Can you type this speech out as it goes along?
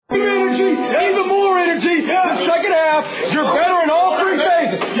energy, even more energy. The second half, you're better in all three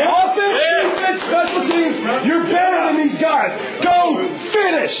phases. Offense, defense, special teams. You're better than these guys. Go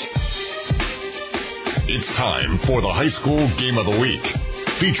finish. It's time for the high school game of the week,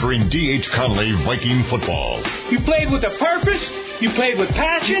 featuring D.H. Conley Viking football. You played with a purpose, you played with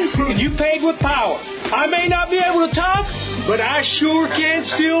passion, and you played with power. I may not be able to talk, but I sure can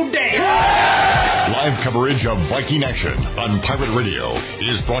still dance. Live coverage of Viking action on Pirate Radio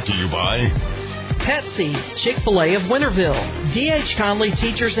is brought to you by Pepsi, Chick-fil-A of Winterville, D.H. Conley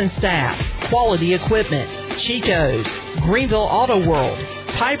teachers and staff, Quality Equipment, Chico's, Greenville Auto World,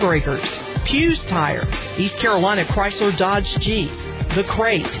 Tiebreakers, Hughes Tire, East Carolina Chrysler Dodge Jeep, The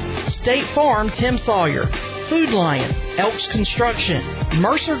Crate, State Farm Tim Sawyer, Food Lion, Elks Construction,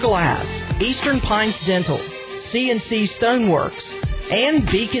 Mercer Glass, Eastern Pines Dental, CNC Stoneworks, and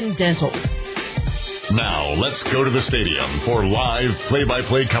Beacon Dental. Now let's go to the stadium for live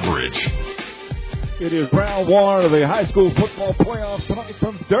play-by-play coverage. It is round one of the high school football playoffs tonight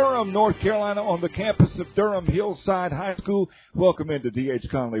from Durham, North Carolina, on the campus of Durham Hillside High School. Welcome into D.H.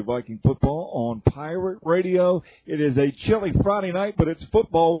 Conley Viking football on Pirate Radio. It is a chilly Friday night, but it's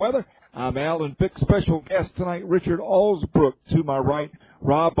football weather. I'm Alan Fick, special guest tonight, Richard Allsbrook to my right.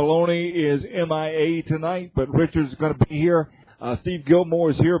 Rob Maloney is MIA tonight, but Richard's going to be here. Steve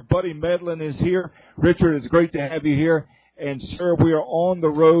Gilmore is here. Buddy Medlin is here. Richard, it's great to have you here. And, sir, we are on the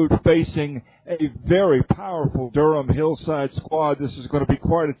road facing a very powerful Durham Hillside squad. This is going to be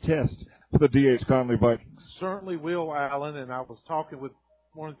quite a test for the D.H. Conley Vikings. Certainly will, Alan. And I was talking with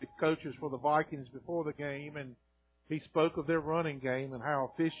one of the coaches for the Vikings before the game, and he spoke of their running game and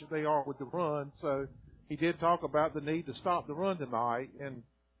how efficient they are with the run. So he did talk about the need to stop the run tonight.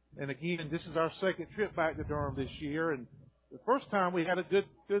 And again, this is our second trip back to Durham this year, and the first time we had a good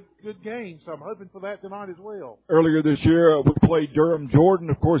game, so I'm hoping for that tonight as well. Earlier this year, we played Durham Jordan.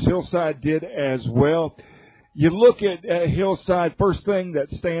 Of course, Hillside did as well. You look at Hillside, first thing that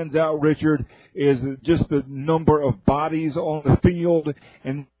stands out, Richard, is just the number of bodies on the field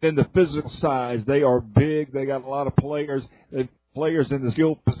and then the physical size. They are big. They got a lot of players in the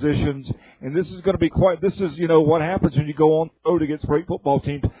skilled positions. And this is going to be what happens when you go on the road against great football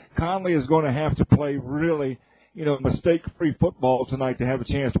teams. Conley is going to have to play really mistake-free football tonight to have a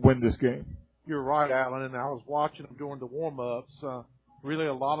chance to win this game. You're right, Alan, and I was watching them during the warm-ups. Really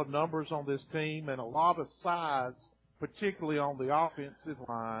a lot of numbers on this team and a lot of size, particularly on the offensive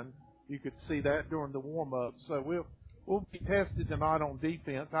line. You could see that during the warm-ups. So we'll be tested tonight on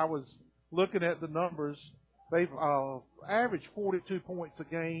defense. I was looking at the numbers. They've averaged 42 points a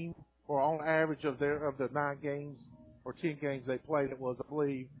game, or on average of the 9 games or 10 games they played, it was, I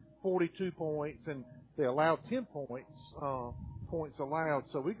believe, 42 points, and they allowed 10 points allowed.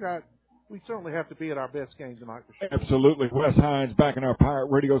 So we certainly have to be at our best game tonight for sure. Absolutely. Wes Hines back in our Pirate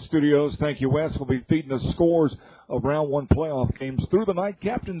Radio studios. Thank you, Wes. We'll be feeding us scores of round one playoff games through the night.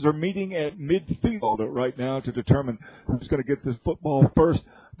 Captains are meeting at midfield right now to determine who's going to get this football first.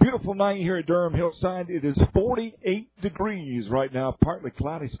 Beautiful night here at Durham Hillside. It is 48 degrees right now, partly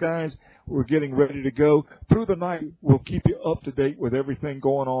cloudy skies. We're getting ready to go. Through the night, we'll keep you up to date with everything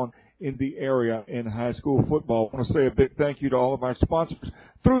going on in the area in high school football. I want to say a big thank you to all of our sponsors.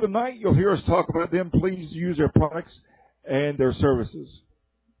 Through the night, you'll hear us talk about them. Please use their products and their services.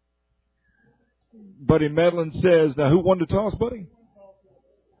 Buddy Medlin says, now who won the toss, Buddy?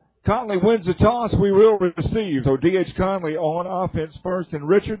 Conley wins the toss. We will receive. So D.H. Conley on offense first. And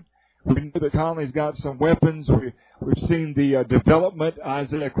Richard, we know that Conley's got some weapons. We've seen the development.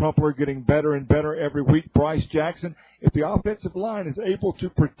 Isaiah Crumpler getting better and better every week. Bryce Jackson. If the offensive line is able to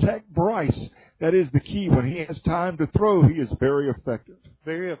protect Bryce, that is the key. When he has time to throw, he is very effective.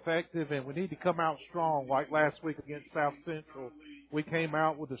 Very effective, and we need to come out strong. Like last week against South Central, we came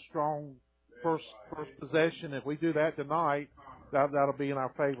out with a strong first possession. If we do that tonight, that'll be in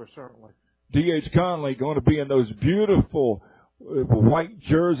our favor, certainly. D.H. Conley going to be in those beautiful white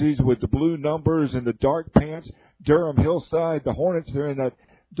jerseys with the blue numbers and the dark pants. Durham Hillside, the Hornets, they're in that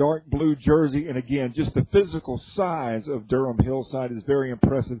dark blue jersey. And, again, just the physical size of Durham Hillside is very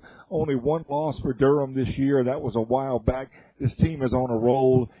impressive. Only one loss for Durham this year. That was a while back. This team is on a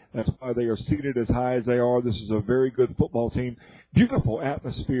roll. That's why they are seated as high as they are. This is a very good football team. Beautiful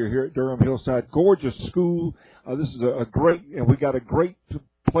atmosphere here at Durham Hillside. Gorgeous school. This is and we got a great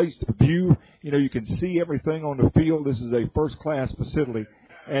place to view. You can see everything on the field. This is a first-class facility.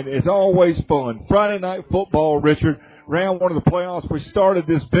 And it's always fun. Friday night football, Richard. Round one of the playoffs. We started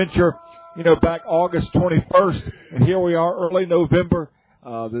this venture, back August 21st, and here we are, early November.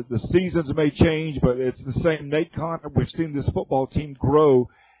 The seasons may change, but it's the same. Nate Connor, we've seen this football team grow,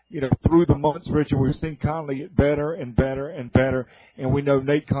 through the months, Richard, we've seen Conley get better and better and better, and we know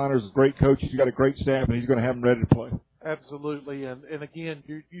Nate Connor's a great coach. He's got a great staff, and he's going to have them ready to play. Absolutely, and again,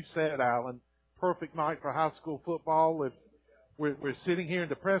 you said, Alan, perfect night for high school football. If we're sitting here in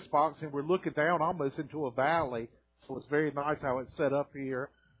the press box and we're looking down almost into a valley, so it's very nice how it's set up here.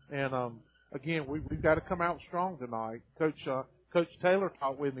 And again, we've got to come out strong tonight. Coach Taylor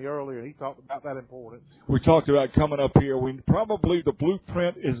talked with me earlier. He talked about that importance. We talked about coming up here. Probably the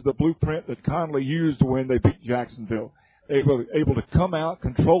blueprint is the blueprint that Conley used when they beat Jacksonville. They were able to come out,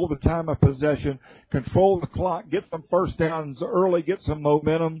 control the time of possession, control the clock, get some first downs early, get some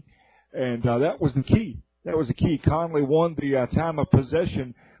momentum, and that was the key. That was the key. Conley won the time of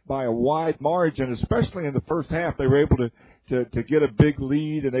possession by a wide margin, especially in the first half. They were able to get a big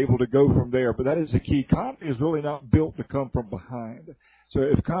lead and able to go from there. But that is the key. Conley is really not built to come from behind. So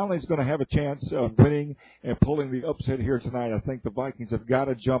if Conley's going to have a chance of winning and pulling the upset here tonight, I think the Vikings have got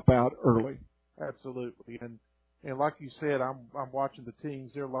to jump out early. Absolutely. And like you said, I'm watching the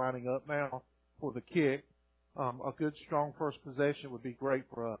teams. They're lining up now for the kick. A good, strong first possession would be great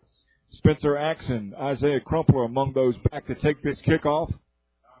for us. Spencer Axon, Isaiah Crumpler among those back to take this kickoff.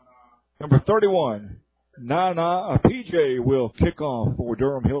 Number 31, Nana PJ will kick off for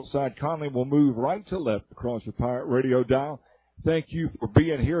Durham Hillside. Conley will move right to left across your Pirate Radio dial. Thank you for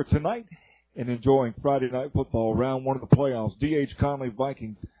being here tonight and enjoying Friday Night Football, round one of the playoffs. D.H. Conley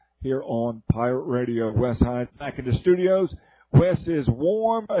Vikings here on Pirate Radio. Wes Hyde back in the studios. Wes is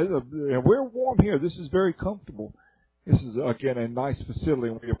warm, and we're warm here. This is very comfortable. This is, again, a nice facility,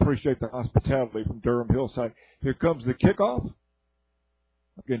 and we appreciate the hospitality from Durham Hillside. Here comes the kickoff.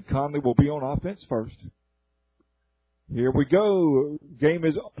 Again, Conley will be on offense first. Here we go. Game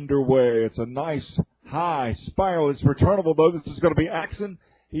is underway. It's a nice high spiral. It's returnable, though. This is going to be Axon.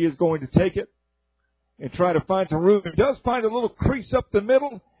 He is going to take it and try to find some room. He does find a little crease up the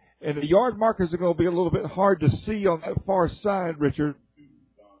middle, and the yard markers are going to be a little bit hard to see on that far side, Richard.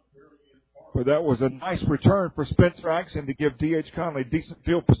 But that was a nice return for Spencer Axon to give D.H. Conley decent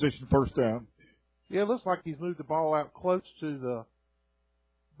field position first down. Yeah, it looks like he's moved the ball out close to the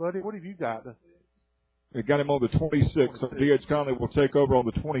 – buddy, what have you got? They got him on the 26, so D.H. Conley will take over on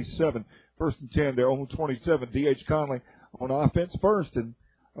the 27. First and 10, they're on 27. D.H. Conley on offense first. And,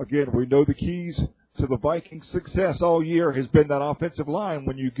 again, we know the keys to the Vikings' success all year has been that offensive line.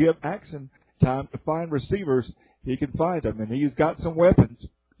 When you give Axon time to find receivers, he can find them. And he's got some weapons.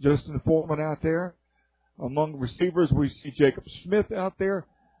 Justin Foreman out there. Among receivers, we see Jacob Smith out there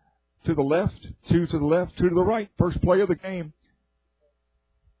to the left, two to the left, two to the right. First play of the game.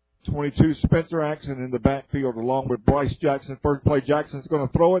 22, Spencer Axon in the backfield along with Bryce Jackson. First play, Jackson's going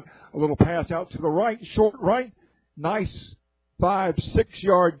to throw it. A little pass out to the right, short right. Nice 5-6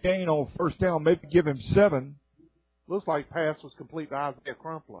 yard gain on first down. Maybe give him 7. Looks like pass was complete to Isaiah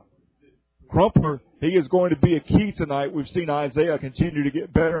Crumpler. Crumpler, he is going to be a key tonight. We've seen Isaiah continue to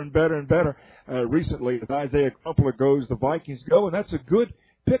get better and better and better recently. As Isaiah Crumpler goes, the Vikings go, and that's a good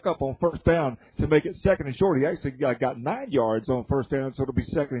pickup on first down to make it second and short. He actually got 9 yards on first down, so it'll be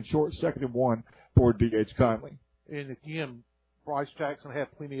second and short, 2nd and 1 for D.H. Conley. And again, Bryce Jackson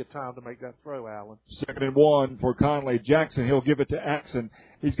had plenty of time to make that throw, Alan. 2nd and 1 for Conley. Jackson, he'll give it to Axon.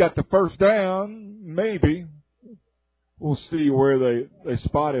 He's got the first down, maybe. We'll see where they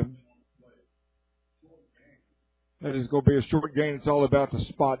spot him. That is going to be a short gain. It's all about the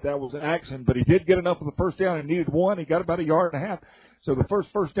spot. That was Axon, but he did get enough of the first down. He needed 1. He got about 1.5 yards. So the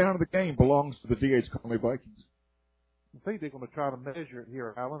first down of the game belongs to the D.H. Conley Vikings. I think they're going to try to measure it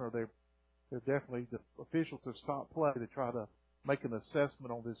here, Alan, or they're definitely, the officials have stopped play to try to make an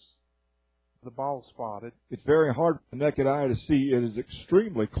assessment on this, the ball spotted. It's very hard for the naked eye to see. It is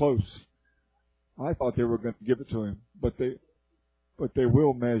extremely close. I thought they were going to give it to him, but they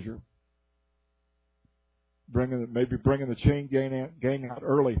will measure. Maybe bringing the chain gang out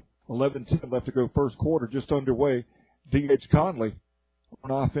early. 11-10 left to go first quarter, just underway. D.H. Conley on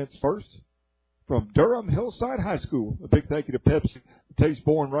offense first from Durham Hillside High School. A big thank you to Pepsi. The taste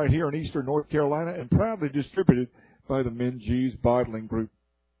born right here in Eastern North Carolina and proudly distributed by the Mingees Bottling Group.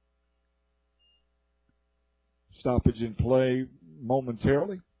 Stoppage in play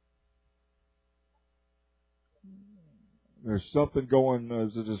momentarily. There's something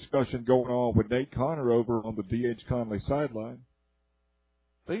there's a discussion going on with Nate Connor over on the D.H. Conley sideline.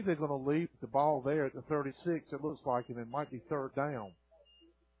 I think they're going to leave the ball there at the 36, it looks like, and it might be 3rd down.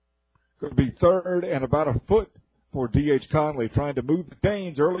 Going to be 3rd and about a foot for D.H. Conley, trying to move the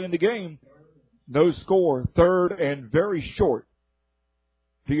chains early in the game. No score, 3rd and very short.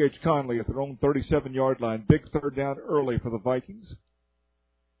 D.H. Conley at their own 37-yard line. Big 3rd down early for the Vikings.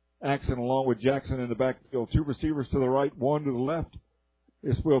 Axon along with Jackson in the backfield. 2 receivers to the right, 1 to the left.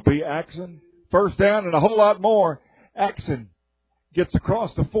 This will be Axon. First down and a whole lot more. Axon gets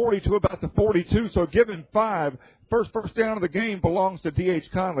across the 40 to about the 42, so give him 5. First down of the game belongs to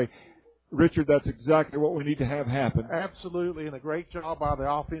D.H. Conley. Richard, that's exactly what we need to have happen. Absolutely, and a great job by the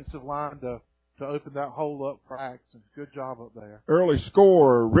offensive line to open that hole up for Axon. Good job up there. Early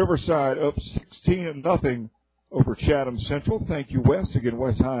score, Riverside up 16-0 over Chatham Central. Thank you, Wes. Again,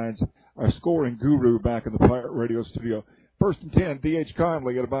 Wes Hines, our scoring guru back in the Pirate Radio studio. 1st and 10, D.H.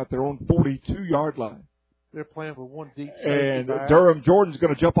 Conley at about their own 42-yard line. They're playing with one deep safety And back. Durham Jordan's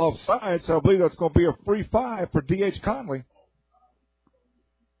going to jump off side, so I believe that's going to be a free 5 for D.H. Conley.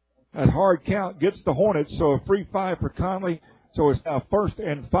 At hard count, gets the Hornets, so a free 5 for Conley. So it's now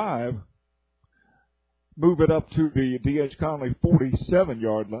 1st and 5. Move it up to the D.H. Conley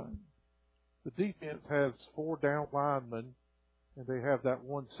 47-yard line. The defense has 4 down linemen, and they have that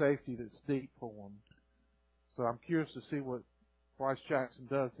one safety that's deep for them. So I'm curious to see what Bryce Jackson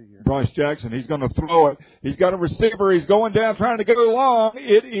does here. Bryce Jackson, he's going to throw it. He's got a receiver. He's going down, trying to go long.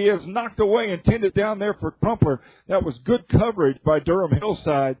 It is knocked away, intended down there for Crumpler. That was good coverage by Durham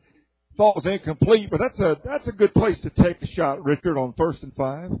Hillside. Falls incomplete, but that's a good place to take a shot, Richard, on 1st and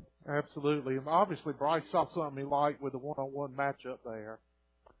 5. Absolutely. And obviously, Bryce saw something he liked with the one-on-one matchup there.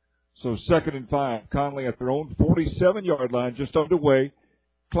 So 2nd and 5. Conley at their own 47-yard line, just underway.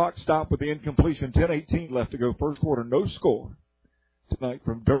 Clock stopped with the incompletion. 10:18 left to go. First quarter, no score. Tonight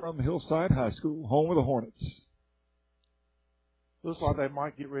from Durham Hillside High School, home of the Hornets. Looks like they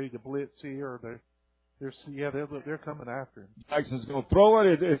might get ready to blitz here. They're coming after him. Jackson's going to throw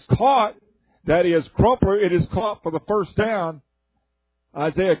it. It's caught. That is Crumpler. It is caught for the first down.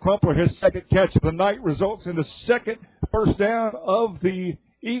 Isaiah Crumpler, his second catch of the night, results in the second first down of the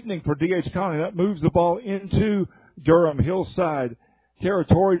evening for D.H. Conley. That moves the ball into Durham Hillside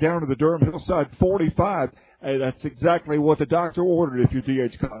territory, down to the Durham Hillside 45. Hey, that's exactly what the doctor ordered if you're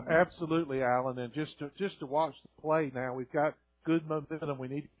D.H. Conley. Absolutely, Alan. And just to watch the play now, we've got good momentum. We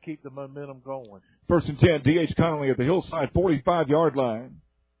need to keep the momentum going. 1st and 10, D.H. Conley at the Hillside 45-yard line.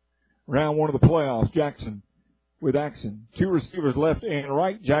 Round 1 of the playoffs. Jackson with Axon. 2 receivers left and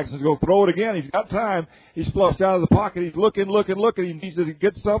right. Jackson's going to throw it again. He's got time. He's flushed out of the pocket. He's looking. He needs to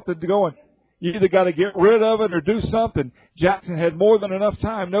get something going. You either got to get rid of it or do something. Jackson had more than enough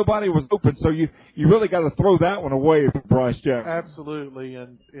time. Nobody was open, so you really got to throw that one away for Bryce Jackson. Absolutely,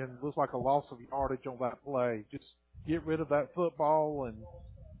 and looks like a loss of yardage on that play. Just get rid of that football and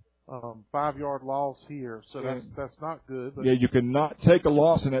 5-yard loss here. So that's not good. But you cannot take a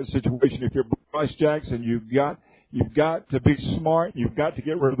loss in that situation. If you're Bryce Jackson, you've got to be smart. You've got to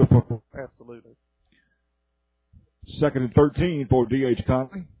get rid of the football. Absolutely. 2nd and 13 for D.H.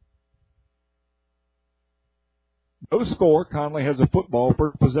 Conley. No score. Conley has a football,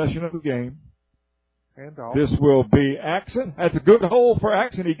 first possession of the game. This will be Axon. That's a good hole for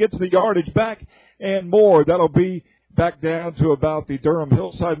Axon. He gets the yardage back and more. That'll be back down to about the Durham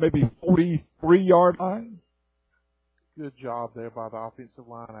Hillside, maybe 43-yard line. Good job there by the offensive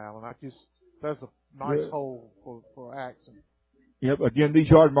line, Alan. That's a nice hole for Axon. Yep. Again, these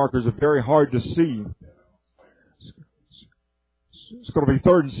yard markers are very hard to see. It's going to be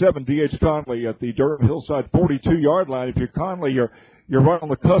 3rd and 7, D.H. Conley at the Durham Hillside 42-yard line. If you're Conley, you're right on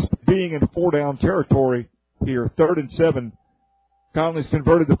the cusp of being in 4-down territory here. 3rd and 7. Conley's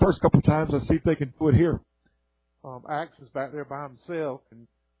converted the first couple of times. Let's see if they can do it here. Axon's back there by himself, and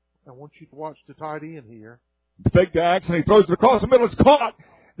I want you to watch the tight end here. Fake to Axon. He throws it across the middle. It's caught.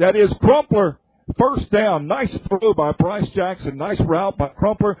 That is Crumpler. First down. Nice throw by Bryce Jackson. Nice route by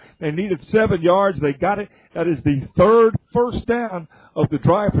Crumpler. They needed 7 yards. They got it. That is the 3rd first down of the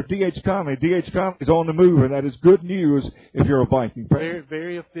drive for D.H. Conley. D.H. Conley is on the move, and that is good news if you're a Viking fan. Very,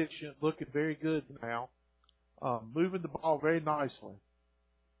 very efficient. Looking very good now. Moving the ball very nicely.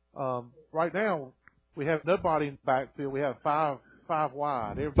 Right now, we have nobody in the backfield. We have five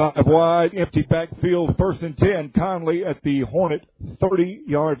wide. 5 wide, empty backfield, 1st and 10. Conley at the Hornet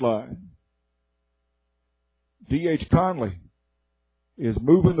 30-yard line. D.H. Conley is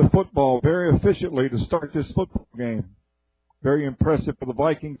moving the football very efficiently to start this football game. Very impressive for the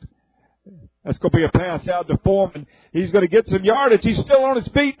Vikings. That's going to be a pass out to Foreman. He's going to get some yardage. He's still on his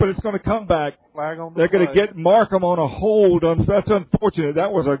feet, but it's going to come back. Flag on the They're going to play. get Markham on a hold. That's unfortunate.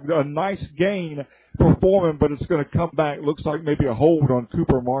 That was a nice gain for Foreman, but it's going to come back. Looks like maybe a hold on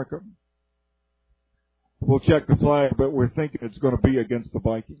Cooper Markham. We'll check the flag, but we're thinking it's going to be against the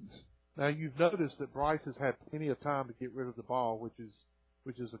Vikings. Now, you've noticed that Bryce has had plenty of time to get rid of the ball, which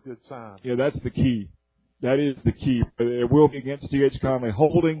is a good sign. Yeah, that's the key. That is the key. It will be against D.H. Conley.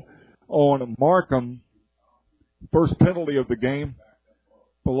 Holding on Markham. First penalty of the game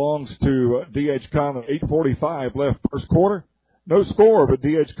belongs to D.H. Conley. 8:45 left first quarter. No score, but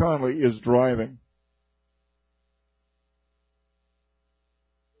D.H. Conley is driving.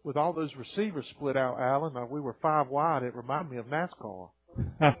 With all those receivers split out, Alan, we were 5 wide. It reminded me of NASCAR.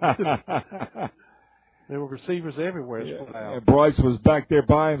 There were receivers everywhere split out. And Bryce was back there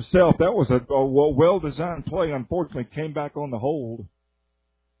by himself. That was a well-designed play. Unfortunately, came back on the hold.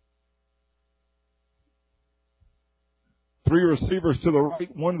 3 receivers to the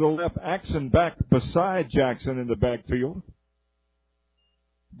right, 1 to the left. Axon back beside Jackson in the backfield.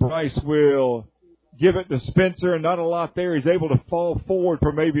 Bryce will give it to Spencer. Not a lot there. He's able to fall forward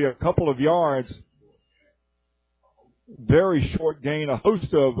for maybe a couple of yards. Very short gain. A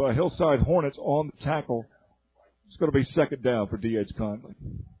host of Hillside Hornets on the tackle. It's going to be second down for D.H. Conley.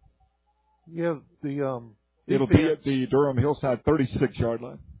 Yeah, it'll be at the Durham Hillside 36-yard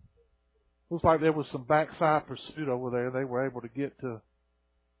line. Looks like there was some backside pursuit over there. They were able to get to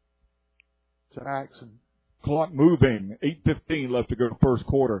Axon. Clock moving. 8:15 left to go first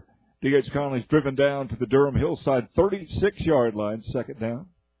quarter. D.H. Conley's driven down to the Durham Hillside 36-yard line, second down.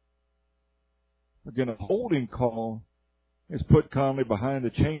 Again, a holding call has put Conley behind the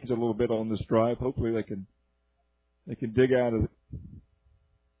chains a little bit on this drive. Hopefully they can dig out of it.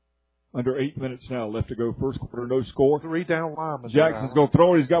 Under 8 minutes now left to go. First quarter, no score. 3 down linemen. Jackson's going to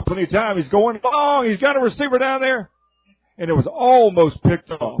throw it. He's got plenty of time. He's going long. He's got a receiver down there. And it was almost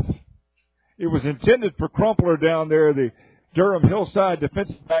picked off. It was intended for Crumpler down there. The Durham Hillside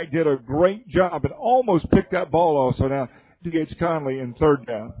defensive back did a great job and almost picked that ball off. So now D.H. Conley in third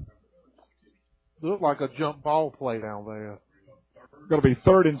down. Looked like a jump ball play down there. Going to be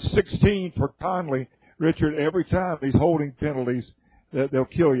 3rd and 16 for Conley. Richard, every time these holding penalties, they'll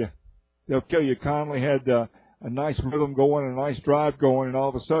kill you. They'll kill you. Conley had a nice rhythm going, a nice drive going, and all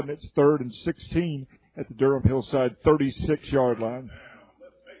of a sudden it's 3rd and 16 at the Durham Hillside 36-yard line.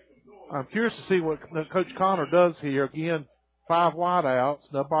 I'm curious to see what Coach Connor does here. Again, 5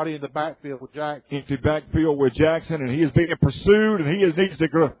 wideouts, nobody in the backfield with Jackson. Empty backfield with Jackson, and he is being pursued, and he needs to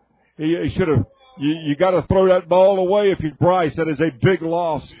go. He should have. You got to throw that ball away if you're Bryce. That is a big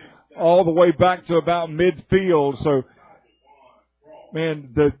loss all the way back to about midfield. So,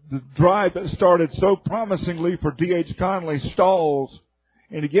 man, the drive that started so promisingly for D.H. Conley stalls.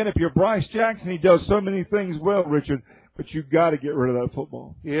 And again, if you're Bryce Jackson, he does so many things well, Richard, but you've got to get rid of that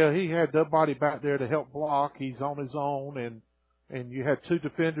football. Yeah, he had nobody back there to help block. He's on his own, and you had 2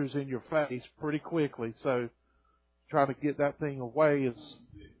 defenders in your face pretty quickly. So trying to get that thing away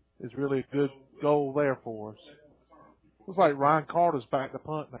is really a good goal there for us. Looks like Ryan Carter's back to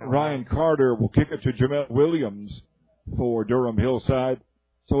punt now. Ryan Carter will kick it to Jamel Williams for Durham Hillside.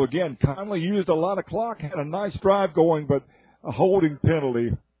 So again, Conley used a lot of clock, had a nice drive going, but a holding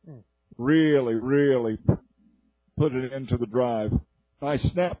penalty really put it into the drive. Nice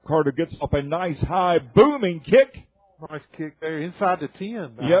snap. Carter gets up a nice high booming kick. Nice kick there inside the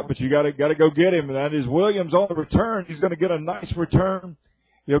 10. Now. Yeah, but you got to go get him. And that is Williams on the return. He's going to get a nice return.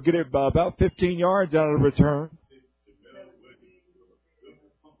 He'll get it by about 15 yards out of the return.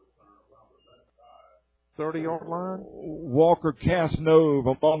 30-yard line. Walker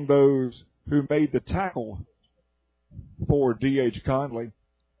Casnove among those who made the tackle for D.H. Conley.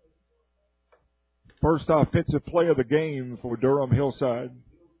 First offensive play of the game for Durham Hillside.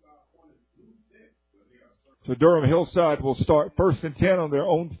 So Durham Hillside will start 1st and 10 on their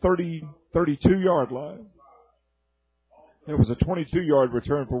own 32-yard line. It was a 22-yard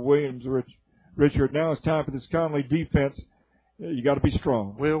return for Williams, Richard. Now it's time for this Conley defense. You got to be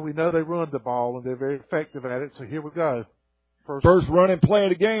strong. Well, we know they run the ball, and they're very effective at it, so here we go. First running play of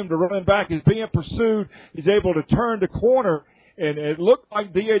the game. The running back is being pursued. He's able to turn the corner, and it looked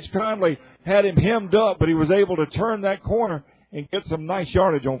like D.H. Conley had him hemmed up, but he was able to turn that corner and get some nice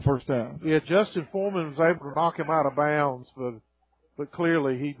yardage on first down. Yeah, Justin Foreman was able to knock him out of bounds, but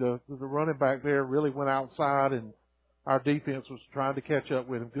clearly the running back there really went outside, and our defense was trying to catch up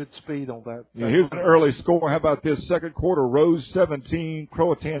with him. Good speed on that. Yeah, here's an early score. How about this? Second quarter, Rose 17,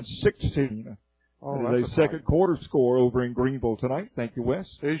 Croatan 16. That is a second quarter score over in Greenville tonight. Thank you,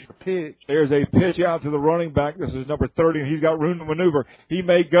 Wes. There's your pitch. There's a pitch out to the running back. This is number 30, and he's got room to maneuver. He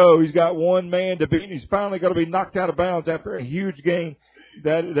may go. He's got one man to beat, and he's finally going to be knocked out of bounds after a huge gain.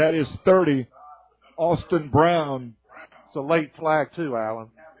 That is 30, Austin Brown. It's a late flag, too, Alan.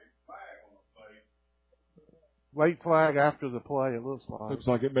 Late flag after the play, it looks like. Looks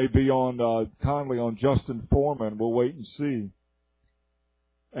like it may be on Conley on Justin Foreman. We'll wait and see.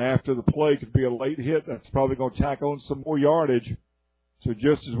 After the play could be a late hit. That's probably going to tack on some more yardage. So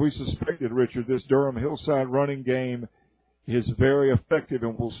just as we suspected, Richard, this Durham Hillside running game is very effective,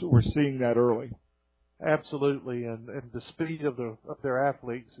 and we're seeing that early. Absolutely, and the speed of their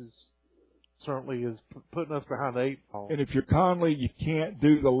athletes is certainly is putting us behind the 8 ball. And if you're Conley, you can't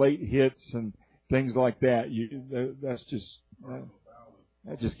do the late hits and things like that.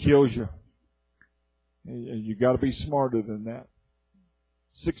 That just kills you. You got to be smarter than that.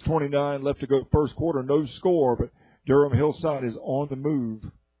 6:29 left to go first quarter, no score, but Durham Hillside is on the move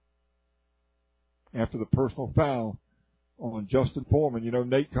after the personal foul on Justin Foreman. You know,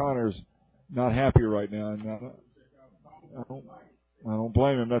 Nate Connor's not happy right now, and I don't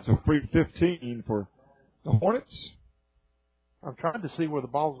blame him. That's a free 15 for the Hornets. I'm trying to see where the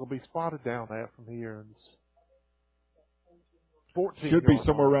ball's going to be spotted down at from here. It's 14. Should be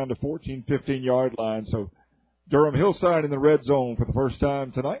somewhere around the 14, 15-yard line. So Durham Hillside in the red zone for the first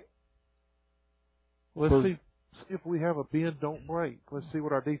time tonight. Let's see if we have a bend, don't break. Let's see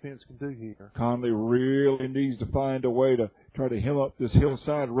what our defense can do here. Conley really needs to find a way to try to hem up this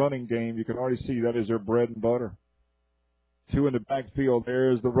Hillside running game. You can already see that is their bread and butter. 2 in the backfield.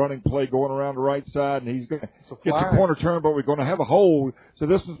 There's the running play going around the right side, and he's going to get the corner turn, but we're going to have a hold. So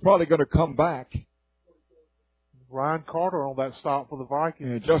this one's probably going to come back. Ryan Carter on that stop for the Vikings.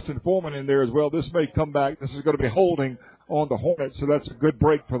 And Justin Foreman in there as well. This may come back. This is going to be holding on the Hornets, so that's a good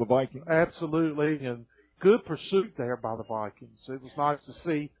break for the Vikings. Absolutely, and good pursuit there by the Vikings. It was nice to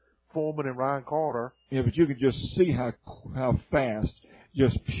see Foreman and Ryan Carter. Yeah, but you can just see how fast,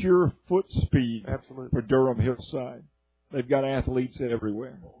 just pure foot speed. Absolutely. For Durham Hillside. They've got athletes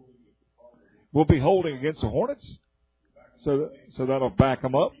everywhere. We'll be holding against the Hornets, so that'll back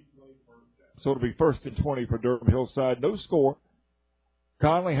them up. So it'll be 1st and 20 for Durham Hillside. No score.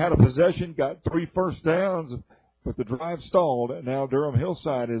 Conley had a possession, got 3 first downs, but the drive stalled. And now Durham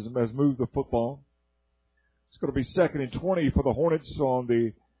Hillside has moved the football. It's going to be 2nd and 20 for the Hornets on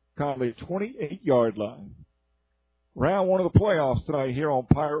the Conley 28-yard line. Round 1 of the playoffs tonight here on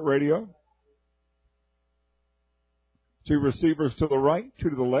Pirate Radio. 2 receivers to the right, 2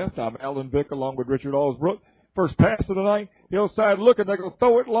 to the left. I'm Alan Vick along with Richard Allsbrook. First pass of the night. Hillside looking. They're going to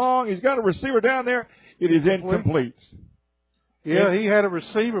throw it long. He's got a receiver down there. It is incomplete. Yeah, he had a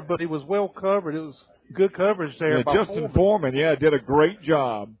receiver, but he was well covered. It was good coverage there. Yeah, Justin Foreman, did a great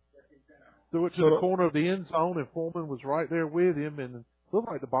job. Threw it to the corner of the end zone, and Foreman was right there with him, and it looked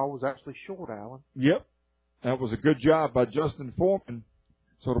like the ball was actually short, Alan. Yep. That was a good job by Justin Foreman.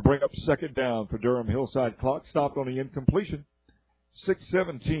 So to bring up 2nd down for Durham Hillside. Clock stopped on the incompletion.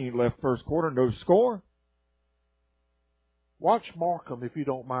 6:17 left first quarter, no score. Watch Markham, if you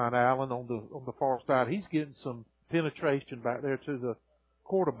don't mind, Alan, on the far side. He's getting some penetration back there to the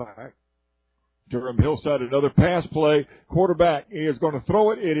quarterback. Durham Hillside, another pass play. Quarterback is going to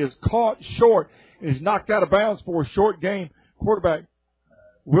throw it. It is caught short. It is knocked out of bounds for a short gain. Quarterback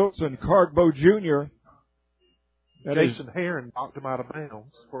Wilson Cardbo Jr. Jason Herron knocked him out of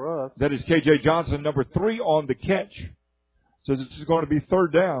bounds for us. That is K.J. Johnson, number 3 on the catch. So this is going to be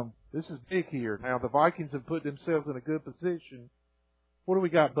 3rd down. This is big here. Now, the Vikings have put themselves in a good position. What do we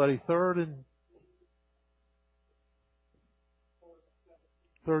got, buddy? 3rd and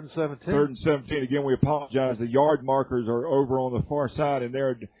 17? 3rd and 17. Again, we apologize. The yard markers are over on the far side, and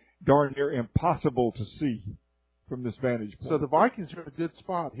they're darn near impossible to see from this vantage point. So the Vikings are in a good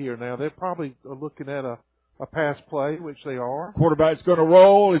spot here now. They're probably looking at a pass play, which they are. Quarterback's going to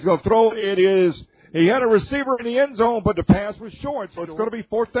roll. He's going to throw. He had a receiver in the end zone, but the pass was short, so it's going to be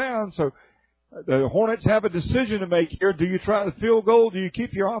 4th down. So the Hornets have a decision to make here. Do you try the field goal? Do you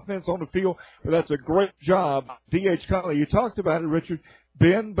keep your offense on the field? But that's a great job. D.H. Conley, you talked about it, Richard.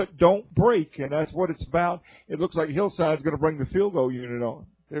 Bend, but don't break, and that's what it's about. It looks like Hillside's going to bring the field goal unit on.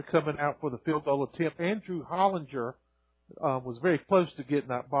 They're coming out for the field goal attempt. Andrew Hollinger was very close to getting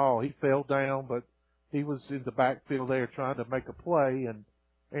that ball. He fell down, but he was in the backfield there trying to make a play, and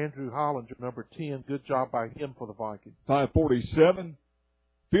Andrew Hollinger, number 10, good job by him for the Vikings. 5:47.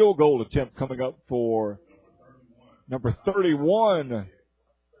 Field goal attempt coming up for number 31,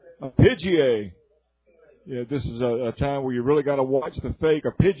 Appigier. Yeah, this is a time where you really got to watch the fake.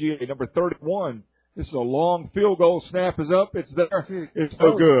 Appigier, number 31. This is a long field goal. Snap is up. It's there. It's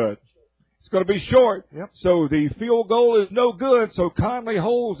no good. It's going to be short. Yep. So the field goal is no good. So Conley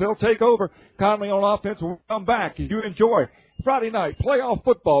holds. They'll take over. Conley on offense will come back. You enjoy Friday night playoff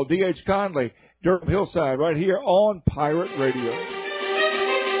football. D.H. Conley, Durham Hillside, right here on Pirate Radio.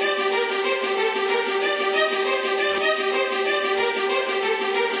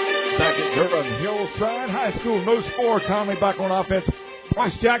 Back at Durham Hillside High School, no score. Conley back on offense.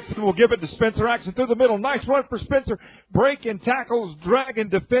 Bryce Jackson will give it to Spencer Axon through the middle. Nice run for Spencer. Breaking tackles, dragging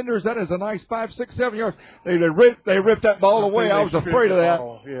defenders. That is a nice 5, 6, 7 yards. They ripped that ball away. I was afraid of that.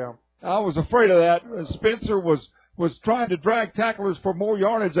 Yeah. I was afraid of that. Spencer was was trying to drag tacklers for more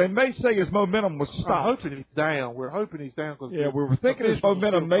yardage. They may say his momentum was stopped. I'm hoping he's down. We're hoping he's down. Yeah, we were thinking his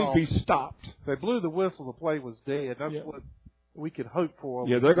momentum may be stopped. They blew the whistle. The play was dead. That's what we could hope for.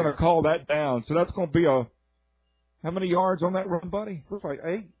 Yeah, they're going to call that down. So that's going to be how many yards on that run, buddy? Looks like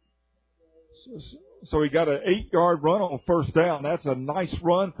 8. So he got an 8-yard run on first down. That's a nice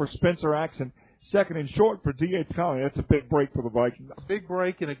run for Spencer Axon. Second and short for D.H. Conley. That's a big break for the Vikings. Big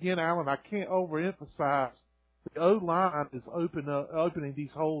break. And again, Alan, I can't overemphasize the O-line is opening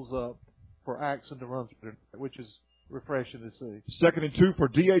these holes up for Axon to run through, which is refreshing to see. Second and 2 for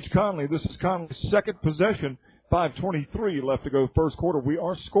D.H. Conley. This is Conley's second possession. 5:23 left to go first quarter. We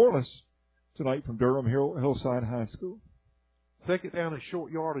are scoreless tonight from Durham Hillside High School. Second down and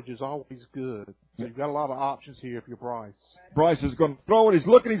short yardage is always good. So you've got a lot of options here if you're Bryce. Bryce is going to throw it. He's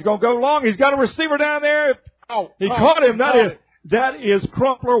looking. He's going to go long. He's got a receiver down there. He caught him. That is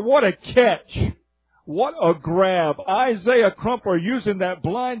Crumpler. What a catch. What a grab. Isaiah Crumpler using that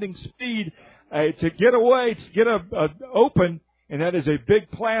blinding speed to get away, to get open. And that is a big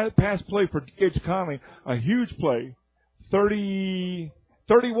pass play for D.H. Conley. A huge play.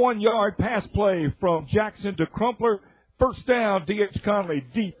 31-yard pass play from Jackson to Crumpler. First down, D.H. Conley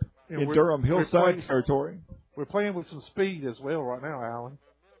deep in Durham Hillside territory. We're playing with some speed as well right now,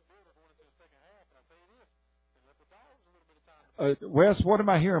 Alan. Wes, what am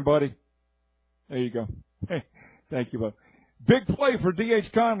I hearing, buddy? There you go. Thank you, bud. Big play for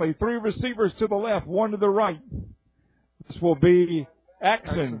D.H. Conley. 3 receivers to the left, 1 to the right. This will be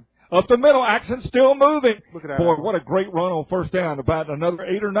Axon. Up the middle, Axon still moving. Look at that. Boy, what a great run on first down. About another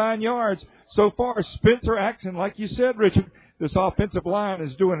 8 or 9 yards. So far, Spencer Axon, like you said, Richard, this offensive line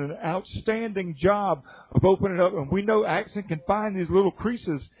is doing an outstanding job of opening up. And we know Axon can find these little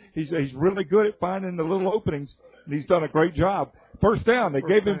creases. He's really good at finding the little openings. And he's done a great job. First down, they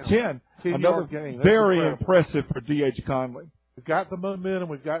gave him 10. Another very impressive for D.H. Conley. We've got the momentum.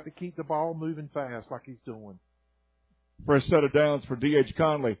 We've got to keep the ball moving fast like he's doing. Fresh set of downs for D.H.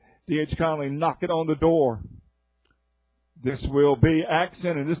 Conley. D.H. Conley knock it on the door. This will be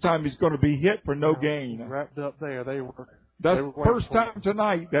Axon, and this time he's going to be hit for no gain. Wrapped up there. That's the first time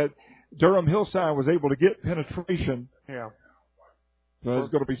tonight that Durham Hillside was able to get penetration. Yeah. So it's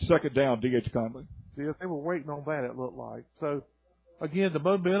going to be second down, D.H. Conley. See, they were waiting on that, it looked like. So, again, the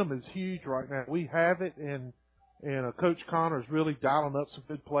momentum is huge right now. We have it, and Coach Connor's really dialing up some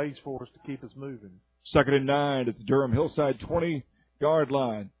good plays for us to keep us moving. Second and 9 at the Durham Hillside 20-yard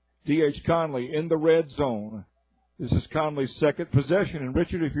line. D.H. Conley in the red zone. This is Conley's second possession. And,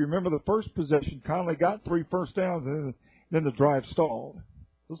 Richard, if you remember the first possession, Conley got 3 first downs, and then the drive stalled.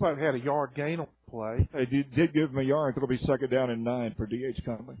 Looks like they had a yard gain on the play. They did give him a yard. It'll be second down and 9 for D.H.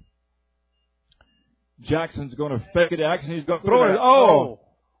 Conley. Jackson's going to fake it to Axon. He's going to throw it. Oh!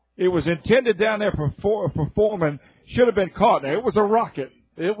 It was intended down there for Foreman. Should have been caught. Now, it was a rocket.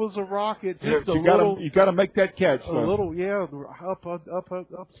 It was a rocket. You got to make that catch. A little, yeah,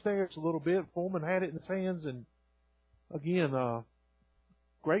 upstairs a little bit. Foreman had it in his hands, and again,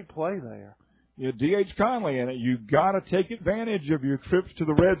 great play there. Yeah, D.H. Conley in it. You got to take advantage of your trips to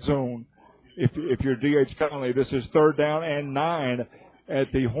the red zone. If you're D.H. Conley, this is third down and 9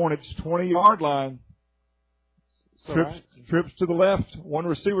 at the Hornets 20-yard line. Trips to the left, 1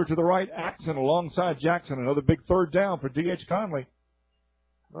 receiver to the right. Axon alongside Jackson. Another big third down for D.H. Conley.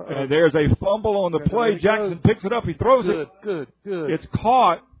 And there's a fumble on the play. Jackson picks it up. He throws it. Good. It's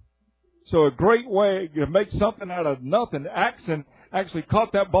caught. So a great way to make something out of nothing. Axon actually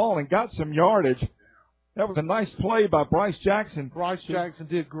caught that ball and got some yardage. That was a nice play by Bryce Jackson. Bryce Jackson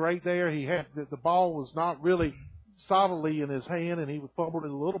did great there. He had the ball was not really solidly in his hand, and he fumbled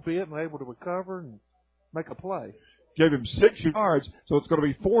it a little bit and able to recover and make a play. Gave him 6 yards, so it's going to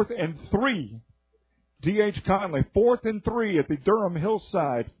be 4th and 3. D.H. Conley, 4th and 3 at the Durham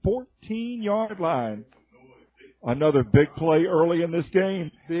Hillside 14-yard line. Another big play early in this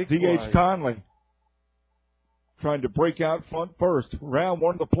game. D.H. Conley trying to break out front first. Round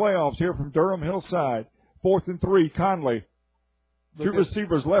 1 of the playoffs here from Durham Hillside. 4th and 3, Conley. 2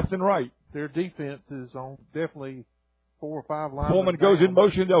 receivers left and right. Their defense is on definitely 4 or 5 lines. Foreman goes in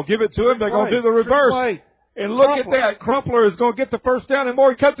motion. They'll give it to him. They're going to do the reverse. And look at that. Crumpler is going to get the first down, and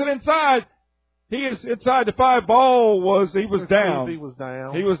Moore cuts it inside. He is inside the 5. He was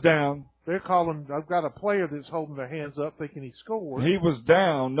down. They're calling. I've got a player that's holding their hands up thinking he scored. He was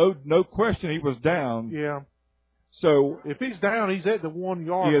down. No question he was down. Yeah. So if he's down, he's at the 1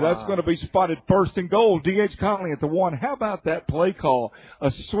 yard line. Yeah, that's going to be spotted first and goal. D.H. Conley at the 1. How about that play call? A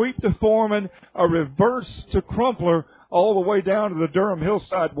sweep to Foreman, a reverse to Crumpler, all the way down to the Durham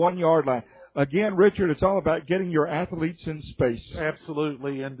Hillside 1 yard line. Again, Richard, it's all about getting your athletes in space.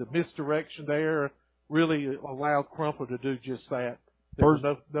 Absolutely, and the misdirection there really allowed Crumpler to do just that. There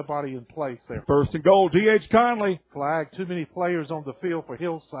was nobody in place there. First and goal, D.H. Conley. Flag. Too many players on the field for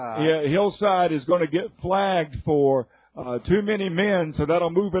Hillside. Yeah, Hillside is going to get flagged for too many men, so that'll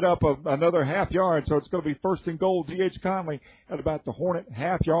move it up another half yard. So it's going to be first and goal, D.H. Conley at about the Hornet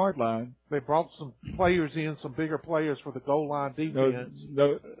half-yard line. They brought some players in, some bigger players for the goal line defense.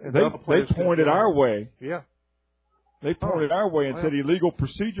 They pointed our way. Yeah. They pointed our way and said illegal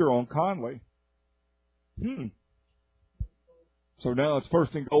procedure on Conley. So now it's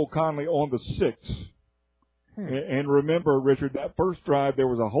first and goal, Conley on the 6. And remember, Richard, that first drive, there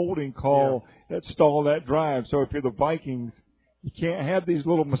was a holding call that stalled that drive. So if you're the Vikings, you can't have these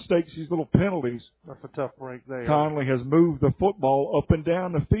little mistakes, these little penalties. That's a tough break there. Conley has moved the football up and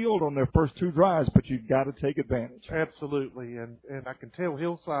down the field on their first 2 drives, but you've got to take advantage. Absolutely. And I can tell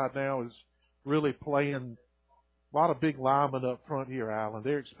Hillside now is really playing a lot of big linemen up front here, Alan.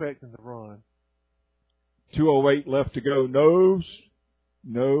 They're expecting to run. 2:08 left to go. No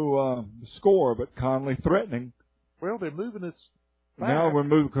score, but Conley threatening. Well, they're moving us back. Now we're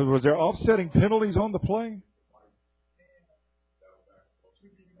moving, because was there offsetting penalties on the play?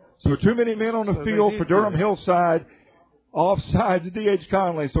 So too many men on the field for Durham Hillside. Offsides D.H.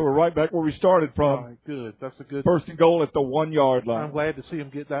 Conley, so we're right back where we started from. All right, good. That's a good. First and goal at the 1-yard line. I'm glad to see him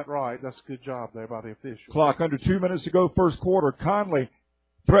get that right. That's a good job there by the official. Clock under 2 minutes to go, first quarter. Conley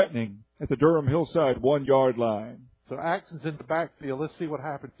threatening at the Durham Hillside 1-yard line. So Axon's in the backfield. Let's see what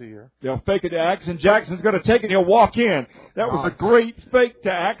happens here. They'll fake it to Axon. Jackson's going to take it. He'll walk in. That was a great fake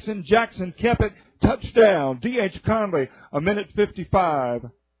to Axon. Jackson kept it. Touchdown. D.H. Conley.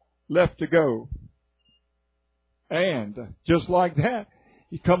 1:55 left to go. And just like that,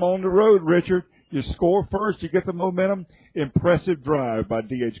 you come on the road, Richard. You score first. You get the momentum. Impressive drive by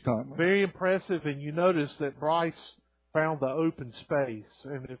D.H. Conley. Very impressive. And you notice that Bryce found the open space.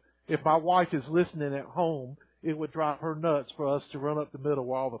 And if my wife is listening at home, it would drive her nuts for us to run up the middle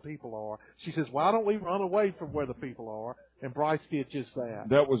where all the people are. She says, why don't we run away from where the people are? And Bryce did just that.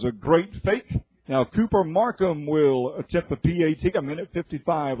 That was a great fake. Now, Cooper Markham will attempt the PAT.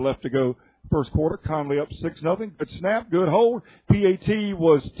 1:55 left to go. First quarter. Conley up 6-0. Good snap. Good hold. PAT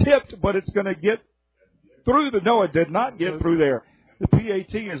was tipped, but it's going to get through no, it did not get through there. The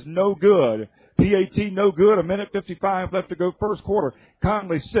PAT is no good. PAT no good. 1:55 left to go. First quarter.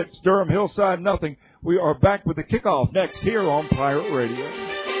 Conley 6. Durham Hillside 0. We are back with the kickoff next here on Pirate Radio.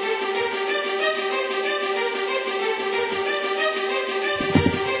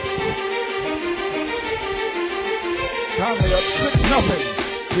 Conley up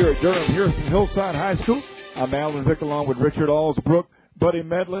 6-0 here at Durham Hillside High School. I'm Alan Vick along with Richard Allsbrook, Buddy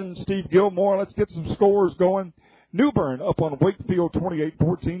Medlin, Steve Gilmore. Let's get some scores going. Newbern up on Wakefield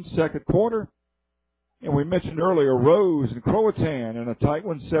 28-14 second quarter. And we mentioned earlier Rose and Croatan in a tight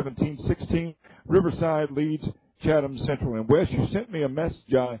one, 17-16. Riverside leads Chatham Central. And Wes, you sent me a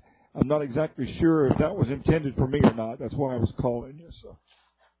message. I'm not exactly sure if that was intended for me or not. That's why I was calling you. So,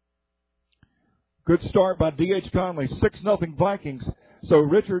 good start by D.H. Conley, 6-0 Vikings. So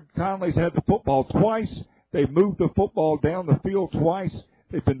Richard Conley's had the football twice. They've moved the football down the field twice.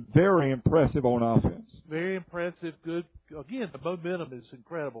 They've been very impressive on offense. Very impressive. Good. Again, the momentum is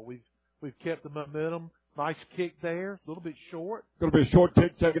incredible. We've kept the momentum. Nice kick there. A little bit short. Going to be a short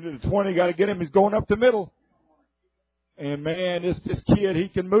kick, taking it to 20. Got to get him. He's going up the middle. And, man, this kid, he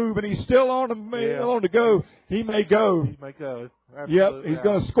can move, and he's still on to go. He may go. He may go. Absolutely. Yep, he's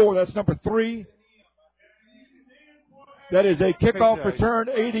going to score. That's number 3. That is a kickoff return,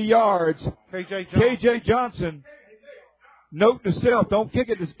 80 yards. KJ Johnson. Note to self, don't kick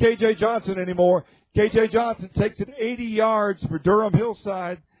it to KJ Johnson anymore. KJ Johnson takes it 80 yards for Durham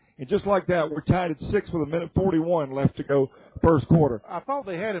Hillside. And just like that, we're tied at 6 with 1:41 left to go first quarter. I thought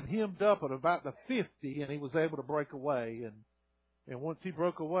they had him hemmed up at about the 50, and he was able to break away. And once he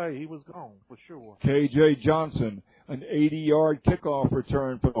broke away, he was gone for sure. KJ Johnson, an 80-yard kickoff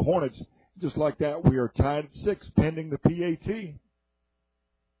return for the Hornets. Just like that, we are tied at 6 pending the PAT.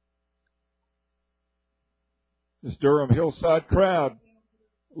 This Durham Hillside crowd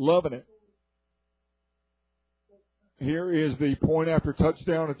loving it. Here is the point after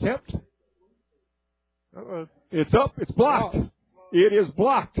touchdown attempt. It's up. It's blocked. It is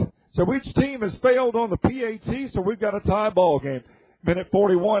blocked. So each team has failed on the PAT, so we've got a tie ball game.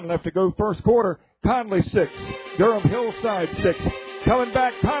 1:41 left to go first quarter. Conley 6. Durham Hillside 6. Coming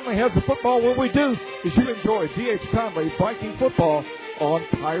back, Conley has the football. When we do, as you enjoy D.H. Conley Viking football on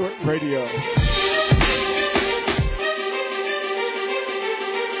Pirate Radio.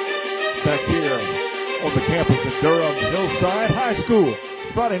 Back here on the campus of Durham Hillside High School.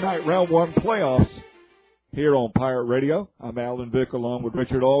 Friday night round 1 playoffs here on Pirate Radio. I'm Alan Vick along with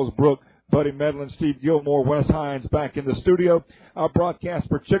Richard Allsbrook, Buddy Medlin, Steve Gilmore, Wes Hines back in the studio. Our broadcast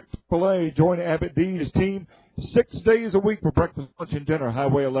for Chick-fil-A. Join Abbott D's team 6 days a week for breakfast, lunch, and dinner.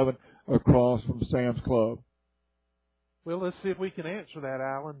 Highway 11 across from Sam's Club. Well, let's see if we can answer that,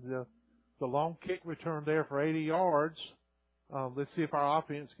 Alan. The long kick return there for 80 yards. Let's see if our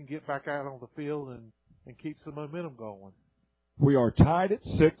offense can get back out on the field and keep some momentum going. We are tied at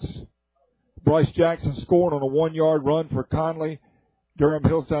 6. Bryce Jackson scored on a 1-yard run for Conley. Durham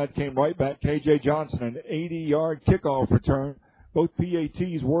Hillside came right back. K.J. Johnson, an 80-yard kickoff return. Both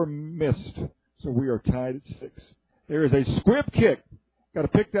PATs were missed, so we are tied at 6. There is a squib kick. Got to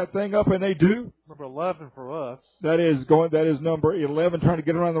pick that thing up, and they do. Number 11 for us. That is number 11 trying to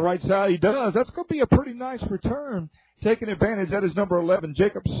get around the right side. He does. That's going to be a pretty nice return. Taking advantage. That is number 11,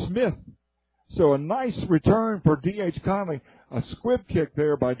 Jacob Smith. So a nice return for D.H. Conley. A squib kick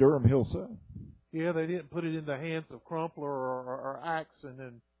there by Durham Hillside. Yeah, they didn't put it in the hands of Crumpler or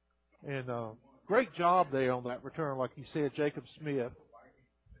Axon. And great job there on that return, like you said, Jacob Smith.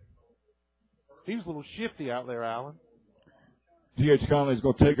 He was a little shifty out there, Alan. D.H. Conley is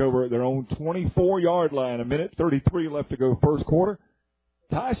going to take over at their own 24-yard line. 1:33 left to go first quarter.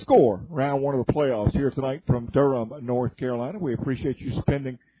 Tie score, round 1 of the playoffs here tonight from Durham, North Carolina. We appreciate you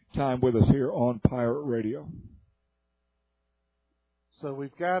spending time with us here on Pirate Radio. So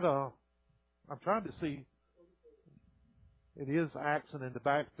we've got I'm trying to see. It is Axon in the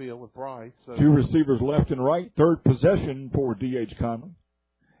backfield with Bryce. So. 2 receivers left and right. Third possession for D.H. Conley.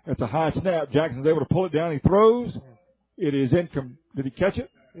 That's a high snap. Jackson's able to pull it down. He throws. It is incomplete. Did he catch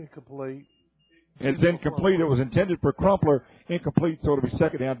it? Incomplete. It's incomplete. It was intended for Crumpler. Incomplete, so it'll be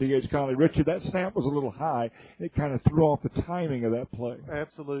second down, D.H. Conley. Richard, that snap was a little high. It kind of threw off the timing of that play.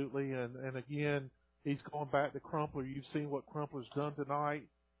 Absolutely. And again, he's going back to Crumpler. You've seen what Crumpler's done tonight.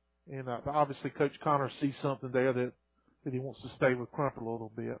 And obviously Coach Connor sees something there that he wants to stay with Crumpler a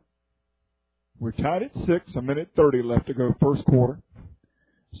little bit. We're tied at 6. 1:30 left to go first quarter.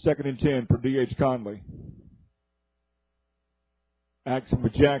 2nd and 10 for D.H. Conley. Axon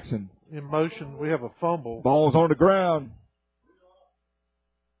with Jackson. In motion, we have a fumble. Ball's on the ground.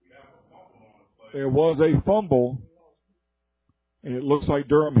 There was a fumble, and it looks like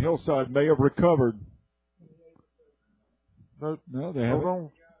Durham Hillside may have recovered. No, they haven't. Hold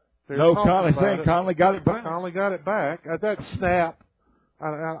on. No, Conley saying Conley got it back. Conley got it back. That snap,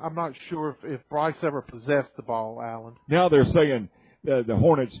 I'm not sure if Bryce ever possessed the ball, Alan. Now they're saying the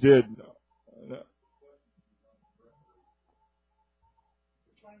Hornets did.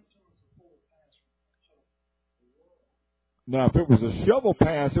 Now, if it was a shovel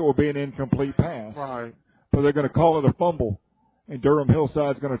pass, it would be an incomplete pass. Right. But they're going to call it a fumble, and Durham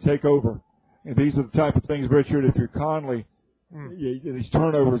Hillside's going to take over. And these are the type of things, Richard, if you're Conley, these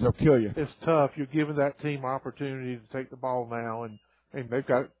turnovers will kill you. It's tough. You're giving that team opportunity to take the ball now, and they've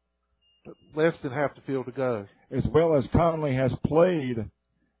got less than half the field to go. As well as Conley has played,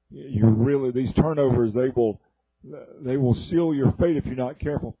 these turnovers, they will seal your fate if you're not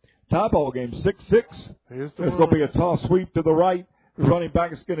careful. Tie ball game, 6-6. There's going to be a toss sweep to the right. The running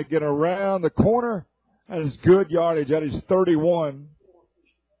back is going to get around the corner. That is good yardage. That is 31.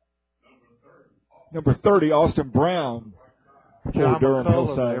 Number 30, Austin Brown. For Durham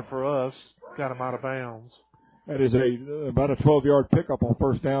Hillside. There for us. Got him out of bounds. That is about a 12-yard pickup on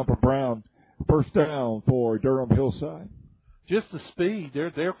first down for Brown. First down for Durham Hillside. Just the speed.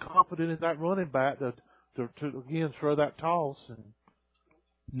 They're confident in that running back to again throw that toss. And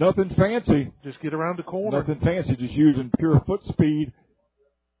nothing fancy. Just get around the corner. Nothing fancy. Just using pure foot speed.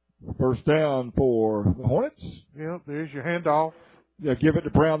 First down for the Hornets. Yeah, there's your handoff. Yeah, give it to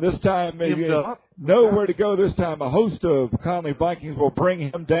Brown this time. Maybe nowhere to go this time. A host of Conley Vikings will bring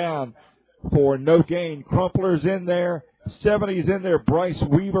him down for no gain. Crumpler's in there. 70's in there. Bryce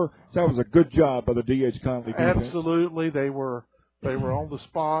Weaver. So that was a good job by the D.H. Conley defense. Absolutely. They were on the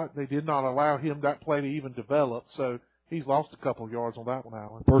spot. They did not allow him that play to even develop. So he's lost a couple of yards on that one,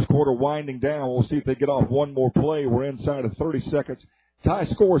 Alan. First quarter winding down. We'll see if they get off one more play. We're inside of 30 seconds. Tie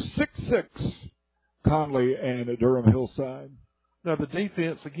score 6-6. Conley and Durham Hillside. Now, the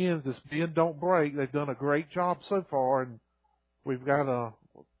defense, again, this bend don't break. They've done a great job so far, and we've got an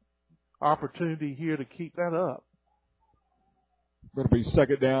opportunity here to keep that up. Going to be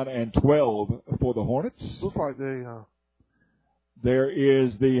second down and 12 for the Hornets. Looks like there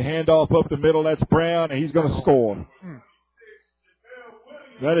is the handoff up the middle. That's Brown, and he's going to score.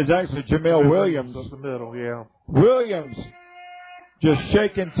 That is actually Jamel Williams. Up the middle, yeah. Williams just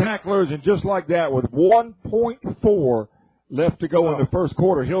shaking tacklers, and just like that, with 1.4 left to go in the first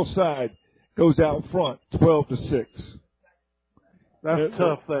quarter, Hillside goes out front, 12-6. That's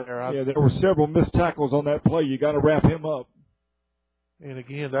tough there. Yeah, there were several missed tackles on that play. You got to wrap him up. And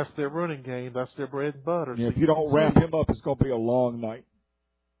again, that's their running game. That's their bread and butter. Yeah, so if you don't wrap him up, it's going to be a long night.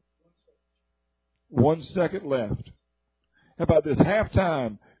 1 second left. How about this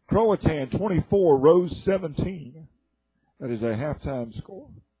halftime? Croatan 24, Rose 17. That is a halftime score.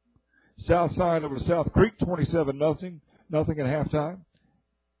 South side over South Creek 27-0. Nothing at halftime.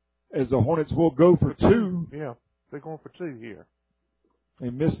 As the Hornets will go for two. Yeah, they're going for two here. They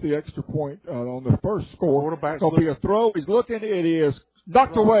missed the extra point on the first score. Quarterback's It's going to be a throw. He's looking. It is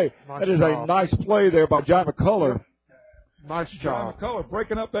knocked away. Nice that is job. a nice play there by John McCullough. Nice John job. McCullough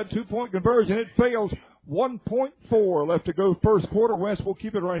breaking up that 2-point conversion. It fails. 1.4 left to go first quarter. West, we'll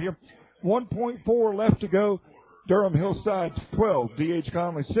keep it right here. 1.4 left to go. Durham Hillside 12. D.H.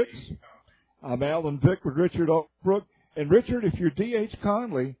 Conley 6. I'm Alan Vick with Richard Albrook. And Richard, if you're D.H.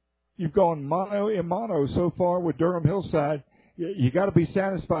 Conley, you've gone mano a mano so far with Durham Hillside. You got to be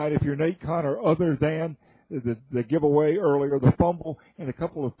satisfied if you're Nate Connor, other than the giveaway earlier, the fumble, and a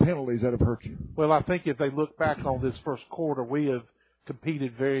couple of penalties that have hurt you. Well, I think if they look back on this first quarter, we have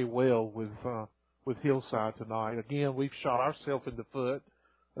competed very well with Hillside tonight. Again, we've shot ourselves in the foot.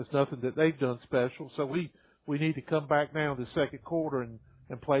 There's nothing that they've done special. So we need to come back now in the second quarter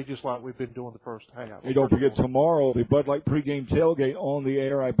and play just like we've been doing the first half. Hey, don't forget tomorrow, the Bud Light pregame tailgate on the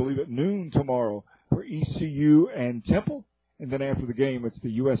air, I believe at noon tomorrow for ECU and Temple. And then after the game, it's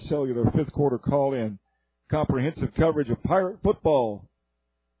the U.S. Cellular fifth quarter call-in. Comprehensive coverage of Pirate football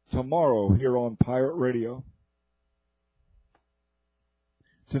tomorrow here on Pirate Radio.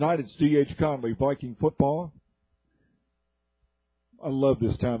 Tonight it's D.H. Conley, Viking football. I love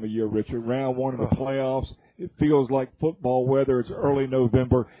this time of year, Richard. Round one of the playoffs. It feels like football weather. It's early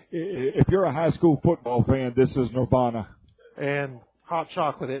November. If you're a high school football fan, this is nirvana. And hot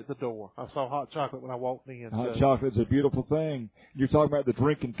chocolate at the door. I saw hot chocolate when I walked in. Hot chocolate's a beautiful thing. You're talking about the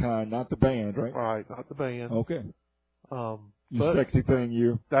drinking kind, not the band, right? Right, not the band. Okay. You sexy thing,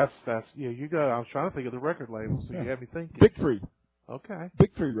 you. That's yeah. You go. I was trying to think of the record label, so you had me thinking. Big Free. Okay.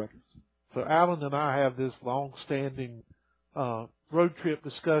 Big Free Records. So Alan and I have this long-standing road trip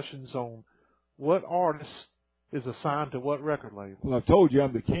discussions on what artist is assigned to what record label. Well, I've told you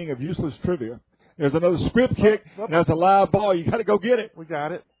I'm the king of useless trivia. There's another script kick, and that's a live ball. You got to go get it. We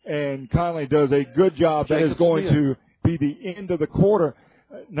got it. And Conley does a good job. That is going to be the end of the quarter.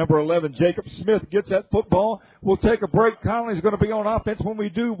 Number 11, Jacob Smith gets that football. We'll take a break. Conley's going to be on offense when we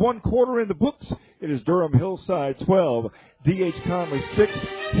do. 1 quarter in the books. It is Durham Hillside 12, D.H. Conley 6,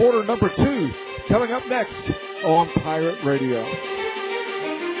 quarter number 2. Coming up next on Pirate Radio.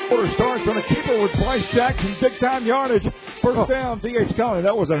 Quarter starts on a keeper with Bryce Jackson, big time yardage. First down, D.H. Conley.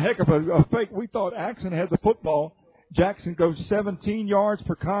 That was a heck of a fake. We thought Axon has the football. Jackson goes 17 yards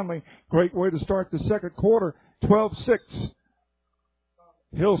for Conley. Great way to start the second quarter. 12-6.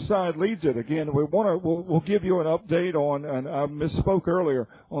 Hillside leads it. Again, we'll give you an update on, and I misspoke earlier,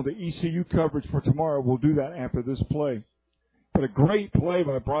 on the ECU coverage for tomorrow. We'll do that after this play. But a great play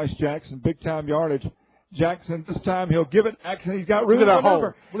by Bryce Jackson, big time yardage. Jackson, this time he'll give it. Axon, he's got room to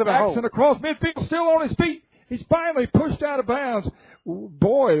maneuver. Axon across midfield, still on his feet. He's finally pushed out of bounds.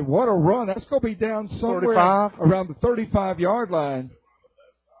 Boy, what a run. That's going to be down somewhere 35. Around the 35-yard line.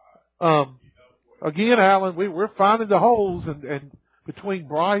 Again, Alan, we're finding the holes, and between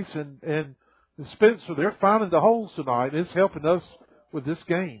Bryce and Spencer, they're finding the holes tonight. It's helping us with this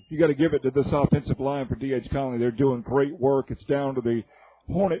game. You got to give it to this offensive line for D.H. Conley. They're doing great work. It's down to the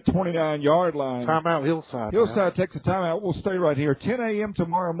Hornet 29-yard line. Timeout, Hillside. Hillside takes a timeout. We'll stay right here. 10 a.m.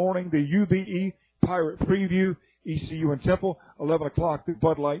 tomorrow morning, the UBE Pirate Preview, ECU and Temple. 11 o'clock, the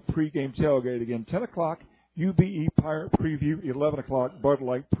Bud Light pregame tailgate. Again, 10 o'clock, UBE Pirate Preview. 11 o'clock, Bud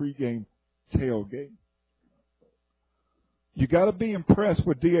Light pregame tailgate. You got to be impressed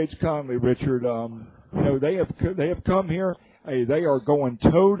with D.H. Conley, Richard. They have come here. They are going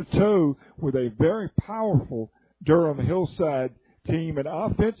toe to toe with a very powerful Durham Hillside team, and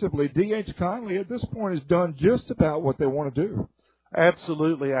offensively, D.H. Conley at this point has done just about what they want to do.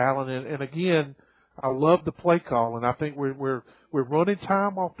 Absolutely, Alan, and again, I love the play call, and I think we're running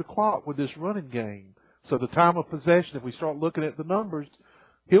time off the clock with this running game. So the time of possession, if we start looking at the numbers,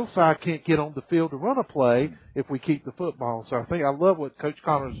 Hillside can't get on the field to run a play if we keep the football. So I love what Coach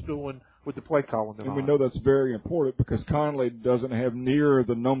Connor is doing with the play calling tonight. And we know that's very important because Conley doesn't have near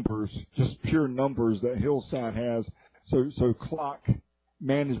the numbers, just pure numbers that Hillside has. So clock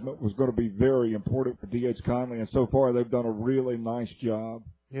management was going to be very important for D.H. Conley, and so far they've done a really nice job.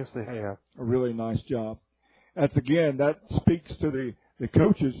 Yes, they have. A really nice job. That speaks to the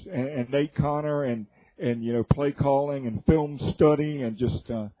coaches and Nate Connor and play calling and film study and just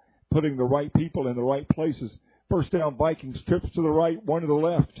putting the right people in the right places. First down, Vikings, trips to the right, one to the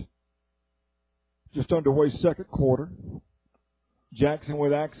left. Just underway second quarter. Jackson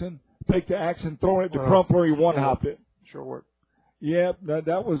with Axon. Fake to Axon, throwing it to Crumpler. He one-hopped it. Short. Yep,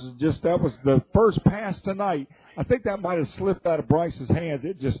 that was the first pass tonight. I think that might have slipped out of Bryce's hands.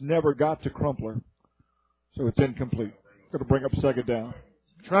 It just never got to Crumpler. So it's incomplete. Going to bring up second down.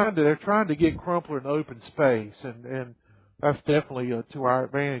 They're trying to get Crumpler in open space, and that's definitely to our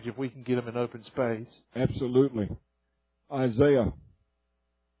advantage if we can get him in open space. Absolutely. Isaiah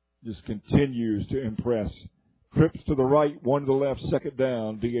just continues to impress. Trips to the right, one to the left, second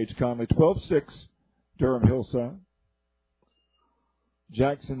down. D.H. Conley, 12-6, Durham Hillside.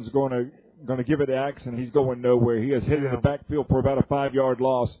 Jackson's going to give it to Axon. He's going nowhere. He has hit in the backfield for about a 5-yard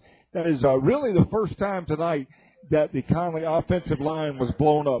loss. That is really the first time tonight that the Conley offensive line was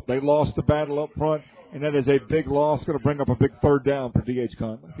blown up. They lost the battle up front, and that is a big loss. Going to bring up a big third down for D.H.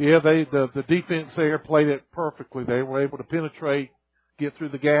 Conley. Yeah, the defense there played it perfectly. They were able to penetrate, get through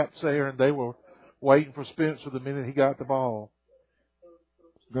the gaps there, and they were waiting for Spencer the minute he got the ball.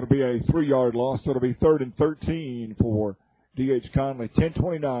 It's going to be a 3-yard loss, so it'll be 3rd and 13 for D.H. Conley.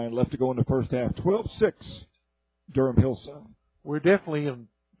 10:29 left to go in the first half. 12-6, Durham Hillside. We're definitely in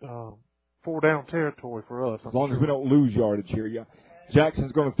 4-down territory for us. As long as we don't lose yardage here, yeah.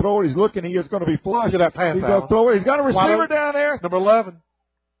 Jackson's going to throw it. He's looking. He is going to be flushed. Look at that pass. He's going to throw it. He's got a receiver down there. Number 11.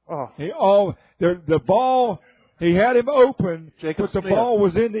 The ball, he had him open, Jacob but the Smith. ball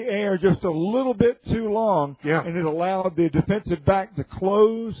was in the air just a little bit too long, and it allowed the defensive back to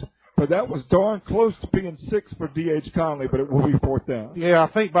close. But that was darn close to being 6 for D.H. Conley, but it will be 4th down. Yeah, I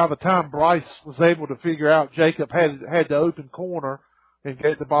think by the time Bryce was able to figure out Jacob had the open corner and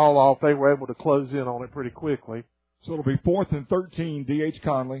get the ball off, they were able to close in on it pretty quickly. So it'll be 4th and 13, D.H.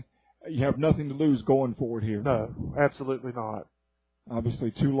 Conley. You have nothing to lose going forward here. No, absolutely not. Obviously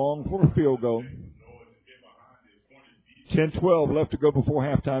too long for a field goal. 10-12 left to go before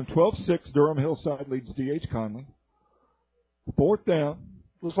halftime. 12-6, Durham Hillside leads D.H. Conley. 4th down.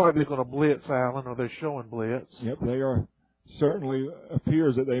 Looks like they're going to blitz, Allen, or they're showing blitz. Yep, they are. Certainly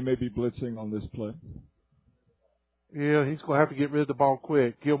appears that they may be blitzing on this play. Yeah, he's going to have to get rid of the ball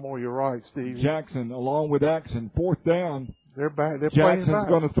quick. Gilmore, you're right, Steve. Jackson, along with Axon, 4th down. They're back. They're Jackson's playing back.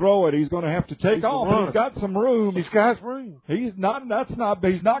 going to throw it. He's going to have to take off. But he's got some room. He's got room. He's not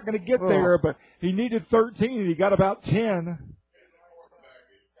going to get there, but he needed 13 and he got about 10.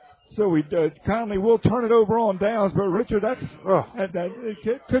 So Conley will turn it over on downs, but Richard,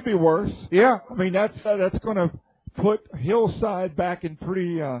 it could be worse. Yeah. I mean, that's going to put Hillside back in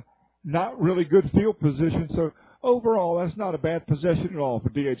pretty not really good field position. So overall, that's not a bad possession at all for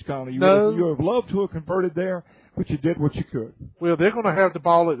D.H. Conley. You have loved to have converted there, but you did what you could. Well, they're going to have the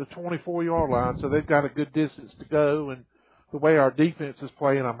ball at the 24-yard line, so they've got a good distance to go. And the way our defense is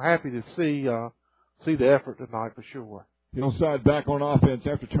playing, I'm happy to see the effort tonight for sure. Hillside back on offense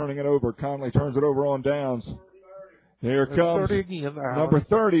after turning it over. Conley turns it over on downs. Here comes 30 again, number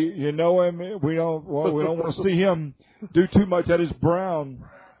 30. You know him. We don't want to see him do too much. That is Brown,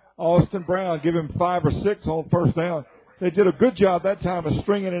 Austin Brown. Give him 5 or 6 on first down. They did a good job that time of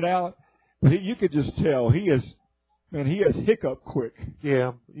stringing it out. But you could just tell he is hiccup quick.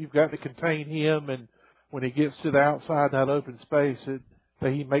 Yeah, you've got to contain him, and when he gets to the outside that open space,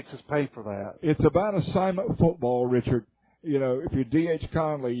 he makes us pay for that. It's about assignment football, Richard. You know, if you're D.H.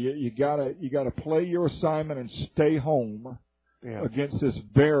 Conley, you gotta play your assignment and stay home against this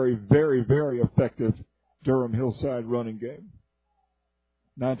very, very, very effective Durham Hillside running game.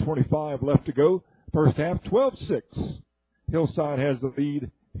 9:25 left to go. First half, 12-6. Hillside has the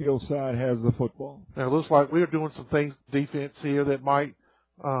lead. Hillside has the football. Now, it looks like we're doing some things defense here that might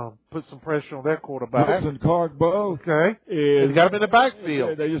put some pressure on their quarterback. Wilson Cargbo. Okay. He's got him in the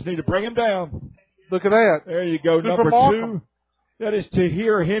backfield. They just need to bring him down. Look at that. There you go, number 2. That is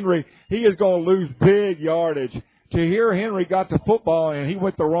Tahir Henry. He is going to lose big yardage. Tahir Henry got the football, and he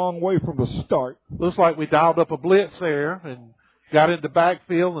went the wrong way from the start. Looks like we dialed up a blitz there and got into the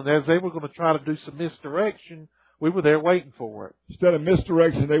backfield, and as they were going to try to do some misdirection, we were there waiting for it. Instead of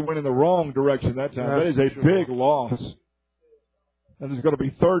misdirection, they went in the wrong direction that time. That is a big loss. That is going to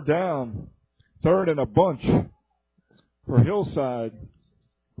be 3rd down. 3rd and a bunch for Hillside.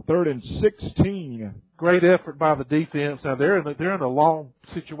 3rd and 16. Great effort by the defense. Now they're in a long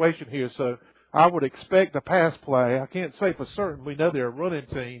situation here, so I would expect a pass play. I can't say for certain. We know they're a running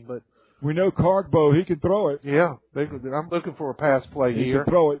team, but we know Cargbo, he can throw it. Yeah, I'm looking for a pass play here. He can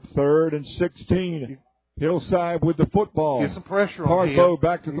throw it. 3rd and 16. Hillside with the football. Get some pressure on him. Cargbo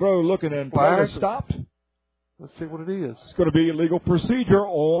back to throw, looking and flag stopped. Let's see what it is. It's going to be illegal procedure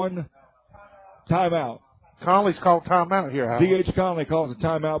on timeout. Conley's called timeout here, Howard. D.H. Conley calls a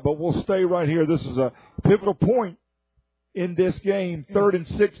timeout, but we'll stay right here. This is a pivotal point in this game, 3rd and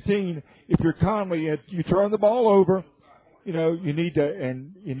 16. If you're Conley, you turn the ball over, you need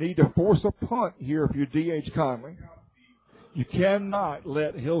to force a punt here if you're D.H. Conley. You cannot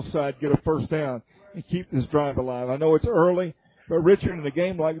let Hillside get a first down and keep this drive alive. I know it's early, but Richard, in a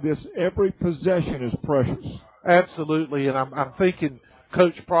game like this, every possession is precious. Absolutely, and I'm thinking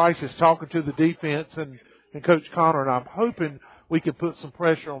Coach Price is talking to the defense and Coach Connor, and I'm hoping we can put some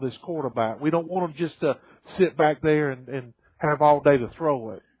pressure on this quarterback. We don't want him just to sit back there and have all day to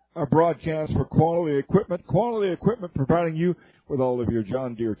throw it. Our broadcast for Quality Equipment providing you with all of your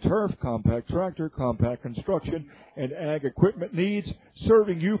John Deere turf, compact tractor, compact construction, and ag equipment needs,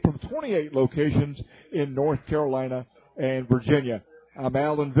 serving you from 28 locations in North Carolina and Virginia. I'm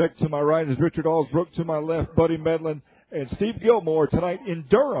Alan Vick. To my right is Richard Allsbrook. To my left, Buddy Medlin and Steve Gilmore tonight in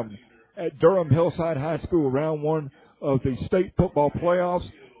Durham at Durham Hillside High School, round one of the state football playoffs.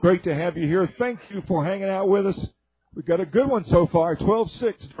 Great to have you here. Thank you for hanging out with us. We've got a good one so far,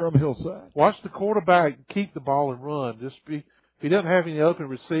 12-6 Durham Hillside. Watch the quarterback keep the ball and run. If he doesn't have any open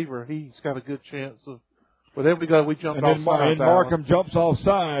receiver, he's got a good chance of. But there we go. We jumped off sides. And Markham jumps off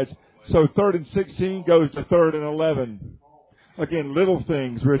sides. So 3rd and 16 goes to 3rd and 11. Again, little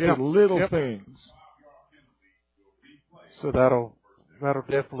things, Richard. Little things. So that'll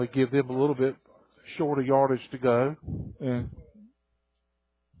definitely give them a little bit shorter yardage to go. Yeah.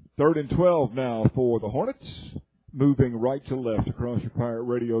 3rd and 12 now for the Hornets. Moving right to left across your Pirate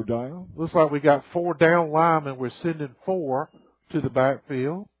Radio dial. Looks like we got 4 down linemen. We're sending 4 to the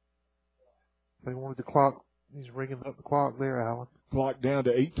backfield. They wanted the clock. He's ringing up the clock there, Alan. Clock down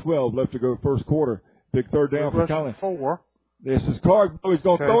to 8:12 left to go first quarter. Big third down for Conley. 4. This is Cargo. He's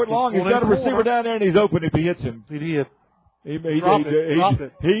going to throw it long. He's got a receiver down there, and he's open if he hits him. He did. Dropped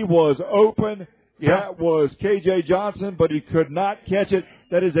it. He was open. Yeah. That was K.J. Johnson, but he could not catch it.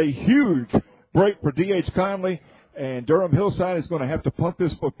 That is a huge break for D.H. Conley. And Durham Hillside is going to have to punt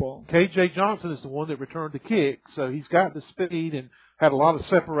this football. K.J. Johnson is the one that returned the kick, so he's got the speed and had a lot of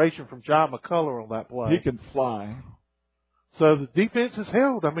separation from John McCullough on that play. He can fly. So the defense is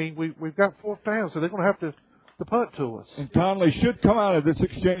held. I mean, we've got 4th down, so they're going to have to punt to us. And Conley should come out of this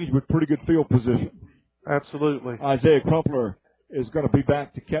exchange with pretty good field position. Absolutely. Isaiah Crumpler is going to be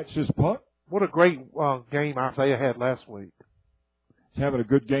back to catch this punt. What a great game Isaiah had last week. He's having a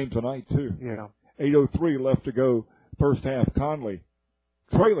good game tonight, too. Yeah. 8:03 left to go, first half. Conley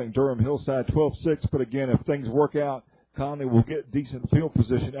trailing Durham Hillside 12-6, but again, if things work out, Conley will get decent field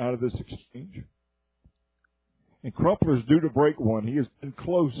position out of this exchange. And Crumpler's due to break one. He has been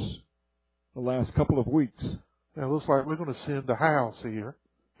close the last couple of weeks. It looks like we're going to send the house here.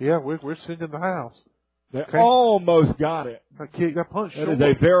 Yeah, we're sending the house. They almost got it. That punch short. That is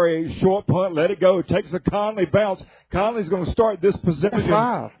a very short punt. Let it go. It takes a Conley bounce. Conley's going to start this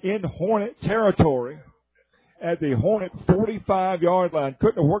possession in Hornet territory at the Hornet 45-yard line.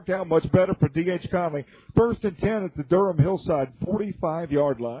 Couldn't have worked out much better for D.H. Conley. 1st and 10 at the Durham Hillside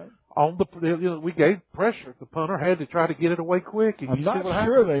 45-yard line. We gave pressure. The punter had to try to get it away quick. I'm not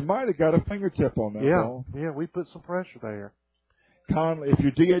sure. They might have got a fingertip on that ball. Yeah, we put some pressure there. Conley, if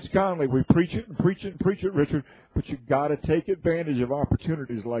you're D.H. Conley, we preach it and preach it and preach it, Richard, but you've got to take advantage of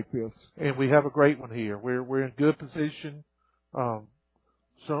opportunities like this. And we have a great one here. We're in good position.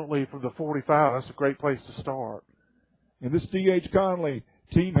 Certainly from the 45, that's a great place to start. And this D.H. Conley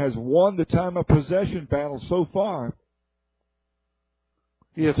team has won the time of possession battle so far.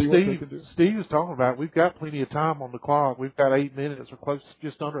 Yeah, Steve was talking about we've got plenty of time on the clock. We've got 8 minutes. We're close to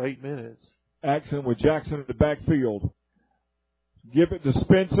just under 8 minutes. Axon with Jackson in the backfield. Give it to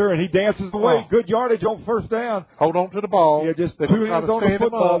Spencer, and he dances away. Good yardage on first down. Hold on to the ball. Yeah, just 2 hands on the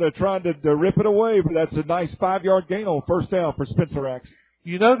football. They're trying to rip it away, but that's a nice 5-yard gain on first down for Spencer Axon.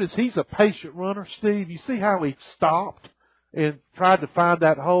 You notice he's a patient runner, Steve. You see how he stopped and tried to find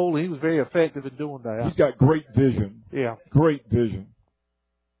that hole. He was very effective in doing that. He's got great vision. Yeah. Great vision.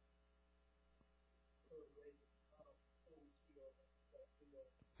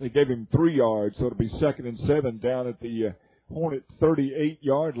 They gave him 3 yards, so it'll be 2nd and 7 down at the Hornet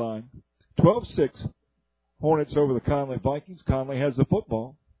 38-yard line. 12-6. Hornets over the Conley Vikings. Conley has the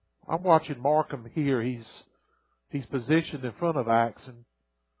football. I'm watching Markham here. He's positioned in front of Axon.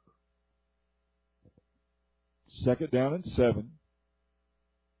 2nd down and 7.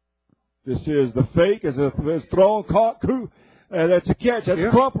 This is the fake as it's thrown, caught. That's a catch.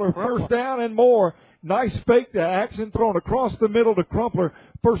 That's Crumpler. First down and more. Nice fake to Axon, thrown across the middle to Crumpler.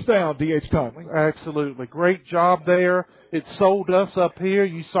 First down, D.H. Conley. Absolutely. Great job there. It sold us up here.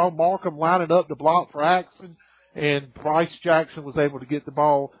 You saw Markham lining up to block for Axon, and Bryce Jackson was able to get the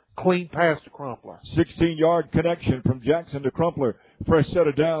ball clean past to Crumpler. 16-yard connection from Jackson to Crumpler. Fresh set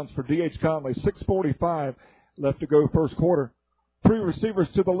of downs for D.H. Conley. 6:45 left to go first quarter. 3 receivers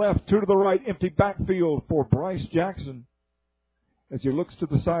to the left, 2 to the right. Empty backfield for Bryce Jackson. As he looks to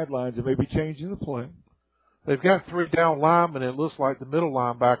the sidelines, it may be changing the play. They've got 3 down linemen. It looks like the middle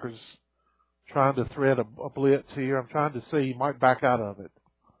linebacker's trying to thread a blitz here. I'm trying to see. He might back out of it.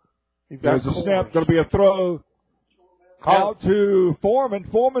 There's a snap. Going to be a throw out to Foreman.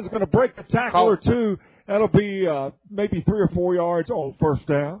 Foreman's going to break a tackle or two. That'll be maybe 3 or 4 yards on first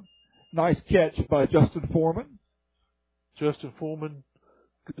down. Nice catch by Justin Foreman. Justin Foreman,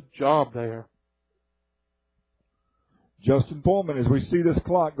 good job there. Justin Foreman, as we see this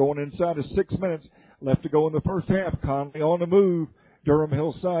clock going inside of 6 minutes left to go in the first half. Conley on the move. Durham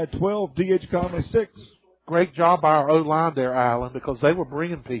Hillside 12, D.H. Conley 6. Great job by our O-line there, Allen, because they were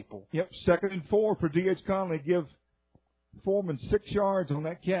bringing people. Yep, 2nd and 4 for D.H. Conley. Give Foreman 6 yards on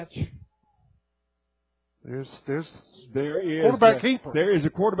that catch. There is quarterback keeper. There is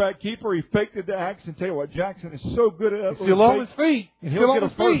a quarterback keeper. He faked it to Jackson. Tell you what, Jackson is so good at that. He's still on his feet. And he'll get a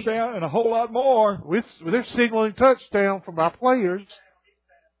first down and a whole lot more. They're signaling touchdown from our players.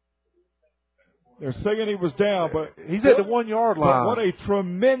 They're saying he was down, but he's at the 1 yard line. But what a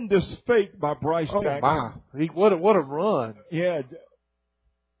tremendous fake by Bryce Jackson. My. What a run. Yeah.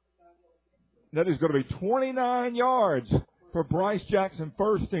 That is going to be 29 yards for Bryce Jackson,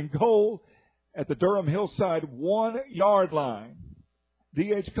 1st and goal at the Durham Hillside 1 yard line.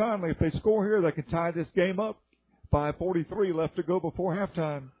 D.H. Conley, if they score here, they can tie this game up. 5:43 left to go before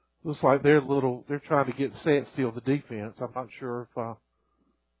halftime. Looks like they're trying to get set still, the defense. I'm not sure if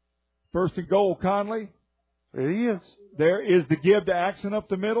 1st and goal, Conley. There he is. There is the give to Axon up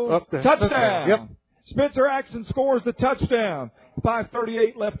the middle. Touchdown. Yep. Spencer Axon scores the touchdown.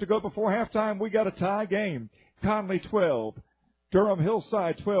 5:38 left to go before halftime. We got a tie game. Conley 12. Durham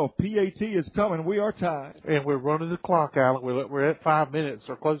Hillside 12. PAT is coming. We are tied. And we're running the clock, Allen. We're at 5 minutes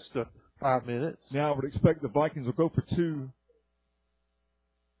or close to 5 minutes. Now I would expect the Vikings will go for 2.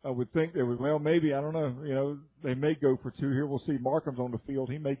 I would think they would. Well, maybe. I don't know. You know, they may go for 2 here. We'll see. Markham's on the field.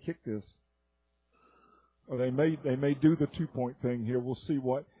 He may kick this. Or they may do the 2-point thing here. We'll see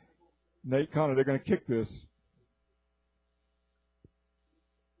what Nate Connor. They're going to kick this.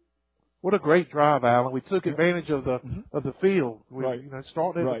 What a great drive, Allen. We took advantage of the field. We, right.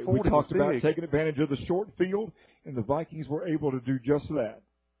 Started at the 40. We talked about taking advantage of the short field, and the Vikings were able to do just that.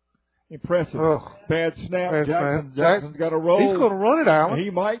 Impressive. Bad snap. Jackson's got to roll. He's going to run it, Allen. He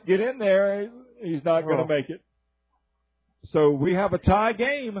might get in there. He's not going to make it. So we have a tie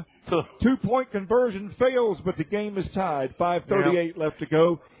game. 2-point conversion fails, but the game is tied. 5:38 left to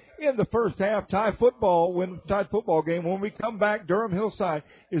go in the first half. Tied football game. When we come back, Durham Hillside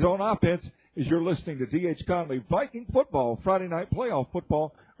is on offense as you're listening to D.H. Conley Viking football, Friday night playoff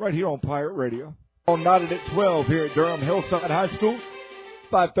football, right here on Pirate Radio. Knotted at 12 here at Durham Hillside High School.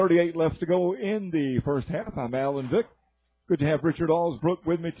 5:38 left to go in the first half. I'm Alan Vick. Good to have Richard Allsbrook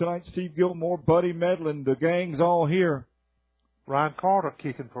with me tonight. Steve Gilmore, Buddy Medlin, the gang's all here. Ryan Carter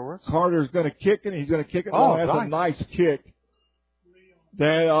kicking for us. Carter's going to kick it. He's going to kick it. Oh, that's a nice kick.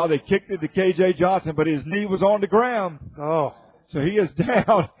 They kicked it to K.J. Johnson, but his knee was on the ground. Oh. So he is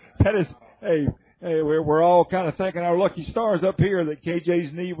down. That is, hey, we're all kind of thanking our lucky stars up here that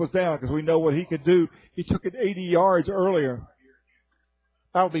K.J.'s knee was down because we know what he could do. He took it 80 yards earlier.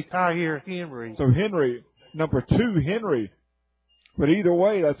 That would be Tyher Henry. So Henry, number 2, Henry. But either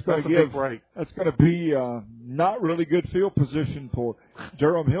way, that's going to be not really good field position for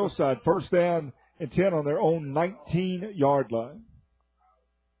Durham Hillside. First down and 10 on their own 19-yard line.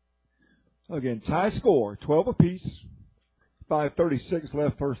 Again, tie score, 12 apiece. 5:36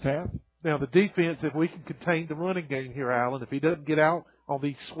 left first half. Now the defense, if we can contain the running game here, Allen, if he doesn't get out on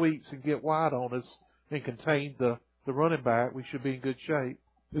these sweeps and get wide on us and contain the running back, we should be in good shape.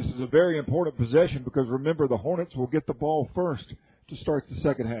 This is a very important possession because remember the Hornets will get the ball first to start the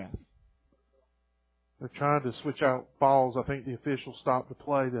second half. They're trying to switch out balls. I think the officials stopped the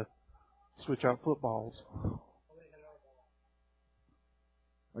play to switch out footballs.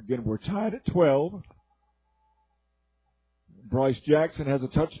 Again, we're tied at 12. Bryce Jackson has a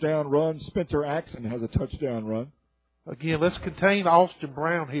touchdown run. Spencer Axon has a touchdown run. Again, let's contain Austin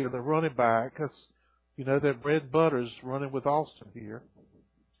Brown here, the running back, because, that bread and butter's running with Austin here.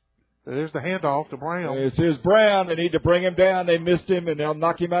 There's the handoff to Brown. This is Brown. They need to bring him down. They missed him, and they'll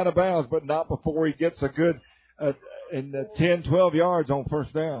knock him out of bounds, but not before he gets a good 10, 12 yards on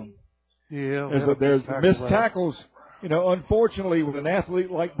first down. Yeah. There's missed tackles. Unfortunately, with an athlete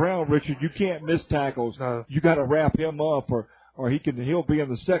like Brown, Richard, you can't miss tackles. No. You got to wrap him up, or he'll be in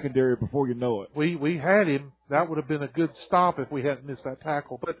the secondary before you know it. We had him. That would have been a good stop if we hadn't missed that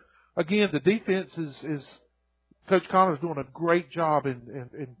tackle. But again, the defense is Coach Connor's doing a great job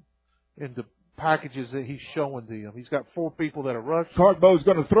in the packages that he's showing them. He's got 4 people that are rushing. Cartbo's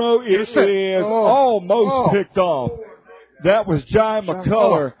going to throw. It is almost picked off. That was Jai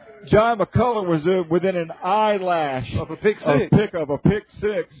McCullough. Jai McCullough was within an eyelash of a pick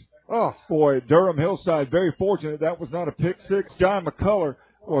six. Oh, boy, Durham Hillside very fortunate that was not a pick six. Jai McCullough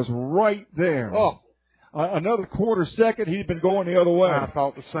was right there. Oh, another quarter second, he'd been going the other way. I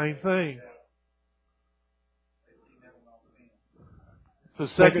thought the same thing. So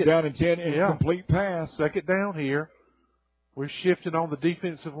second down and 10, incomplete pass. Second down here. We're shifting on the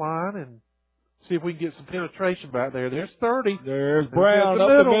defensive line and see if we can get some penetration back there. There's 30. There's Brown up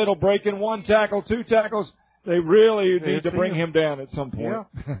the middle, breaking one tackle, two tackles. They really need to bring him down at some point.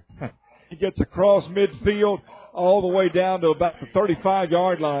 Yeah. He gets across midfield all the way down to about the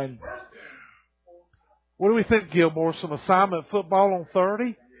 35-yard line. What do we think, Gilmore? Some assignment football on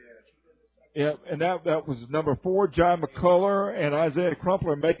 30? Yeah, and that was number 4, Jai McCullough, and Isaiah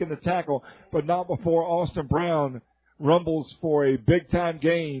Crumpler making the tackle, but not before Austin Brown rumbles for a big-time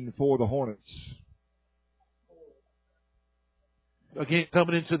gain for the Hornets. Again,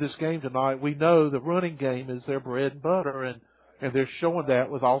 coming into this game tonight, we know the running game is their bread and butter, and they're showing that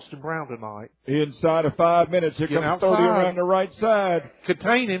with Austin Brown tonight. Inside of 5 minutes, here comes 30 around the right side.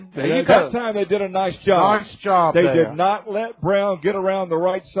 Contain him. There you go. That time they did a nice job. Nice job They there. did not let Brown get around the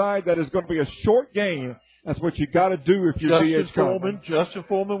right side. That is going to be a short gain. That's what you got to do if you're D.H. Coleman. Justin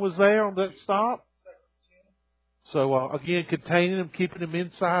Foreman was there on that stop. So, again, containing him, keeping him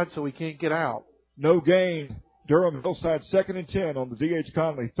inside so he can't get out. No gain. Durham Hillside 2nd and 10 on the D.H.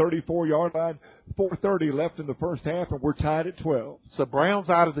 Conley 34-yard line. 4:30 left in the first half, and we're tied at 12. So Brown's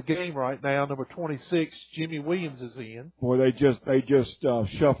out of the game right now. Number 26, Jimmy Williams, is in. Boy, they just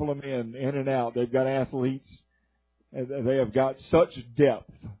shuffle them in and out. They've got athletes, and they have got such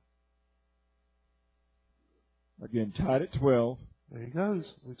depth. Again, tied at 12. There he goes.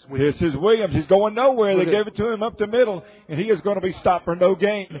 This is Williams. He's going nowhere. They gave it to him up the middle, and he is going to be stopped for no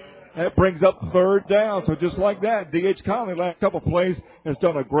gain. That brings up 3rd down. So just like that, D.H. Conley, last couple plays, has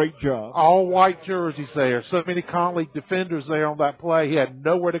done a great job. All white jerseys there. So many Conley defenders there on that play. He had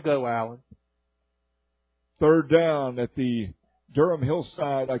nowhere to go, Allen. 3rd down at the Durham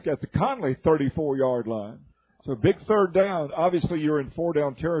Hillside, like at the Conley 34-yard line. So big 3rd down. Obviously, you're in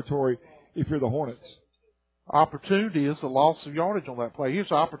 4-down territory if you're the Hornets. Opportunity is the loss of yardage on that play.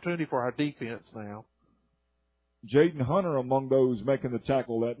 Here's an opportunity for our defense now. Jaden Hunter among those making the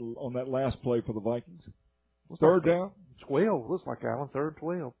tackle on that last play for the Vikings. 3rd down. 12. Looks like Allen. 3rd,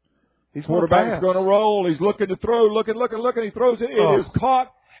 12. He's quarterback's going to roll. He's looking to throw. Looking. He throws it. It is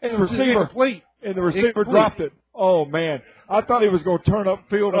caught. And the receiver dropped it. Oh, man. I thought he was going to turn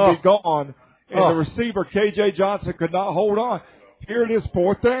upfield and be gone. And the receiver, K.J. Johnson, could not hold on. Here it is,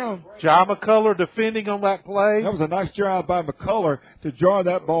 4th down. Jai McCullough defending on that play. That was a nice job by McCullough to jar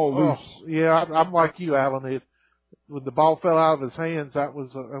that ball loose. Yeah, I'm like you, Alan. When the ball fell out of his hands, that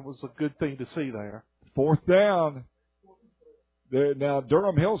was a good thing to see there. 4th down. Now,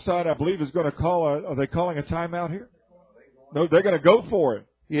 Durham Hillside, I believe, is going to are they calling a timeout here? No, they're going to go for it.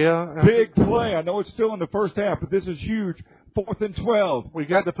 Yeah. Big play. I know it's still in the first half, but this is huge. 4th and 12. We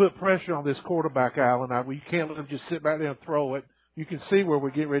got to put pressure on this quarterback, Allen. We can't let him just sit back there and throw it. You can see where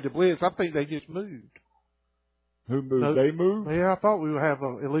we're getting ready to blitz. I think they just moved. Who moved? No, they moved? Yeah, I thought we would have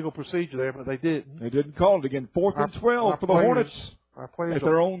an illegal procedure there, but they didn't. They didn't call it again. 4th and 12 for the Hornets. At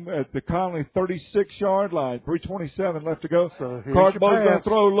the Conley 36-yard line. 3:27 left to go. So Cardbo's going to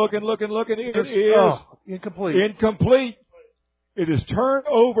throw. Looking. It is incomplete. It is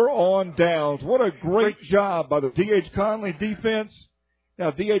turnover on downs. What a great job by the D.H. Conley defense. Now,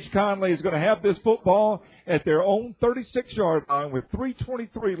 D.H. Conley is going to have this football at their own 36-yard line with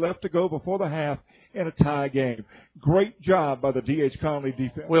 3:23 left to go before the half in a tie game. Great job by the D.H. Conley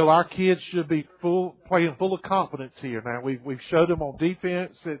defense. Well, our kids should be playing full of confidence here. Now, we've showed them on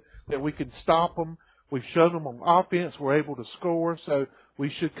defense that we can stop them. We've shown them on offense we're able to score. So we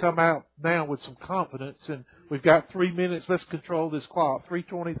should come out now with some confidence. And we've got 3 minutes. Let's control this clock.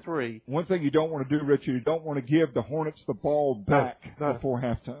 3:23. One thing you don't want to do, Richard, you don't want to give the Hornets the ball back before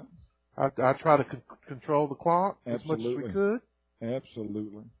halftime. I try to control the clock as much as we could.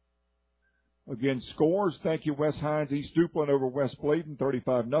 Absolutely. Again, scores. Thank you, West Hines. East Duplin over West Bladen,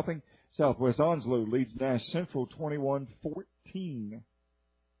 35-0. Southwest Onslow leads Nash Central 21-14.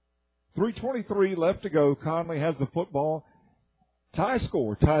 3:23 left to go. Conley has the football. Tie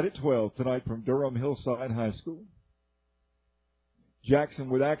score, tied at 12 tonight from Durham Hillside High School. Jackson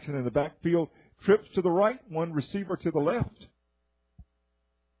with action in the backfield. Trips to the right, one receiver to the left.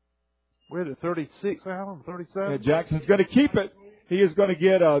 We're at 36, Alan, 37. Yeah, Jackson's going to keep it. He is going to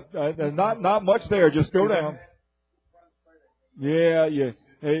get not much there. Just go down. Yeah.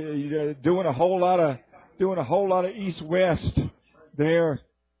 Doing a whole lot of east-west there.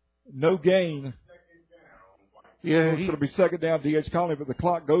 No gain. Yeah, it's going to be second down D.H. Conley, but the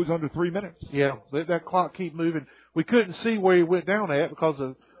clock goes under 3 minutes. Yeah, let that clock keep moving. We couldn't see where he went down at because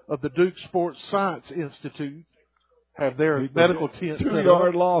of the Duke Sports Science Institute have their medical tent.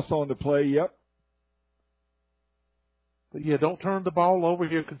 2-yard loss on the play, yep. But yeah, don't turn the ball over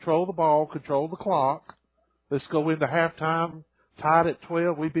here. Control the ball, control the clock. Let's go into halftime tied at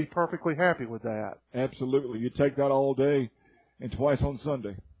 12. We'd be perfectly happy with that. Absolutely. You take that all day and twice on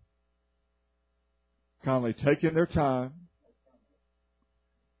Sunday. Conley taking their time.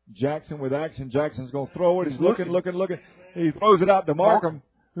 Jackson with action. Jackson's going to throw it. He's looking. He throws it out to Markham,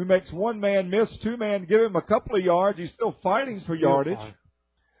 who makes one man miss, two man give him a couple of yards. He's still fighting for yardage.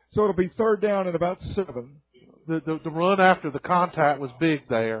 So it'll be third down and about 7. The run after the contact was big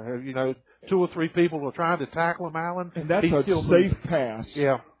there. You know, 2 or 3 people were trying to tackle him, Allen. And that's a safe pass.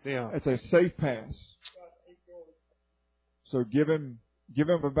 Yeah. It's a safe pass. So give him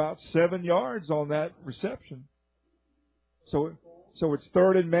about 7 yards on that reception. So it's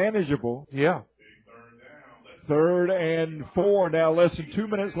third and manageable. Yeah. 3rd and 4 now. Less than 2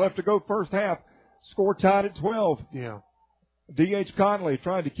 minutes left to go first half. Score tied at 12. Yeah. D.H. Conley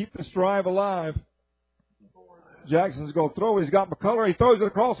trying to keep this drive alive. Jackson's going to throw. He's got McCullough. He throws it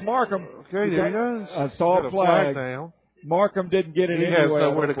across Markham. Okay, there he goes. I saw a flag. Down. Markham didn't get it anyway. He has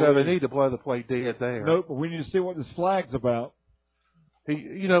nowhere to go. They need to blow the play dead there. Nope, but we need to see what this flag's about.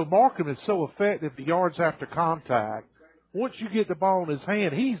 Markham is so effective the yards after contact. Once you get the ball in his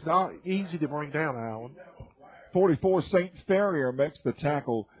hand, he's not easy to bring down, Allen. 44 St. Ferrier makes the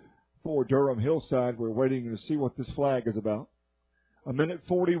tackle for Durham Hillside. We're waiting to see what this flag is about.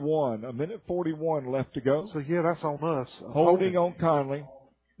 1:41 left to go. So, yeah, that's on us. Holding on Conley.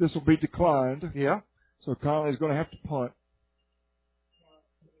 This will be declined. Yeah. So Conley's going to have to punt.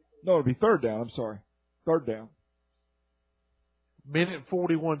 No, it'll be third down. I'm sorry. Third down.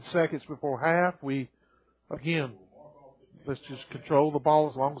 1:41 before half. Let's just control the ball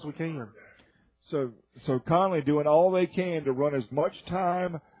as long as we can. So Conley doing all they can to run as much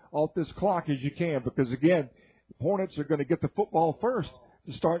time off this clock as you can because, again, the Hornets are going to get the football first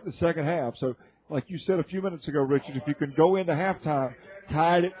to start the second half. So, like you said a few minutes ago, Richard, if you can go into halftime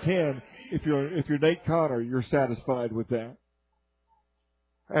tied at 10, if you're Nate Connor, you're satisfied with that.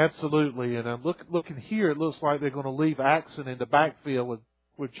 Absolutely. And looking here, it looks like they're going to leave Axon in the backfield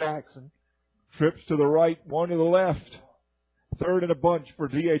with Jackson. Trips to the right, one to the left. Third and a bunch for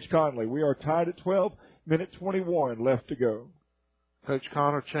D.H. Conley. We are tied at 12, 1:21 left to go. Coach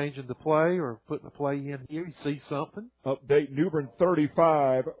Connor changing the play or putting the play in here. You see something. Update, New Bern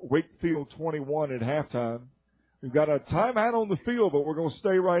 35, Wakefield 21 at halftime. We've got a timeout on the field, but we're going to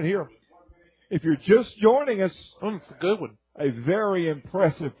stay right here. If you're just joining us, it's a good one. A very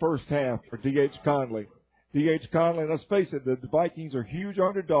impressive first half for D.H. Conley. D.H. Conley, let's face it, the Vikings are huge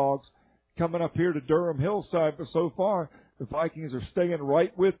underdogs coming up here to Durham Hillside, but so far the Vikings are staying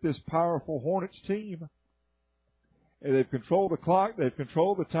right with this powerful Hornets team. And they've controlled the clock. They've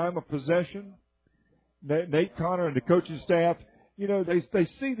controlled the time of possession. Nate Connor and the coaching staff, they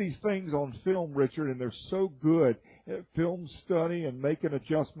see these things on film, Richard, and they're so good at film study and making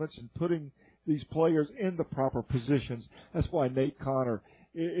adjustments and putting these players in the proper positions. That's why Nate Connor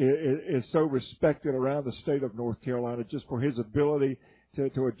is so respected around the state of North Carolina, just for his ability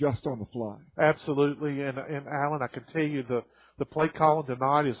to adjust on the fly. Absolutely. And Alan, I can tell you the play calling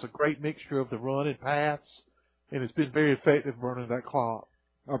tonight is a great mixture of the run and pass. And it's been very effective running that clock.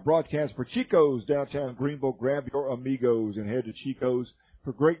 Our broadcast for Chico's downtown Greenville. Grab your amigos and head to Chico's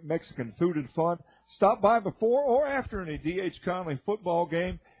for great Mexican food and fun. Stop by before or after any D.H. Conley football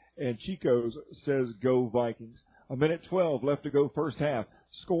game. And Chico's says go Vikings. 1:12 left to go first half.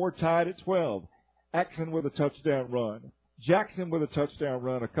 Score tied at 12. Axon with a touchdown run. Jackson with a touchdown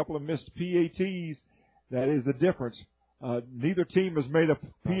run. A couple of missed PATs. That is the difference. Neither team has made a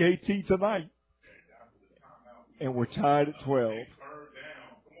PAT tonight. And we're tied at 12.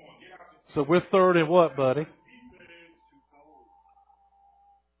 So we're third and what, buddy?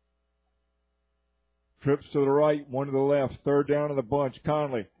 Trips to the right, one to the left. Third down in the bunch.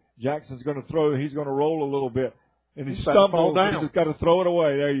 Conley. Jackson's going to throw. He's going to roll a little bit. And he stumbled. He's just got to throw it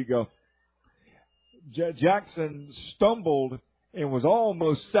away. There you go. Jackson stumbled and was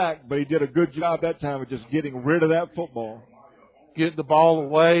almost sacked, but he did a good job that time of just getting rid of that football. Getting the ball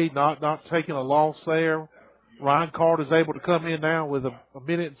away, not taking a loss there. Ryan Carter's able to come in now with a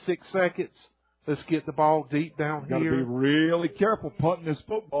 1:06. Let's get the ball deep down here. Got to be really careful punting this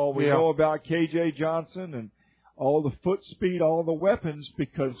football. We know about K.J. Johnson and all the foot speed, all the weapons,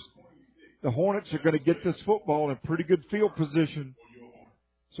 because the Hornets are going to get this football in pretty good field position.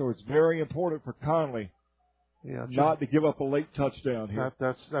 So it's very important for Conley Yeah, not to give up a late touchdown here.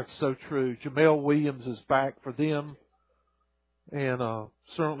 That's so true. Jamel Williams is back for them, and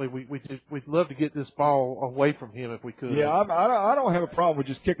certainly we'd love to get this ball away from him if we could. Yeah, I don't have a problem with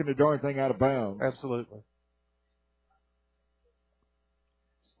just kicking the darn thing out of bounds. Absolutely.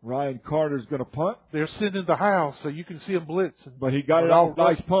 Ryan Carter's going to punt. They're sitting in the house, so you can see him blitzing. But he got it off.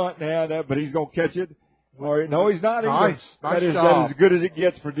 Nice punt now, but he's going to catch it. Or, no, he's not. Nice that is job. as good as it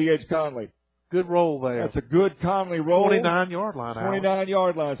gets for D.H. Conley. Good roll there. That's a good Conley roll. 29-yard line.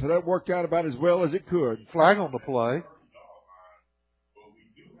 29-yard line. So that worked out about as well as it could. Flag on the play.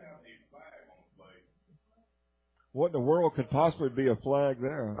 What in the world could possibly be a flag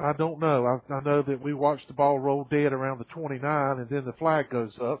there? I don't know. I know that we watched the ball roll dead around the 29, and then the flag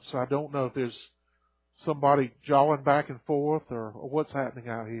goes up. So I don't know if there's somebody jawing back and forth or what's happening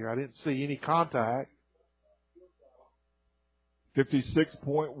out here. I didn't see any contact.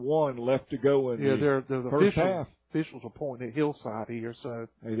 56.1 left to go in the first half. Officials are pointing at Hillside here, so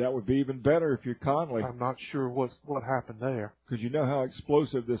hey, that would be even better if you're Conley. I'm not sure what happened there. Because you know how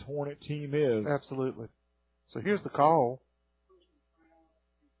explosive this Hornet team is. Absolutely. So here's the call.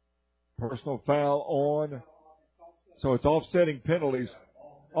 Personal foul on. So it's offsetting penalties.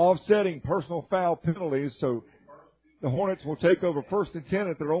 Offsetting personal foul penalties. So the Hornets will take over 1st and 10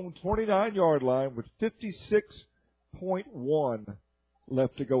 at their own 29-yard line with 56.1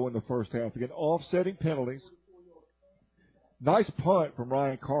 left to go in the first half. Again, offsetting penalties. Nice punt from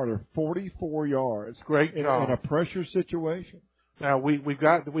Ryan Carter, 44 yards. Great job. In a pressure situation. Now we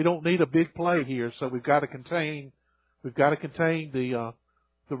don't need a big play here, so we've got to contain the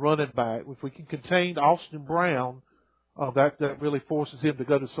running back. If we can contain Austin Brown, that really forces him to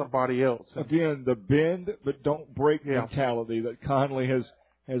go to somebody else. Again, the bend but don't break mentality that Conley has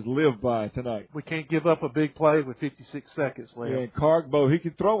lived by tonight. We can't give up a big play with 56 seconds left. Yeah, and Cargbo, he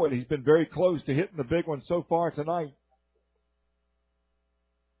can throw it. He's been very close to hitting the big one so far tonight.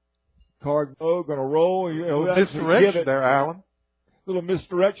 Cargbo going to roll. Misdirection there, Alan. Little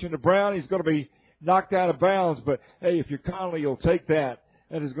misdirection to Brown. He's going to be knocked out of bounds. But, hey, if you're Conley, you'll take that.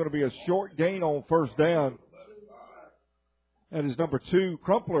 That is going to be a short gain on first down. That is number 2.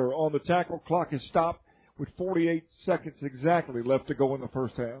 Crumpler on the tackle. Clock is stopped with 48 seconds exactly left to go in the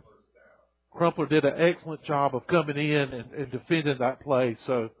first half. Crumpler did an excellent job of coming in and defending that play.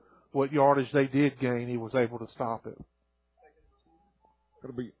 So what yardage they did gain, he was able to stop it.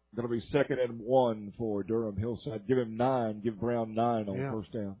 Going to be 2nd and 1 for Durham Hillside. Give him 9. Give Brown 9 on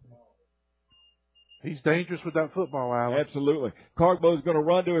first down. He's dangerous with that football, Alan. Absolutely. Cargbo's going to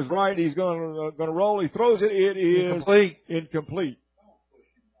run to his right. He's going to roll. He throws it. It is incomplete.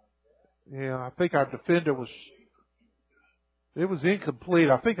 Yeah, I think our defender was. It was incomplete.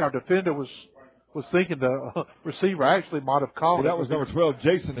 I think our defender was thinking the receiver actually might have called it. That was number 12,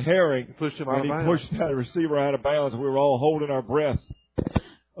 Jason Herring. He pushed him out of bounds. And he pushed that receiver out of bounds. We were all holding our breath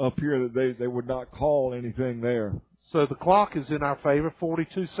up here that they would not call anything there. So the clock is in our favor.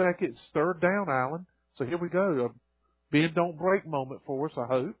 42 seconds. 3rd down, Alan. So here we go. A bend don't break moment for us, I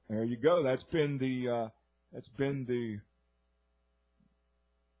hope. There you go. That's been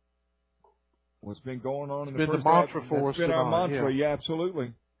what's been going on in the first half. It's been the mantra for us. It's been our mantra. Yeah,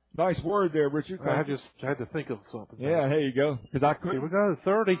 absolutely. Nice word there, Richard. I just had to think of something. Yeah, here you go. Because I couldn't. Here we go.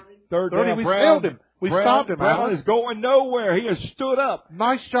 30. 3rd down. We stopped him. We stopped him. Brown is going nowhere. He has stood up.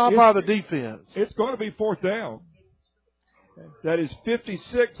 Nice job by the defense. It's going to be 4th down. That is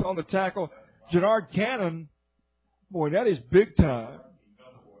 56 on the tackle. Jannard Cannon, boy, that is big time.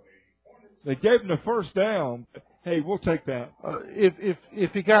 They gave him the first down. Hey, we'll take that.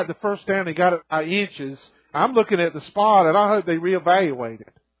 If he got the first down, he got it by inches. I'm looking at the spot, and I hope they reevaluate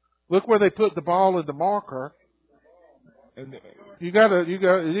it. Look where they put the ball in the marker. And you got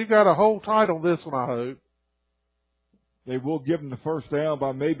a hold tight on this one, I hope. They will give him the first down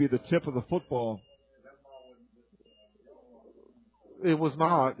by maybe the tip of the football. It was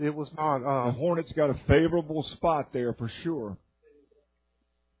not. The Hornets got a favorable spot there for sure.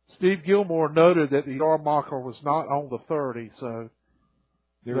 Steve Gilmore noted that the yard marker was not on the 30, so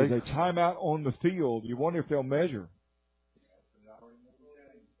there is a timeout on the field. You wonder if they'll measure.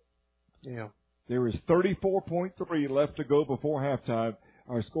 Yeah. There is 34.3 left to go before halftime.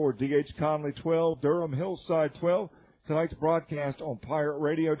 Our score, D.H. Conley 12, Durham Hillside 12. Tonight's broadcast on Pirate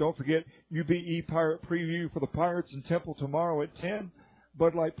Radio. Don't forget UBE Pirate Preview for the Pirates in Temple tomorrow at 10.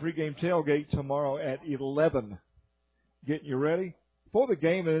 Bud Light pregame tailgate tomorrow at 11. Getting you ready for the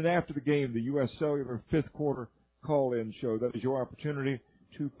game, and then after the game, the U.S. Cellular 5th quarter call-in show. That is your opportunity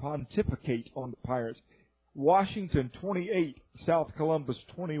to pontificate on the Pirates. Washington 28, South Columbus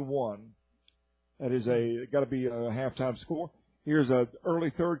 21. That is got to be a halftime score. Here's an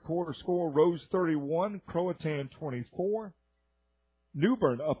early third quarter score. Rose 31, Croatan 24.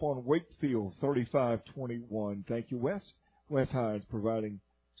 Newbern up on Wakefield 35-21. Thank you, Wes. Wes Hines providing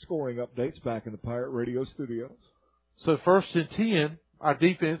scoring updates back in the Pirate Radio studios. So 1st and 10, our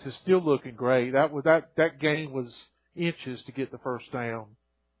defense is still looking great. That game was inches to get the first down.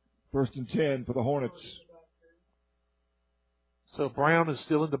 1st and 10 for the Hornets. So Brown is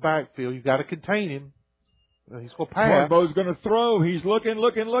still in the backfield. You've got to contain him. He's going to pass. Cornbo's going to throw. He's looking.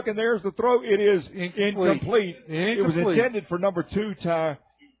 There's the throw. It is incomplete. It was intended for number 2,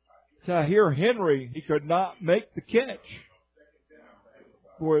 Tahir Henry. He could not make the catch.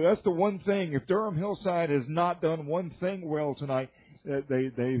 Boy, that's the one thing. If Durham Hillside has not done one thing well tonight,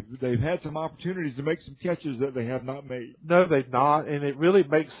 they've had some opportunities to make some catches that they have not made. No, they've not, and it really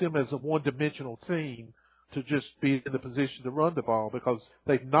makes them as a one-dimensional team to just be in the position to run the ball because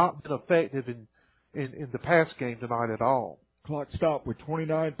they've not been effective in the pass game tonight at all. Clock stopped with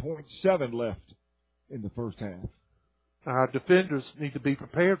 29.7 left in the first half. Our defenders need to be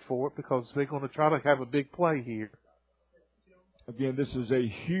prepared for it because they're going to try to have a big play here. Again, this is a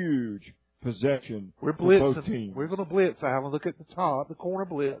huge possession We're for blitzing. both teams. We're going to blitz, Alan. Look at the top, the corner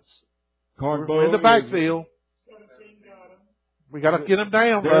blitz. We're in the backfield. We got to get him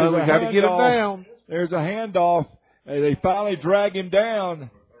down, bro. We got to get him down. There's a handoff. They finally drag him down.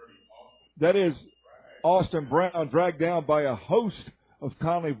 That is Austin Brown dragged down by a host of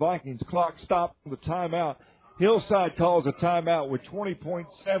Conley Vikings. Clock stopped for the timeout. Hillside calls a timeout with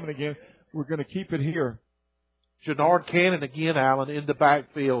 20.7 again. We're going to keep it here. Jannard Cannon again, Alan, in the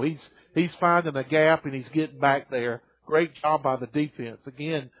backfield. He's finding a gap and he's getting back there. Great job by the defense.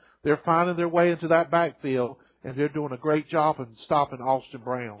 Again, they're finding their way into that backfield, and they're doing a great job in stopping Austin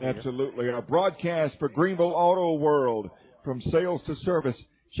Brown here. Absolutely. Our broadcast for Greenville Auto World, from sales to service.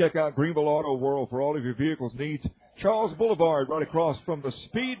 Check out Greenville Auto World for all of your vehicles needs. Charles Boulevard, right across from the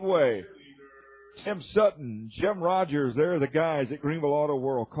Speedway. Tim Sutton, Jim Rogers, they're the guys at Greenville Auto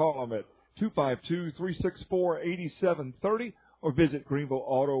World. Call them at 252-364-8730 or visit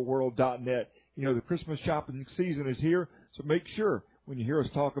GreenvilleAutoWorld.net. You know, the Christmas shopping season is here, so make sure when you hear us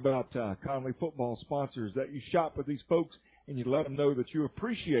talk about Conley football sponsors that you shop with these folks and you let them know that you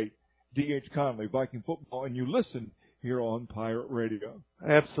appreciate D.H. Conley Viking football and you listen here on Pirate Radio.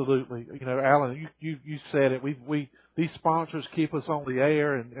 Absolutely. You know, Alan, you said it. These sponsors keep us on the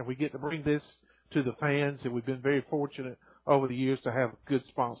air, and we get to bring this to the fans, and we've been very fortunate over the years to have good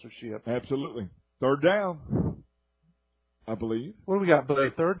sponsorship. Absolutely. Third down, I believe. What do we got,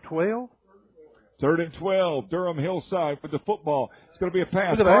 buddy? 3rd, 12? 3rd and 12. Durham Hillside with the football. It's going to be a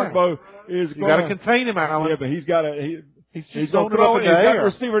pass. Carbo is you got to contain him, Alan. Yeah, but he's got to. He's going to throw it. He's got a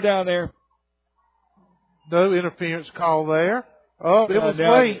receiver down there. No interference call there. Oh, it was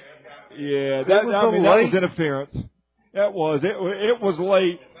late. Yeah, that was interference. That was it. It was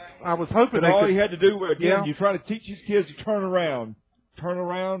late. I was hoping all he had to do was, again, you try to teach these kids to turn around. Turn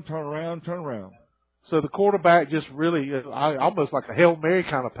around, turn around, turn around. So the quarterback just really, almost like a Hail Mary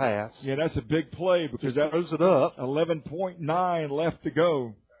kind of pass. Yeah, that's a big play because that throws it up. 11.9 left to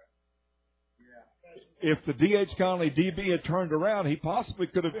go. If the D.H. Conley DB had turned around, he possibly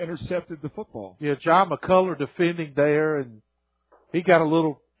could have intercepted the football. Yeah, John McCullough defending there, and he got a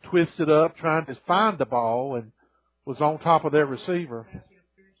little twisted up trying to find the ball and was on top of their receiver.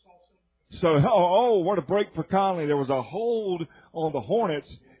 So, what a break for Conley. There was a hold on the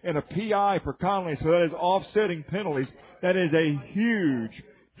Hornets and a PI for Conley, so that is offsetting penalties. That is a huge,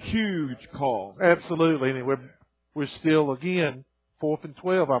 huge call. Absolutely, and we're still, again, 4th and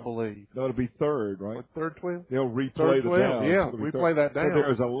 12, I believe. That'll be 3rd, right? 3rd, 12? They'll replay the down. Yeah, replay that down. So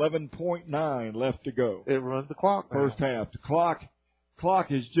there is 11.9 left to go. It runs the clock now. First half. The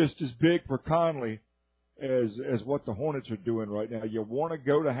clock is just as big for Conley as what the Hornets are doing right now. You want to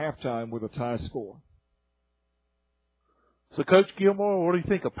go to halftime with a tie score. So, Coach Gilmore, what do you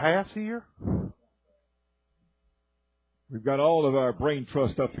think? A pass here? We've got all of our brain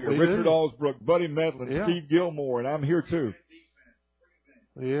trust up here. Richard Allsbrook, Buddy Medlin, Steve Gilmore, and I'm here too.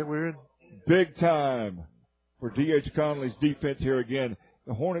 Yeah, we're in big time for D.H. Conley's defense here again.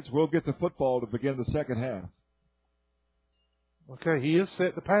 The Hornets will get the football to begin the second half. Okay, he is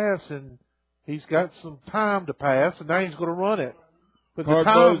set to pass, and he's got some time to pass, and now he's going to run it. But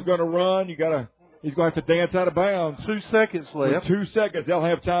Cardbo's going to run. He's going to have to dance out of bounds. 2 seconds left. With 2 seconds, they'll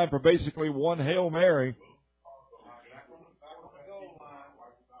have time for basically one Hail Mary.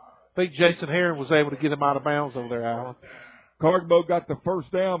 I think Jason Herron was able to get him out of bounds over there, Alan. Cardbo got the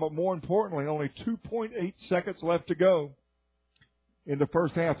first down, but more importantly, only 2.8 seconds left to go in the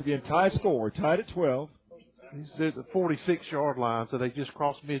first half. Again, tie score, tied at 12. He's at the 46-yard line, so they just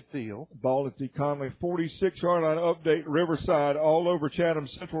crossed midfield. Ball at the Conley 46-yard line. Update, Riverside all over Chatham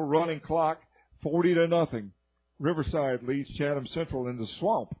Central, running clock 40-0. Riverside leads Chatham Central in the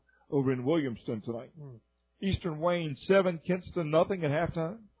swamp over in Williamston tonight. Eastern Wayne 7, Kinston 0 at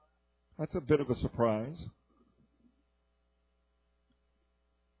halftime. That's a bit of a surprise.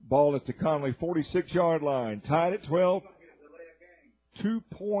 Ball at the Conley 46-yard line. Tied at 12.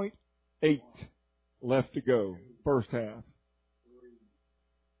 2.8 left to go. First half.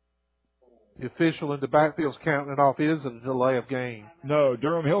 The official in the backfield's counting it off. It isn't a delay of game. No,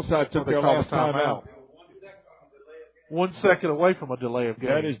 Durham Hillside took their last timeout. 1 second away from a delay of game.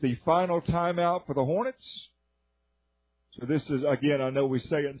 That is the final timeout for the Hornets. So this is, again, I know we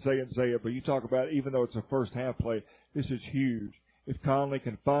say it, but you talk about it, even though it's a first half play, this is huge. If Conley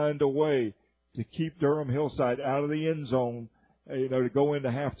can find a way to keep Durham Hillside out of the end zone, to go into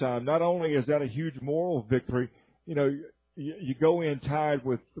halftime, not only is that a huge moral victory, you go in tied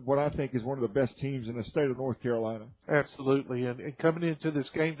with what I think is one of the best teams in the state of North Carolina. Absolutely. And coming into this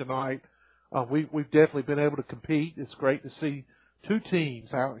game tonight, we've definitely been able to compete. It's great to see two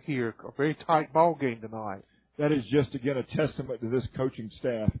teams out here, a very tight ball game tonight. That is just, again, a testament to this coaching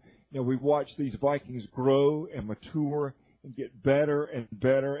staff. We've watched these Vikings grow and mature and get better and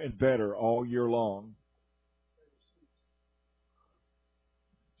better and better all year long.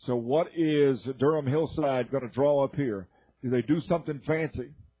 So what is Durham Hillside going to draw up here? Do they do something fancy?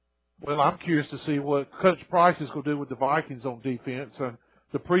 Well, I'm curious to see what Coach Price is going to do with the Vikings on defense and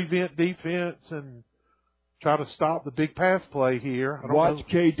to prevent defense and try to stop the big pass play here. Watch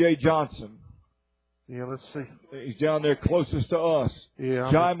K.J. Johnson. Yeah, let's see. He's down there closest to us. Yeah.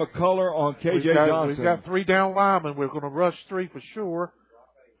 Jai McCullough on K.J. Johnson. We've got 3 down linemen. We're going to rush 3 for sure.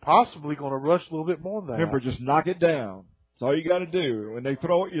 Possibly going to rush a little bit more than that. Remember, just knock it down. That's all you got to do. When they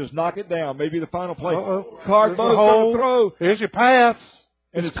throw it, you just knock it down. Maybe the final play. Cardbo's going to throw. Here's your pass.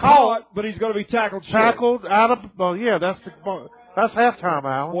 And it's caught, but he's going to be tackled short. Tackled out of, that's halftime,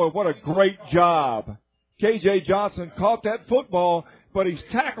 Alan. Boy, what a great job. K.J. Johnson caught that football, but he's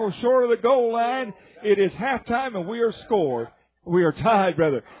tackled short of the goal line. It is halftime, and we are tied.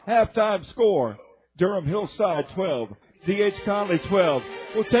 Halftime score. Durham Hillside 12. D.H. Conley 12.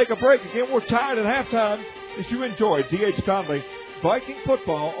 We'll take a break. Again, we're tied at halftime. As you enjoy D.H. Conley Viking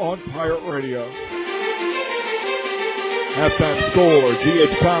football on Pirate Radio. Halftime score,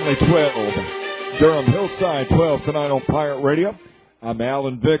 D.H. Conley 12. Durham Hillside 12 tonight on Pirate Radio. I'm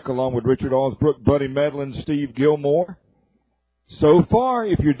Alan Vick along with Richard Osbrook, Buddy Medlin, Steve Gilmore. So far,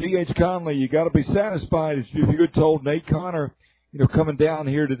 if you're D.H. Conley, you got to be satisfied. If you had told Nate Connor, coming down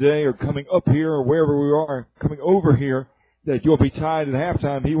here today or coming up here or wherever we are, coming over here, that you'll be tied at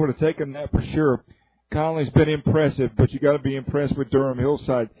halftime, he would have taken that for sure. Conley's been impressive, but you got to be impressed with Durham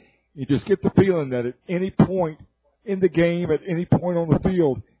Hillside. You just get the feeling that at any point in the game, at any point on the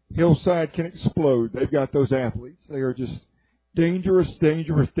field, Hillside can explode. They've got those athletes. They are just dangerous.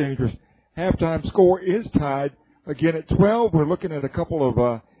 Halftime score is tied. Again, at 12, we're looking at a couple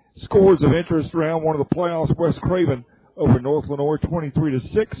of scores of interest around one of the playoffs. West Craven over North Lenoir,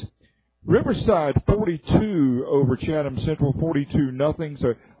 23-6. Riverside 42 over Chatham Central, 42-0. So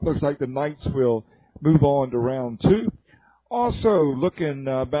it looks like the Knights will move on to round 2. Also looking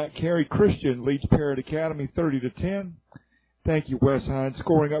back, Cary Christian leads Parrott Academy 30-10. Thank you, Wes Hines.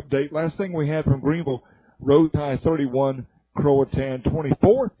 Scoring update. Last thing we had from Greenville, Rose High 31, Croatan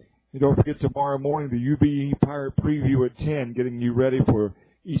 24. And don't forget tomorrow morning the UBE Pirate Preview at 10, getting you ready for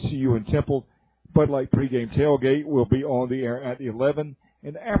ECU and Temple. Bud Light pregame tailgate will be on the air at 11.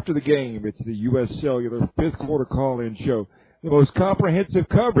 And after the game, it's the U.S. Cellular 5th quarter call-in show. The most comprehensive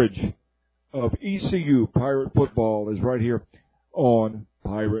coverage of ECU Pirate football is right here on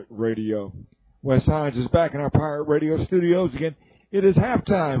Pirate Radio. Wes Hines is back in our Pirate Radio studios again. It is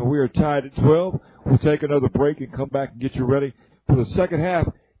halftime. We are tied at 12. We'll take another break and come back and get you ready for the second half.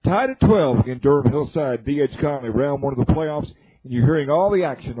 Tied at 12 again, Durham Hillside, D.H. Conley, round 1 of the playoffs. And you're hearing all the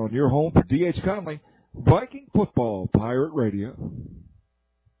action on your home for D.H. Conley Viking football, Pirate Radio.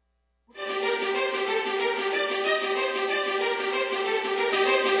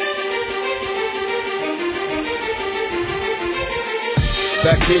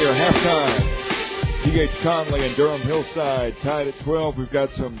 Back here, halftime. D.H. Conley and Durham Hillside tied at 12. We've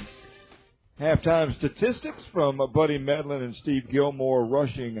got some halftime statistics from Buddy Medlin and Steve Gilmore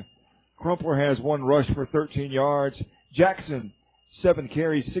rushing. Crumpler has 1 rush for 13 yards. Jackson, 7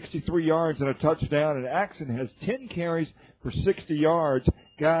 carries, 63 yards and a touchdown. And Axon has 10 carries for 60 yards.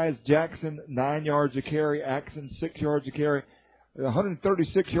 Guys, Jackson, 9 yards a carry. Axon, 6 yards a carry.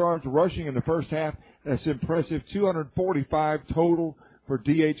 136 yards rushing in the first half. That's impressive. 245 total for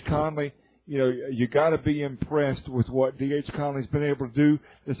D.H. Conley. you got to be impressed with what D.H. Conley's been able to do.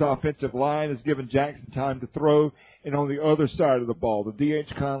 This offensive line has given Jackson time to throw. And on the other side of the ball, the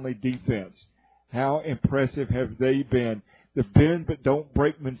D.H. Conley defense, how impressive have they been? The bend but don't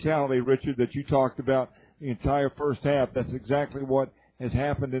break mentality, Richard, that you talked about the entire first half, that's exactly what has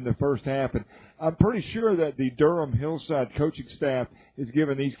happened in the first half. And I'm pretty sure that the Durham Hillside coaching staff is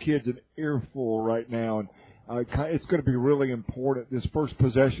giving these kids an earful right now. And it's going to be really important. This first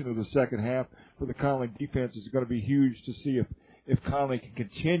possession of the second half for the Conley defense is going to be huge to see if Conley can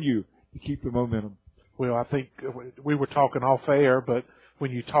continue to keep the momentum. Well, I think we were talking off air, but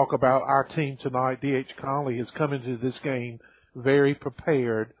when you talk about our team tonight, D.H. Conley has come into this game very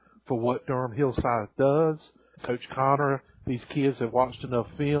prepared for what Durham Hillside does. Coach Connor, these kids have watched enough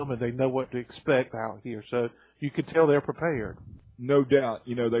film, and they know what to expect out here. So you can tell they're prepared. No doubt.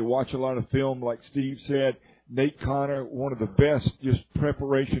 They watch a lot of film, like Steve said. Nate Connor, one of the best just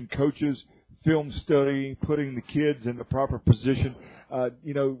preparation coaches, film study, putting the kids in the proper position.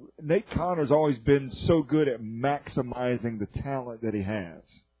 Nate Connor's always been so good at maximizing the talent that he has.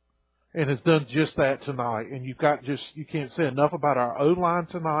 And has done just that tonight. And you can't say enough about our O-line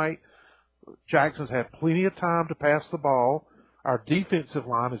tonight. Jackson's had plenty of time to pass the ball. Our defensive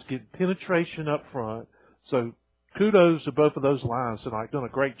line is getting penetration up front. So kudos to both of those lines tonight. Done a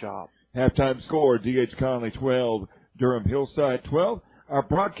great job. Halftime score, D.H. Conley 12, Durham Hillside 12. Our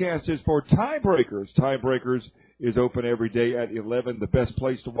broadcast is for Tiebreakers. Tiebreakers is open every day at 11. The best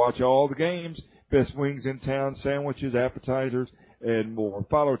place to watch all the games. Best wings in town, sandwiches, appetizers, and more.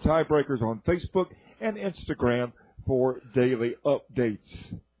 Follow Tiebreakers on Facebook and Instagram for daily updates.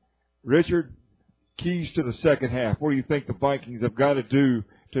 Richard, keys to the second half. What do you think the Vikings have got to do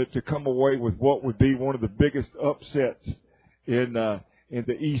to come away with what would be one of the biggest upsets in the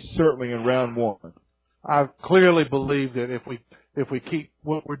East, certainly in round one? I clearly believe that if we keep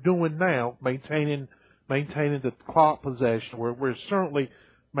what we're doing now, maintaining the clock possession, we're certainly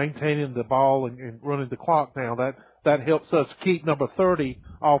maintaining the ball and running the clock down. That helps us keep number 30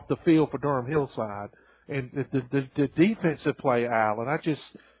 off the field for Durham Hillside. And the defensive play, Alan, I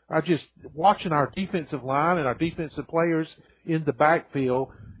just watching our defensive line and our defensive players in the backfield.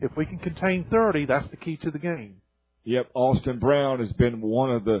 If we can contain 30, that's the key to the game. Yep, Austin Brown has been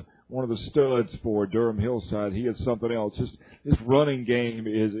one of the studs for Durham Hillside. He is something else. This running game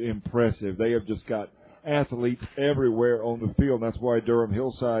is impressive. They have just got athletes everywhere on the field. That's why Durham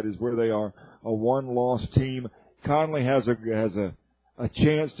Hillside is where they are, a one-loss team. Conley has a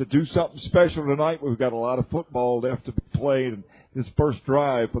chance to do something special tonight. We've got a lot of football left to be played, and this first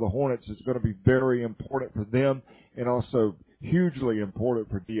drive for the Hornets is going to be very important for them and also hugely important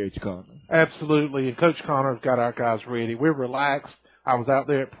for D.H. Conley. Absolutely, and Coach Connor's got our guys ready. We're relaxed. I was out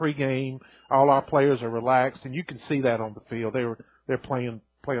there at pregame. All our players are relaxed, and you can see that on the field. They're playing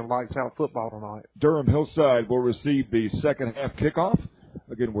lights-out football tonight. Durham Hillside will receive the second half kickoff.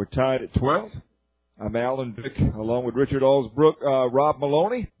 Again, we're tied at 12. I'm Alan Vick, along with Richard Allsbrook. Rob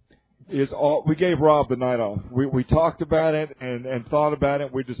Maloney we gave Rob the night off. We talked about it and thought about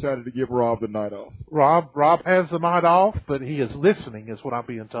it. We decided to give Rob the night off. Rob has the night off, but he is listening, is what I'm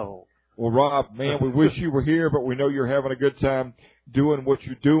being told. Well, Rob, man, we wish you were here, but we know you're having a good time doing what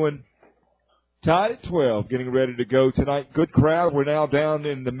you're doing. Tied at 12, getting ready to go tonight. Good crowd. We're now down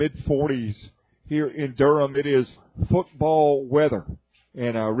in the mid-40s here in Durham. It is football weather.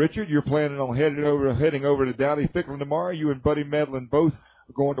 And, Richard, you're planning on heading over to Dowdy-Ficklin tomorrow. You and Buddy Medlin both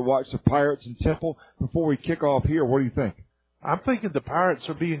are going to watch the Pirates in Temple. Before we kick off here, what do you think? I'm thinking the Pirates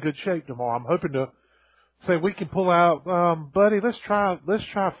will be in good shape tomorrow. I'm hoping to say we can pull out, Buddy, let's try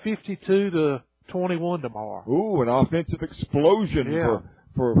 52-21 tomorrow. Ooh, an offensive explosion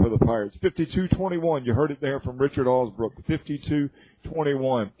for the Pirates. 52-21. You heard it there from Richard Allsbrook.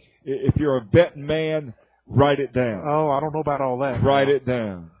 52-21. If you're a betting man, write it down. Oh, I don't know about all that. Write it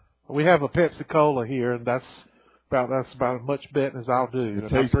down. We have a Pepsi-Cola here, and that's about as much betting as I'll do. The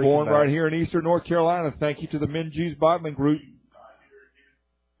taste born right here in Eastern North Carolina. Thank you to the Minji's Bottling Group.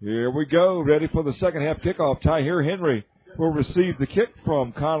 Here we go, ready for the second half kickoff. Tahir Henry will receive the kick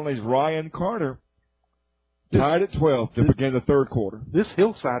from Conley's Ryan Carter. Tied at 12 to begin the third quarter. This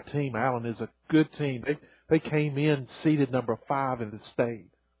Hillside team, Alan, is a good team. They came in seeded number 5 in the state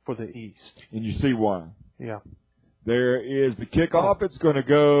for the East. And you see why. Yeah. There is the kickoff. It's going to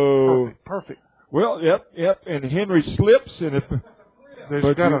go. Perfect. Well, yep. And Henry slips, and you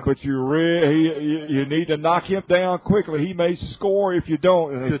need to knock him down quickly. He may score if you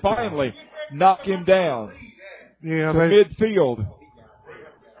don't. And they finally knock him down to midfield.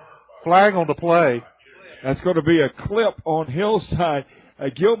 Flag on the play. That's going to be a clip on Hillside.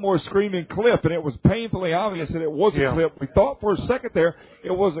 Gilmore screaming clip, and it was painfully obvious that it was a clip. We thought for a second there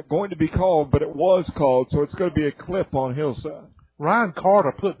it wasn't going to be called, but it was called, so it's going to be a clip on Hillside. Ryan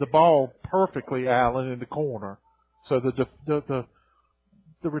Carter put the ball perfectly, Allen, in the corner. So the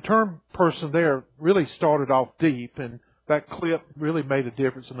return person there really started off deep, and that clip really made a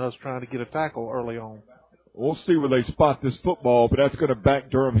difference in us trying to get a tackle early on. We'll see where they spot this football, but that's going to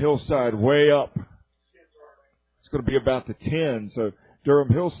back Durham Hillside way up. It's going to be about the 10, so Durham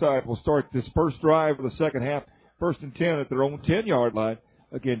Hillside will start this first drive of the second half, 1st and 10 at their own 10-yard line.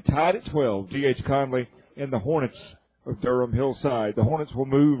 Again, tied at 12, D.H. Conley and the Hornets of Durham Hillside. The Hornets will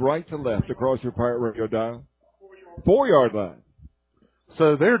move right to left across your Pirate Radio dial. 4-yard line.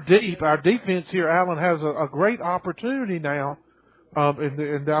 So they're deep. Our defense here, Allen, has a great opportunity now.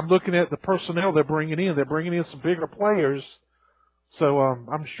 And I'm looking at the personnel they're bringing in. They're bringing in some bigger players. So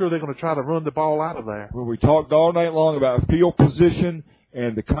I'm sure they're going to try to run the ball out of there. Well, we talked all night long about field position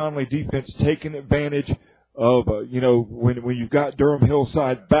and the Conley defense taking advantage of, when you've got Durham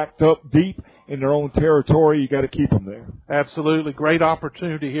Hillside backed up deep in their own territory, you got to keep them there. Absolutely. Great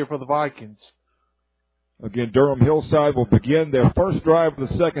opportunity here for the Vikings. Again, Durham Hillside will begin their first drive of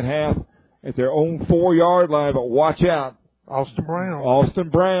the second half at their own 4-yard line, but watch out. Austin Brown. Austin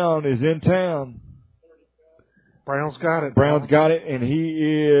Brown is in town. Brown's got it. Brown's got it, and he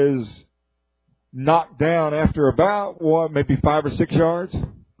is knocked down after about, maybe 5 or 6 yards.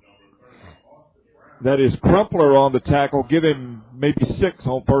 That is Crumpler on the tackle. Give him maybe 6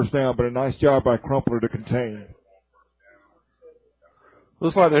 on first down, but a nice job by Crumpler to contain.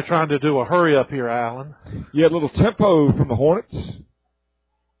 Looks like they're trying to do a hurry-up here, Allen. Yeah, a little tempo from the Hornets.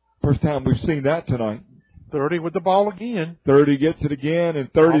 First time we've seen that tonight. 30 with the ball again. 30 gets it again,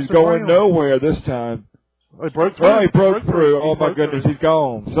 and 30's going nowhere this time. He broke through. Oh, he broke through. Oh, my goodness, he's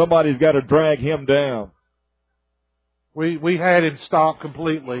gone. Somebody's got to drag him down. We had him stopped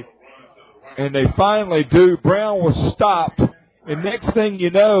completely. And they finally do. Brown was stopped. And next thing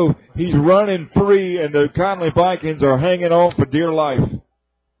you know, he's running free, and the Conley Vikings are hanging on for dear life.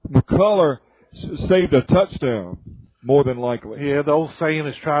 McCullough saved a touchdown, more than likely. Yeah, the old saying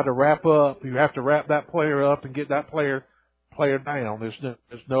is try to wrap up. You have to wrap that player up and get that player down. There's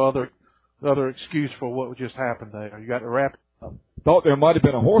no other excuse for what just happened there. You got to wrap it up. Thought there might have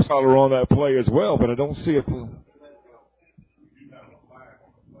been a horse collar on that play as well, but I don't see it.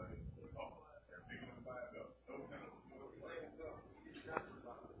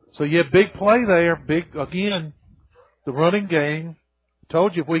 So, yeah, big play there. Big, again, the running game.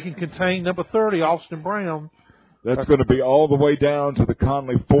 Told you if we can contain number 30, Austin Brown. That's going to be all the way down to the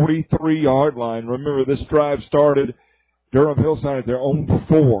Conley 43-yard line. Remember, this drive started Durham Hillside at their own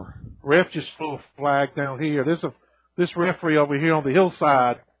 4. Ref just threw a flag down here. This referee over here on the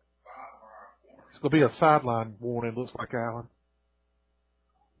hillside. It's going to be a sideline warning, looks like, Allen.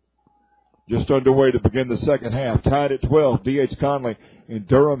 Just underway to begin the second half. Tied at 12, D.H. Conley and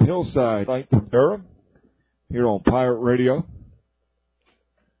Durham Hillside. Night from Durham here on Pirate Radio.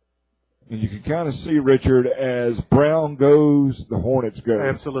 And you can kind of see, Richard, as Brown goes, the Hornets go.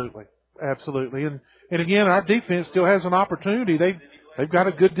 Absolutely. Absolutely. And again, our defense still has an opportunity. They've got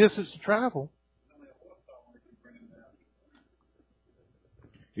a good distance to travel.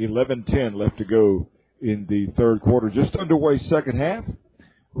 11-10 left to go in the third quarter. Just underway second half.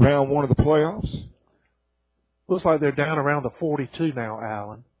 Round 1 of the playoffs. Looks like they're down around the 42 now,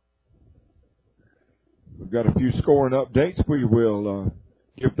 Allen. We've got a few scoring updates. We will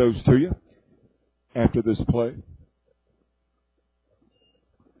give those to you after this play.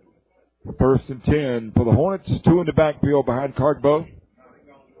 First and 10 for the Hornets. 2 in the backfield behind Cargbo.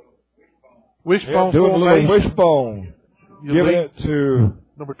 Wishbone doing a little wishbone. Giving it to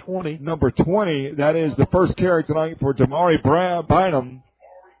number 20. Number 20. That is the first carry tonight for Damari Bynum.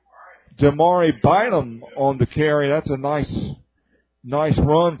 Damari Bynum on the carry. That's a nice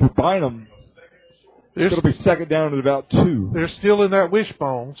run for Bynum. It's going to be second down at about 2. They're still in that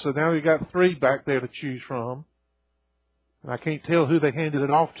wishbone, so now you got 3 back there to choose from. I can't tell who they handed it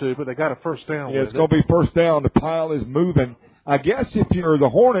off to, but they got a first down. Yeah, it's going to be first down. The pile is moving. I guess if you're the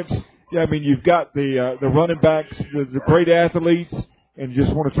Hornets, you've got the running backs, the great athletes, and you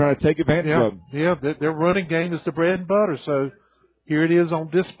just want to try to take advantage of them. Yeah, their running game is the bread and butter, so here it is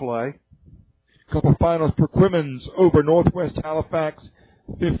on display. A couple finals. Perquimans over Northwest Halifax,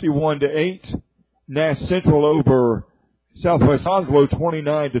 51-8. Nash Central over Southwest Onslow,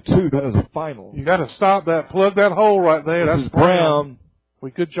 29-2. That is a final. You got to stop that, plug that hole right there. That's Brown.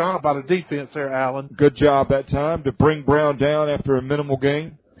 Good job by the defense there, Allen. Good job that time to bring Brown down after a minimal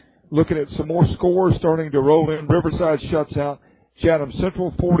gain. Looking at some more scores starting to roll in. Riverside shuts out Chatham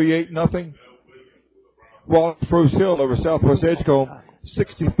Central 48-0. Rose Hill over Southwest Edgecombe,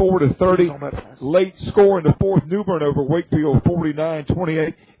 64-30. Late score in the fourth, New Bern over Wakefield,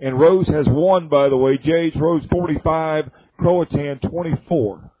 49-28. And Rose has won, by the way. Jage Rose 45, Croatan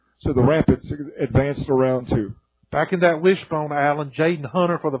 24. So the Rapids advanced to round 2. Back in that wishbone, Allen, Jaden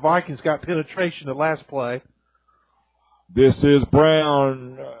Hunter for the Vikings got penetration the last play. This is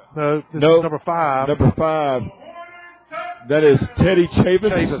Brown. No, this is number 5. Number 5. That is Teddy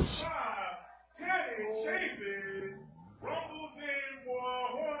Chavis.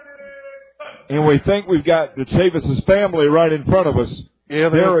 And we think we've got the Chavis' family right in front of us. Yeah,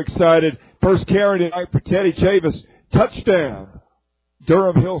 they're excited. First carry tonight for Teddy Chavis. Touchdown.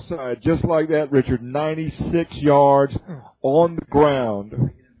 Durham Hillside, just like that, Richard. 96 yards on the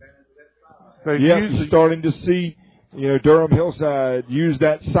ground. You're starting to see, Durham Hillside use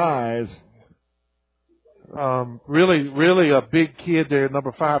that size. Really a big kid there,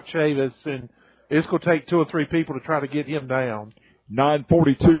 number 5, Chavis, and it's going to take 2 or 3 people to try to get him down.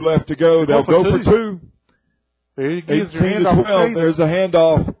 9:42 left to go. They'll go for 2. There he gives 18-12. There's a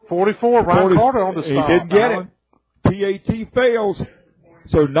handoff. 44. Ryan Carter on the stop. He didn't get it. PAT fails.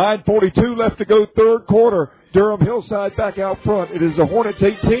 So 9:42 left to go, third quarter. Durham Hillside back out front. It is the Hornets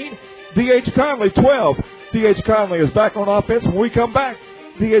 18, D.H. Conley 12. D.H. Conley is back on offense. When we come back,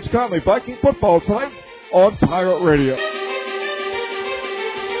 D.H. Conley Viking football tonight on Pirate Radio.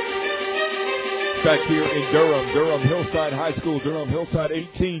 Back here in Durham Hillside High School, Durham Hillside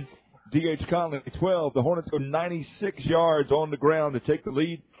 18, D.H. Conley 12. The Hornets go 96 yards on the ground to take the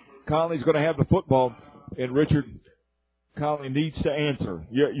lead. Conley's going to have the football, and Richard, Conley needs to answer.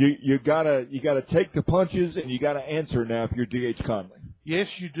 You gotta take the punches, and you gotta answer now if you're D.H. Conley. Yes,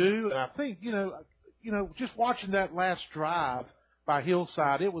 you do. And I think just watching that last drive by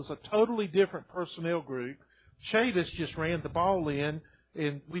Hillside, it was a totally different personnel group. Chavis just ran the ball in.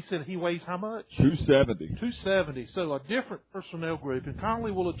 And we said he weighs how much? 270. 270. So a different personnel group, and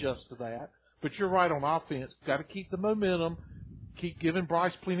Conley will adjust to that. But you're right on offense. Got to keep the momentum. Keep giving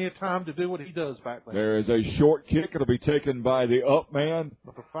Bryce plenty of time to do what he does back there. There is a short kick. It'll be taken by the up man.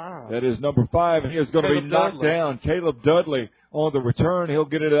 Number 5. That is number 5, and he is going to be knocked down. Caleb Dudley on the return. He'll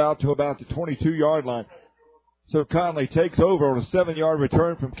get it out to about the 22-yard line. So Conley takes over on a 7-yard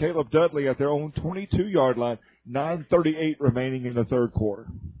return from Caleb Dudley at their own 22-yard line. 9:38 remaining in the third quarter.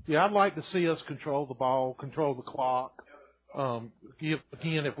 Yeah, I'd like to see us control the ball, control the clock.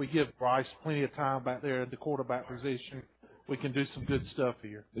 If we give Bryce plenty of time back there in the quarterback position, we can do some good stuff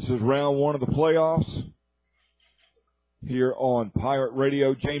here. This is round 1 of the playoffs here on Pirate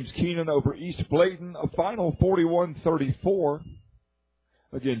Radio. James Keenan over East Bladen, a final 41-34.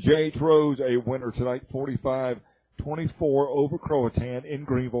 Again, J.H. Rose, a winner tonight, 45-24 over Croatan in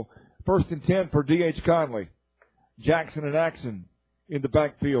Greenville. 1st and 10 for D.H. Conley. Jackson and Axon in the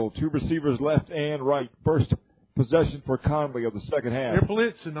backfield. 2 receivers left and right. First possession for Conley of the second half. They're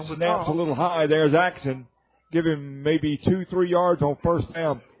blitzing on the Snaps a little high. There's Axon. Give him maybe 2-3 yards on first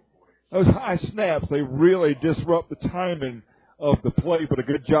down. Those high snaps, they really disrupt the timing of the play, but a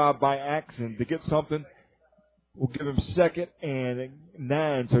good job by Axon to get something. We'll give him 2nd and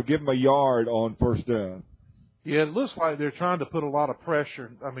 9, so give him a yard on first down. Yeah, it looks like they're trying to put a lot of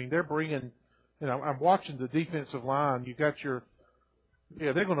pressure. I mean, they're bringing, I'm watching the defensive line. You got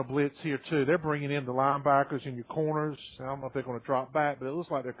they're going to blitz here too. They're bringing in the linebackers in your corners. I don't know if they're going to drop back, but it looks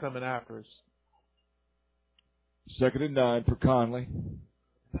like they're coming after us. 2nd and 9 for Conley.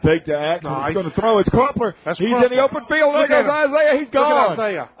 Fake to Axon. Nice. He's going to throw. It's Crumpler. He's Crumpler. in the open field. There goes Isaiah. He's gone.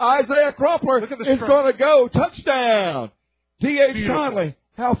 Isaiah Crumpler is going to go. Touchdown. D.H. Conley.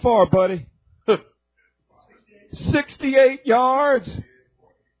 How far, buddy? 68 yards.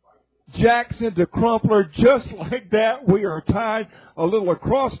 Jackson to Crumpler. Just like that, we are tied. A little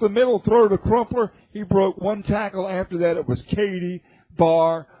across the middle throw to Crumpler. He broke 1 tackle. After that, it was Katie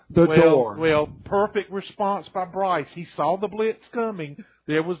bar the door. Well, perfect response by Bryce. He saw the blitz coming.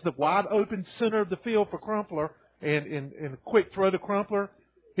 There was the wide open center of the field for Crumpler, and a quick throw to Crumpler.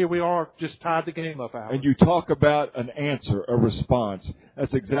 Here we are, just tied the game up, Alan. And you talk about an answer, a response.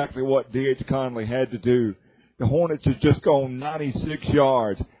 That's exactly what D.H. Conley had to do. The Hornets have just gone 96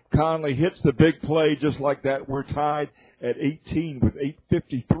 yards. Conley hits the big play just like that. We're tied at 18 with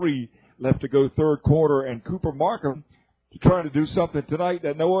 8:53 left to go third quarter. And Cooper Markham trying to do something tonight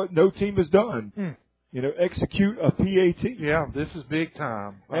that no team has done. Execute a PAT. Yeah, this is big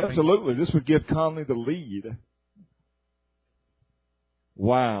time. Absolutely. This would give Conley the lead.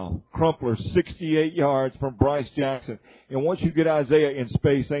 Wow. Crumpler, 68 yards from Bryce Jackson. And once you get Isaiah in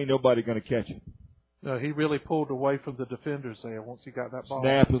space, ain't nobody going to catch him. No, he really pulled away from the defenders there once he got that ball.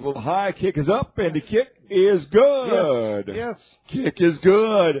 Snap is a little high. Kick is up, and the kick is good. Yes. Kick is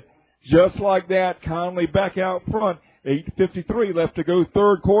good. Just like that, Conley back out front. 8:53 left to go,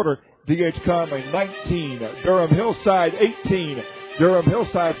 third quarter. D.H. Conley 19, Durham Hillside 18. Durham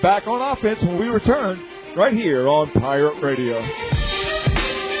Hillside back on offense when we return right here on Pirate Radio.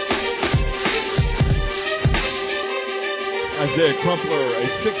 Isaiah Crumpler, a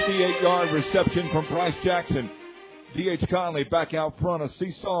 68-yard reception from Bryce Jackson. D.H. Conley back out front, a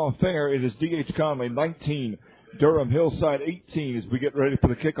seesaw affair. It is D.H. Conley 19, Durham Hillside 18 as we get ready for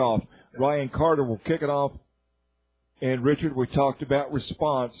the kickoff. Ryan Carter will kick it off. And, Richard, we talked about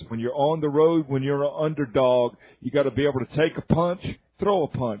response. When you're on the road, when you're an underdog, you got to be able to take a punch, throw a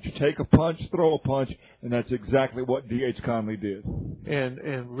punch, take a punch, throw a punch, and that's exactly what D.H. Conley did.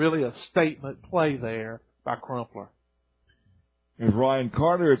 And really a statement play there by Crumpler. As Ryan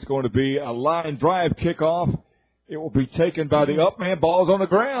Carter, it's going to be a line drive kickoff. It will be taken by the up man. Ball's on the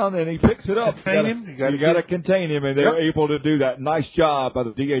ground, and he picks it up. Contain him. You got to contain him, and they're able to do that. Nice job by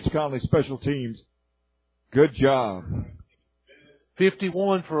the D.H. Conley special teams. Good job.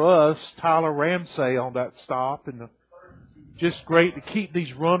 51 for us, Tyler Ramsey on that stop, and just great to keep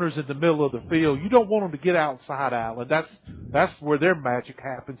these runners in the middle of the field. You don't want them to get outside, Alan. That's where their magic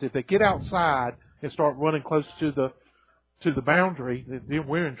happens. If they get outside and start running close to the boundary, then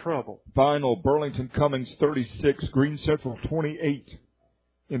we're in trouble. Final, Burlington Cummings 36, Green Central 28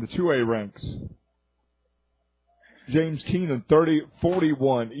 in the 2A ranks. James Keenan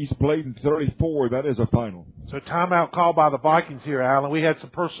 40-41, East Bladen 34. That is a final. So timeout call by the Vikings here, Alan. We had some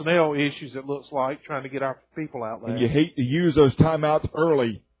personnel issues, it looks like, trying to get our people out there. And you hate to use those timeouts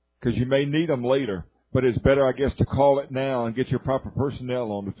early because you may need them later. But it's better, I guess, to call it now and get your proper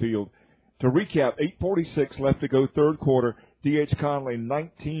personnel on the field. To recap, 8:46 left to go, third quarter. D.H. Conley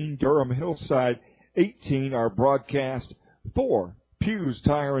 19, Durham Hillside 18. Our broadcast for Pew's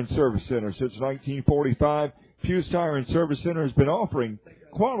Tire and Service Center since 1945. Pew's Tire and Service Center has been offering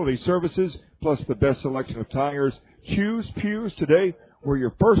quality services plus the best selection of tires. Choose Pew's today, where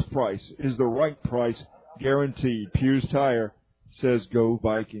your first price is the right price, guaranteed. Pew's Tire says go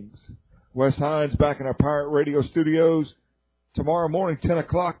Vikings. Wes Hines back in our Pirate Radio studios. Tomorrow morning, 10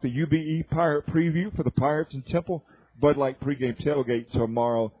 o'clock, the UBE Pirate Preview for the Pirates and Temple. Bud Light pregame tailgate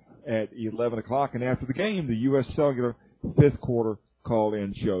tomorrow at 11 o'clock. And after the game, the U.S. Cellular fifth quarter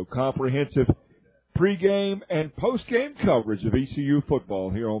call-in show. Comprehensive pregame and postgame coverage of ECU football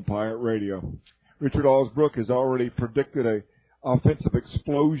here on Pirate Radio. Richard Osbrook has already predicted a offensive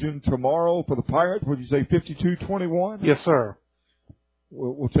explosion tomorrow for the Pirates. Would you say 52-21? Yes, sir.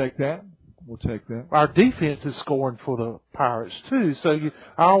 We'll take that. We'll take that. Our defense is scoring for the Pirates, too. So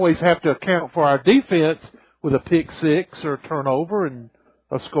I always have to account for our defense with a pick six or a turnover and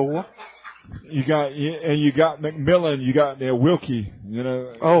a score. You got McMillan, you got Wilkie,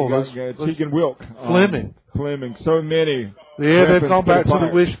 Tegan Wilk, Fleming, so many. Yeah, they've gone back to the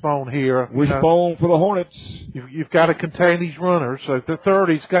wishbone here. Wishbone for the Hornets. You've got to contain these runners. So the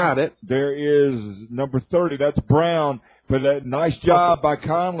 30's got it. There is number 30. That's Brown. But that nice job by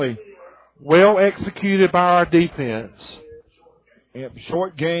Conley. Well executed by our defense. And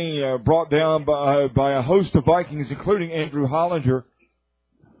short gain brought down by a host of Vikings, including Andrew Hollinger.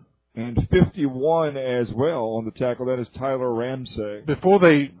 And 51 as well on the tackle. That is Tyler Ramsey. Before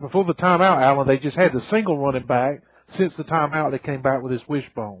the timeout, Alan, they just had the single running back. Since the timeout, they came back with his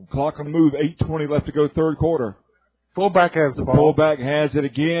wishbone. Clock on the move. 8:20 left to go, third quarter. Fullback has the ball. Fullback has it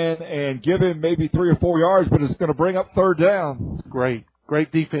again, and give him maybe 3 or 4 yards, but it's going to bring up third down. Great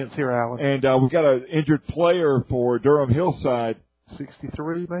defense here, Alan. And we've got an injured player for Durham Hillside.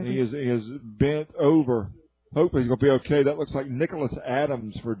 63, maybe? He is bent over. Hopefully he's going to be okay. That looks like Nicholas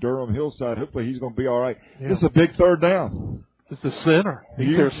Adams for Durham Hillside. Hopefully he's going to be all right. Yeah. This is a big third down. It's the center.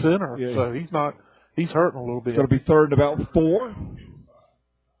 He's their center, so he's hurting a little bit. It's going to be third and about 4.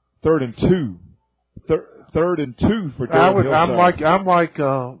 Third and 2. Third and 2 for Durham Hillside. I'm like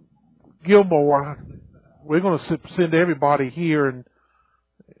Gilmore. We're going to send everybody here and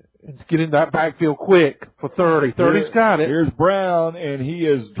get in that backfield quick for 30. 30's got it. Here's Brown, and he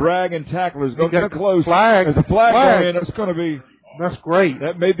is dragging tacklers. Going to close. Flag. There's a flag going in. That's going to be. That's great.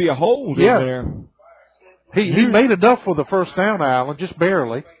 That may be a hold in there. He made enough for the first down, Alan, just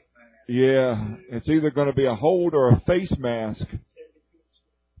barely. Yeah, it's either going to be a hold or a face mask.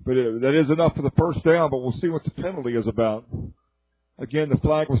 But that is enough for the first down, but we'll see what the penalty is about. Again, the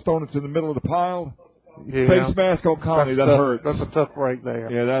flag was thrown into the middle of the pile. Yeah. Face mask on Conley, that hurts. That's a tough break there.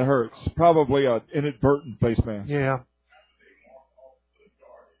 Yeah, that hurts. Probably an inadvertent face mask. Yeah.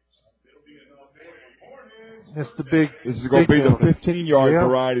 It's the big. This is going to be the 15-yard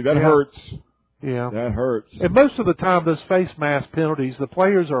variety. That hurts. Yeah. That hurts. And most of the time, those face mask penalties, the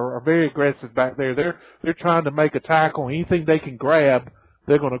players are very aggressive back there. They're trying to make a tackle. Anything they can grab,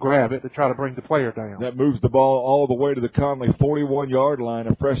 they're going to grab it to try to bring the player down. That moves the ball all the way to the Conley 41-yard line.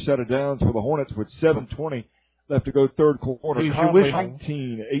 A fresh set of downs for the Hornets with 7:20 left to go third quarter. Conley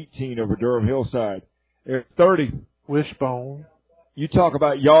 19-18 over Durham Hillside. They're 30. Wishbone. You talk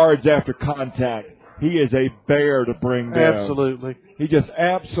about yards after contact. He is a bear to bring down. Absolutely. He just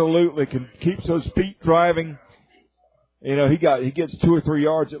absolutely keeps those feet driving. You know, he gets 2 or 3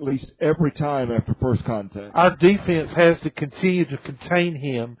 yards at least every time after first contact. Our defense has to continue to contain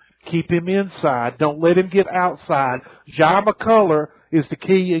him, keep him inside, don't let him get outside. Ja McCullough is the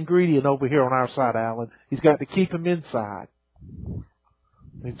key ingredient over here on our side, Alan. He's got to keep him inside.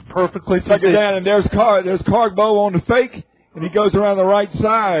 He's perfectly positioned. Second down, and there's Cargbo on the fake, and he goes around the right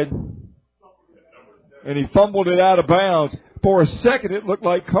side. And he fumbled it out of bounds. For a second, it looked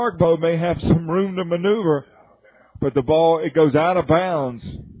like Cargbo may have some room to maneuver. But the ball, it goes out of bounds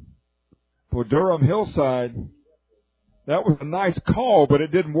for Durham Hillside. That was a nice call, but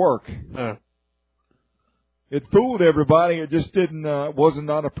it didn't work. No. It fooled everybody. It just wasn't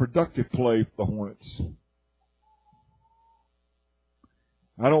not a productive play for the Hornets.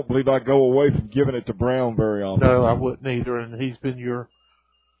 I don't believe I go away from giving it to Brown very often. No, I wouldn't either. And he's been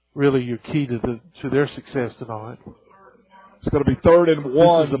really your key to their success tonight. It's going to be 3rd and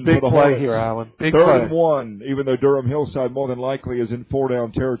 1. This is a big play here, Alan. Big 3rd play. and 1, even though Durham Hillside more than likely is in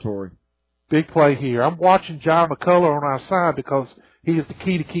 4-down territory. Big play here. I'm watching John McCullough on our side because he is the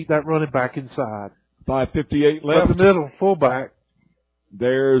key to keep that running back inside. 5:58 left. Up the middle, fullback.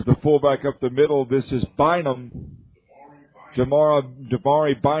 There's the fullback up the middle. This is Bynum.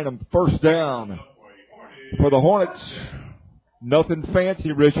 Damari Bynum, first down for the Hornets. Nothing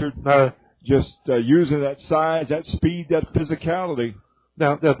fancy, Richard. No. Just using that size, that speed, that physicality.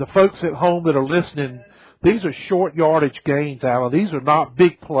 Now, the folks at home that are listening, these are short yardage gains, Alan. These are not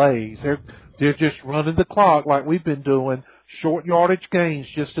big plays. They're just running the clock like we've been doing. Short yardage gains,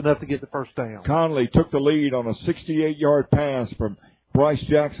 just enough to get the first down. Conley took the lead on a 68-yard pass from Bryce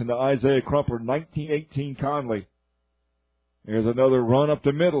Jackson to Isaiah Crumpler. 19-18 Conley. There's another run up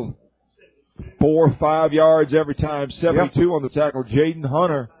the middle. 4 or 5 yards every time. 72 on the tackle. Jaden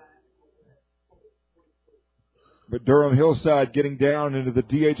Hunter. But Durham Hillside getting down into the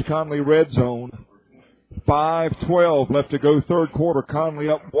D.H. Conley red zone. 5:12 left to go third quarter. Conley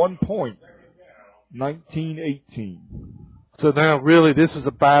up 1 point. 19-18. So now really this is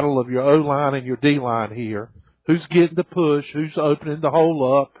a battle of your O-line and your D-line here. Who's getting the push? Who's opening the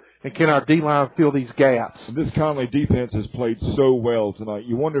hole up? And can our D-line fill these gaps? And this Conley defense has played so well tonight.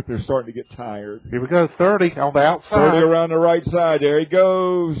 You wonder if they're starting to get tired. Here we go, 30 on the outside. 30 around the right side. There he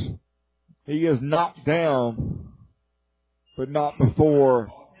goes. He is knocked down, but not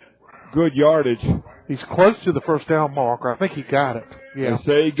before good yardage. He's close to the first down marker. I think he got it. Yeah. They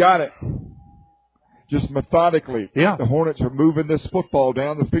say he got it. Just methodically. Yeah. The Hornets are moving this football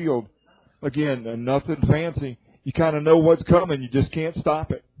down the field. Again, nothing fancy. You kind of know what's coming. You just can't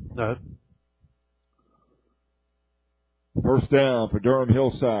stop it. No. First down for Durham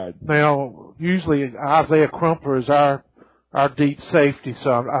Hillside. Now, usually Isaiah Crumpler is our deep safety,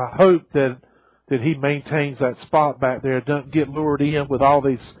 so I hope that he maintains that spot back there, doesn't get lured in with all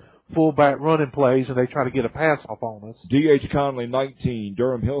these fullback running plays and they try to get a pass off on us. D.H. Conley 19,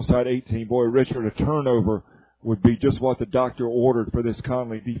 Durham Hillside 18. Boy, Richard, a turnover would be just what the doctor ordered for this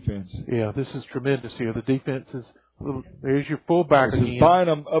Conley defense. Yeah, this is tremendous here. The defense is, there's your fullback again. This is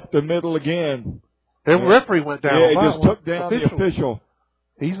Bynum up the middle again. The referee went down. Yeah, he just took down the official.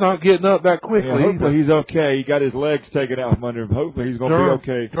 He's not getting up that quickly. Yeah, hopefully he's okay. He got his legs taken out from under him. Hopefully he's going to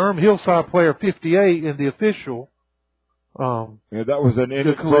be okay. Durham Hillside player 58 and the official. Yeah, that was an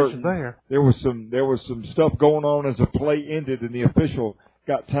inadvertent. There was some stuff going on as the play ended, and the official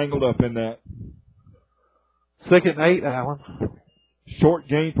got tangled up in that. 2nd and 8, Alan. Short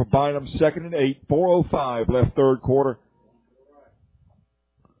gain for Bynum. 2nd and 8. 4:05 left third quarter.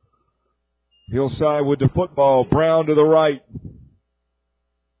 Hillside with the football. Brown to the right.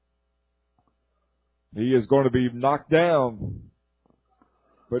 He is going to be knocked down,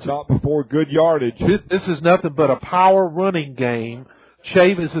 but not before good yardage. This is nothing but a power running game.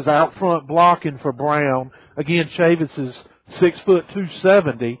 Chavis is out front blocking for Brown. Again, Chavis is 6',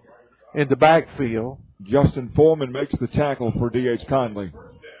 270 in the backfield. Justin Foreman makes the tackle for D.H. Conley.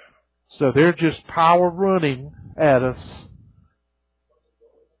 So they're just power running at us.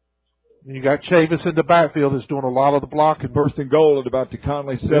 And you got Chavis in the backfield that's doing a lot of the blocking. First and goal at about the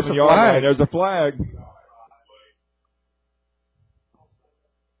Conley 7-yard line. There's a flag.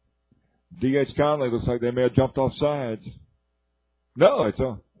 D.H. Conley looks like they may have jumped off sides. No, it's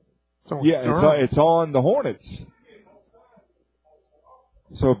on. It's on the Hornets.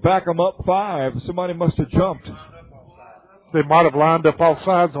 So back them up 5. Somebody must have jumped. They might have lined up all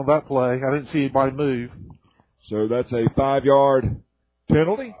sides on that play. I didn't see anybody move. So that's a 5-yard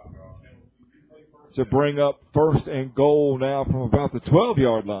penalty to bring up 1st and goal now from about the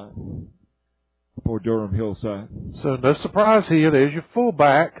 12-yard line for Durham Hillside. So no surprise here. There's your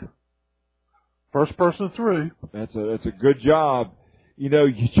fullback. First person through. That's a good job. You know,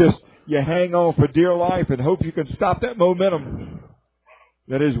 you hang on for dear life and hope you can stop that momentum.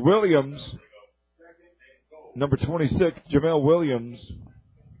 That is Williams, number 26, Jamel Williams.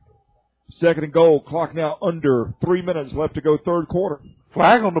 2nd and goal. Clock now under 3 minutes left to go, 3rd quarter.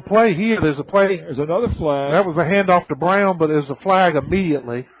 Flag on the play here. There's a play. There's another flag. That was a handoff to Brown, but there's a flag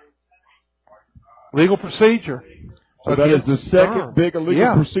immediately. Legal procedure. So that is the second big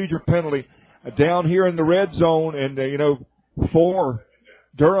illegal procedure penalty down here in the red zone, and for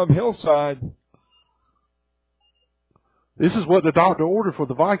Durham Hillside. This is what the doctor ordered for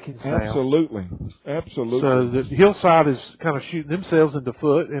the Vikings now. Absolutely. So the Hillside is kind of shooting themselves in the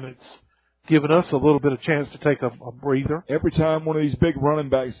foot, and it's giving us a little bit of chance to take a breather. Every time one of these big running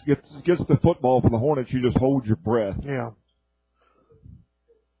backs gets the football for the Hornets, you just hold your breath. Yeah.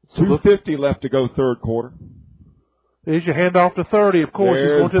 2:50 left to go, 3rd quarter. There's your handoff to 30. Of course,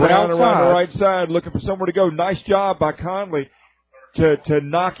 There's he's going to the outside. around the right side, looking for somewhere to go. Nice job by Conley to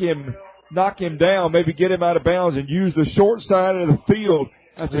knock him down, maybe get him out of bounds and use the short side of the field.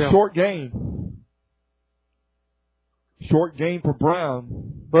 That's a short gain. Short gain for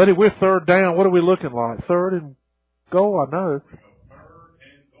Brown. Buddy, we're 3rd down. What are we looking like? 3rd and goal, I know.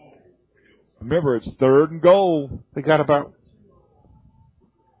 Remember, it's 3rd and goal. They got about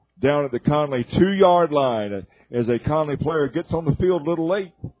down at the Conley 2-yard line as a Conley player gets on the field a little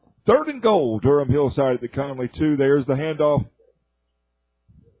late. 3rd and goal, Durham Hillside at the Conley 2. There's the handoff.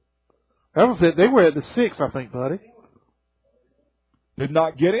 That was it. They were at the 6, I think, buddy. Did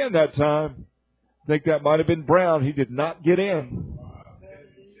not get in that time. I think that might have been Brown. He did not get in.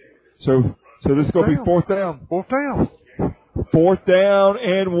 So this is going to be 4th down. 4th down. 4th down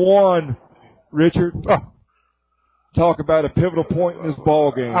and 1. Richard, talk about a pivotal point in this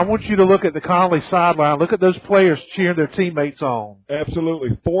ball game. I want you to look at the Conley sideline. Look at those players cheering their teammates on.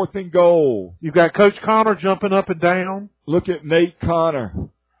 Absolutely. 4th and goal. You've got Coach Connor jumping up and down. Look at Nate Connor.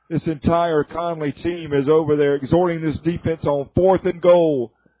 This entire Conley team is over there exhorting this defense on 4th and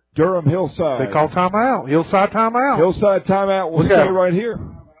goal. Durham Hillside. They call timeout. Hillside timeout. Hillside timeout will stay right here.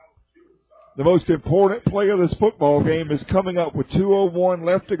 The most important play of this football game is coming up with 2:01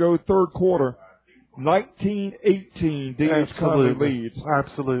 left to go, 3rd quarter. 19-18, D.H. Conley leads.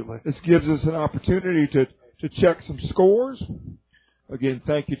 Absolutely. This gives us an opportunity to check some scores. Again,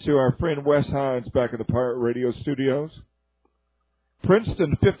 thank you to our friend Wes Hines back at the Pirate Radio Studios.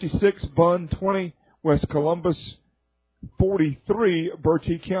 Princeton 56, Bunn 20, West Columbus 43,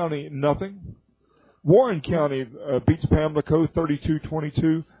 Bertie County nothing. Warren County beats Pamlico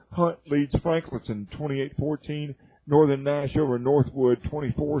 32-22. Hunt leads Franklinton 28-14. Northern Nash over Northwood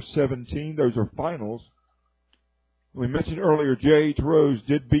 24-17. Those are finals. We mentioned earlier J.H. Rose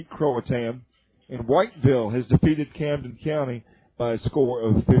did beat Croatan, and Whiteville has defeated Camden County by a score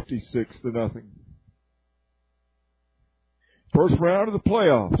of 56-0. First round of the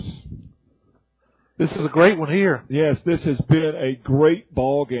playoffs. This is a great one here. Yes, this has been a great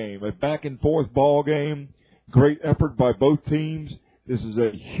ball game, a back-and-forth ball game. Great effort by both teams. This is a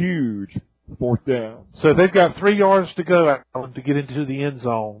huge 4th down. So they've got 3 yards to go, Alan, to get into the end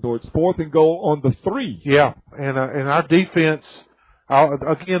zone. So it's 4th and goal on the 3. Yeah, and our defense,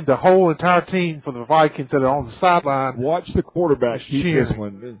 again, the whole entire team for the Vikings that are on the sideline. Watch the quarterback keep this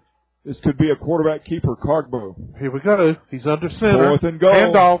one. This could be a quarterback keeper, Cargbo. Here we go. He's under center. 4th and goal.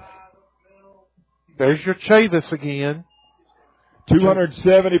 Handoff. There's your Chavis again.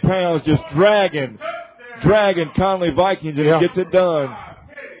 270 pounds, just dragging Conley Vikings, and he gets it done.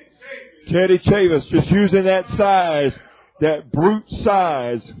 Teddy Chavis just using that size, that brute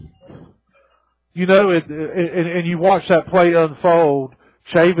size. You know, and you watch that play unfold,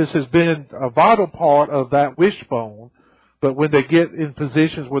 Chavis has been a vital part of that wishbone, but when they get in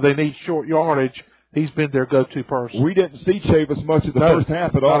positions where they need short yardage, he's been their go-to person. We didn't see Chavis much of the first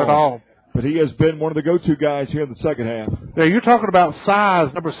half at all. Not at all. But he has been one of the go-to guys here in the second half. Now, you're talking about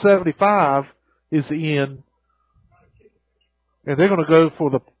size. Number 75 is the end. And they're going to go for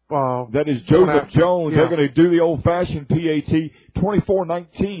the... that is Joseph Jones. Yeah. They're going to do the old-fashioned PAT.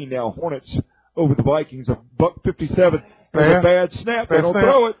 24-19 now, Hornets over the Vikings. A $1.57. There's a bad snap. They don't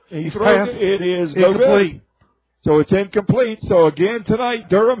throw it. He throws it. It is no good. So it's incomplete. So again tonight,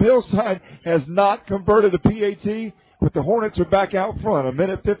 Durham Hillside has not converted a PAT, but the Hornets are back out front.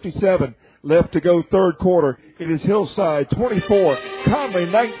 1:57 left to go, 3rd quarter. It is Hillside 24, Conley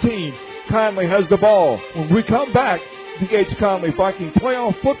 19. Conley has the ball. When we come back, D.H. Conley Viking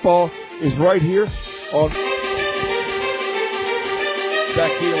playoff football is right here on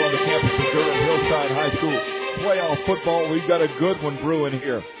back here on the campus of Durham Hillside High School. Playoff football, we've got a good one brewing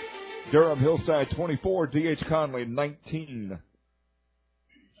here. Durham Hillside 24, D.H. Conley 19.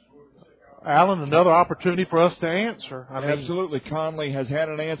 Alan, another opportunity for us to answer. Absolutely. Conley has had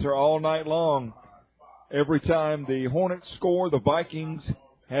an answer all night long. Every time the Hornets score, the Vikings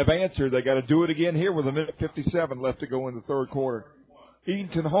have answered. They got to do it again here with 1:57 left to go in the third quarter.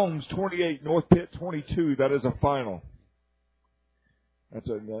 Edenton Homes 28, North Pitt 22. That is a final.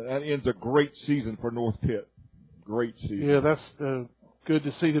 That ends a great season for North Pitt. Great season. Yeah, that's good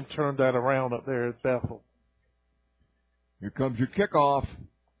to see them turn that around up there at Bethel. Here comes your kickoff.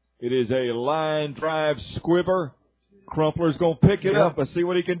 It is a line drive squibber. Crumpler's going to pick it up. Let's see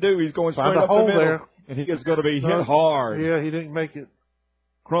what he can do. He's going straight up the middle. There. And he is going to be hit hard. Yeah, he didn't make it.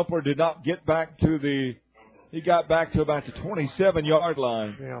 Crumpler did not get back to he got back to about the 27-yard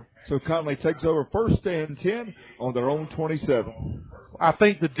line. Yeah. So Conley takes over first and 10 on their own 27. I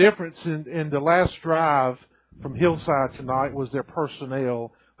think the difference in the last drive from Hillside tonight was their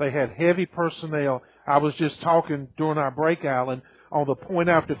personnel. They had heavy personnel. I was just talking during our break, Alan, on the point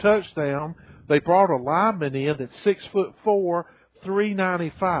after touchdown. They brought a lineman in that's 6'4",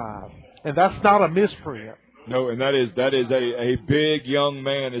 395, and that's not a misprint. No, and that is a big young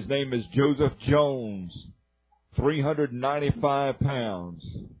man. His name is Joseph Jones, 395 pounds.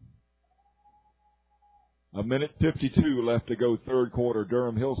 1:52 left to go, third quarter.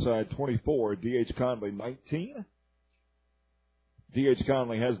 Durham Hillside 24, D.H. Conley 19. D.H.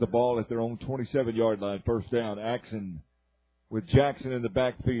 Conley has the ball at their own 27-yard line, first down. Axon with Jackson in the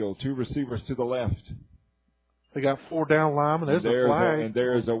backfield, two receivers to the left. They got 4 down linemen. There's a flag. And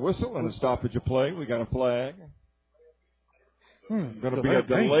there's a whistle and a stoppage of play. We got a flag. Going to be a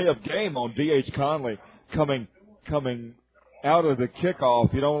delay of game on D.H. Conley coming out of the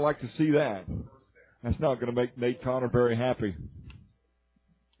kickoff. You don't like to see that. That's not going to make Nate Connor very happy.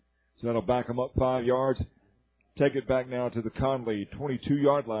 So that'll back him up 5 yards. Take it back now to the Conley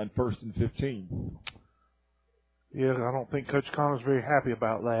 22-yard line, first and 15. Yeah, I don't think Coach Connor's very happy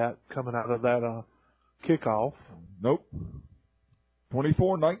about that, coming out of that kickoff. Nope.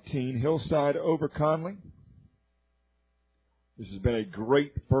 24-19, Hillside over Conley. This has been a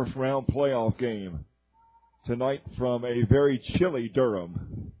great first-round playoff game tonight from a very chilly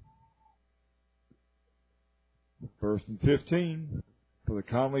Durham. First and 15 for the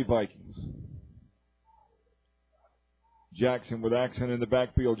Conley Vikings. Jackson with Axon in the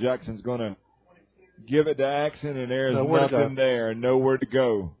backfield. Jackson's going to give it to Axon, and there's nothing there, nowhere to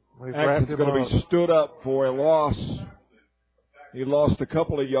go. Axon's going to be stood up for a loss. He lost a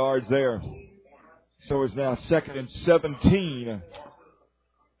couple of yards there. So it's now second and 17.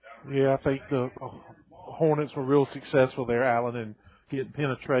 Yeah, I think the Hornets were real successful there, Alan, in getting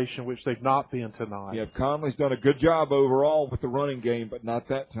penetration, which they've not been tonight. Yeah, Conley's done a good job overall with the running game, but not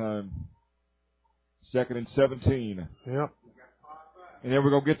that time. Second and 17. Yep. And then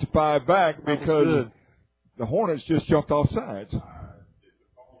we're going to get to 5 back because the Hornets just jumped off sides.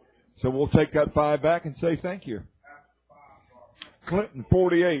 So we'll take that 5 back and say thank you. Clinton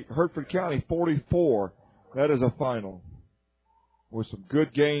 48, Hertford County 44. That is a final. With some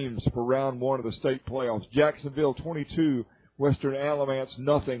good games for round 1 of the state playoffs. Jacksonville 22, Western Alamance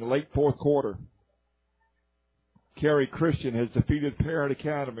nothing, late fourth quarter. Cary Christian has defeated Parrott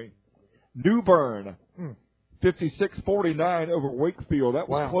Academy. New Bern 56-49 over Wakefield. That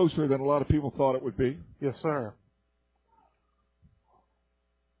was closer than a lot of people thought it would be. Yes, sir.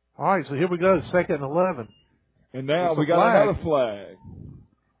 All right, so here we go, second and 11. And now we got another flag.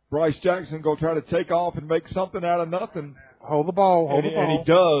 Bryce Jackson going to try to take off and make something out of nothing. Hold the ball, and he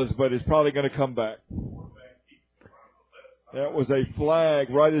does, but it's probably going to come back. That was a flag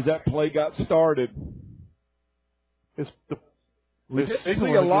right as that play got started. We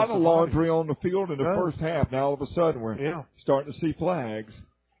see a lot of laundry on the field in the first half. Now all of a sudden we're starting to see flags.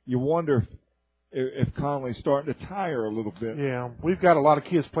 You wonder if Conley's starting to tire a little bit. Yeah, we've got a lot of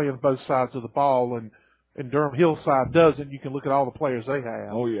kids playing both sides of the ball, and Durham Hillside doesn't. You can look at all the players they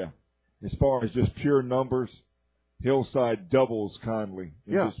have. Oh, yeah. As far as just pure numbers, Hillside doubles Conley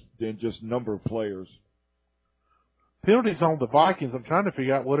in just number of players. Penalties on the Vikings. I'm trying to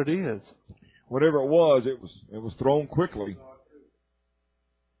figure out what it is. Whatever it was thrown quickly.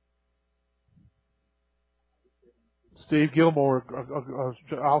 Steve Gilmore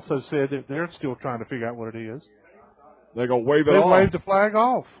also said that they're still trying to figure out what it is. They're going to wave it off. They waved the flag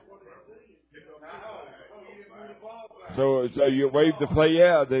off. So you wave the play,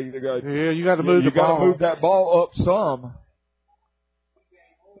 you got to move the ball. You got to move that ball up some.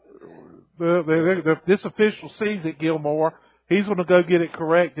 This official sees it, Gilmore. He's going to go get it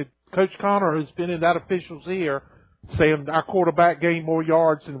corrected. Coach Connor has been in that official's ear saying our quarterback gained more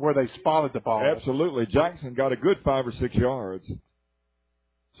yards than where they spotted the ball. Absolutely. Jackson got a good 5 or 6 yards.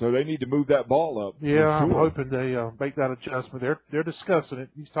 So they need to move that ball up. Yeah, I'm hoping they make that adjustment. They're discussing it.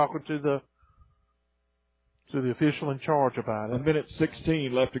 He's talking to the official in charge about it.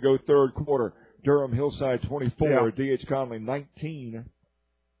 1:16 left to go, third quarter. Durham Hillside 24, Yeah. D.H. Conley 19.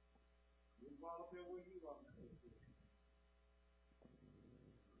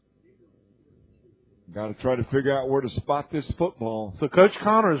 Got to try to figure out where to spot this football. So Coach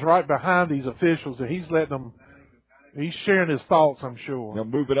Connor is right behind these officials, and he's letting them. He's sharing his thoughts, I'm sure. They'll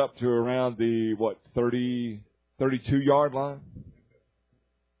move it up to around the 32-yard line.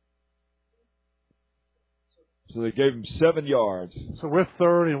 So they gave him 7 yards. So we're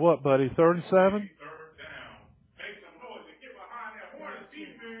third and what, buddy? 37.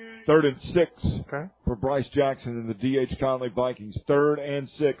 3rd and 6 Okay. for Bryce Jackson and the D.H. Conley Vikings. 3rd and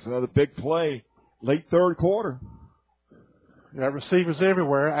 6. Another big play. Late third quarter. Got receivers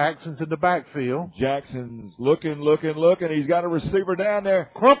everywhere. Axon's in the backfield. Jackson's looking. He's got a receiver down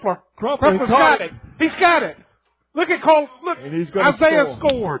there. Crumpler's got it. He's got it. Look at Cole. Look. And he's going to Isaiah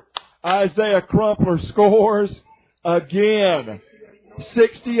scored. Isaiah Crumpler scores again.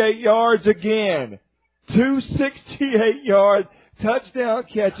 68 yards again. 2 68-yard touchdown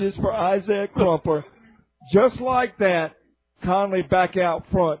catches for Isaiah Crumpler. Just like that. Conley back out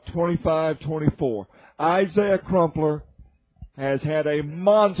front, 25-24. Isaiah Crumpler has had a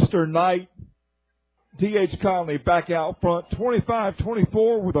monster night. D.H. Conley back out front,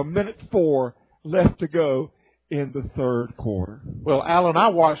 25-24 with 1:04 left to go in the third quarter. Well, Alan, I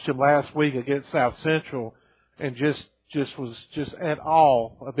watched him last week against South Central and just was at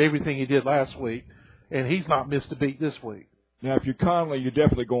awe of everything he did last week, and he's not missed a beat this week. Now, if you're Conley, you're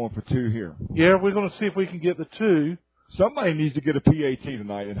definitely going for 2 here. Yeah, we're going to see if we can get the 2. Somebody needs to get a PAT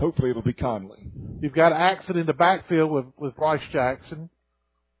tonight, and hopefully it'll be Conley. You've got Axon in the backfield with Bryce Jackson.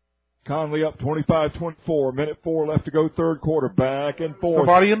 Conley up 25-24, 1:04 left to go, third quarter, back and forth.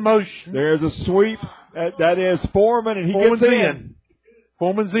 Somebody in motion. There's a sweep. That is Foreman, and he gets in.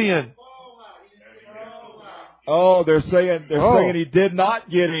 Foreman's in. Oh, they're saying he did not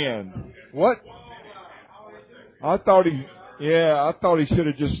get in. What? I thought he should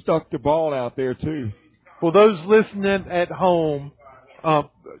have just stuck the ball out there too. For those listening at home,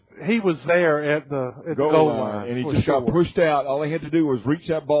 he was there at the goal line, and he just got pushed out. All he had to do was reach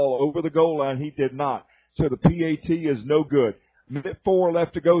that ball over the goal line. He did not. So the PAT is no good. 1:04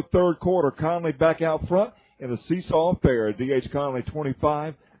 left to go, third quarter. Conley back out front in a seesaw affair. D.H. Conley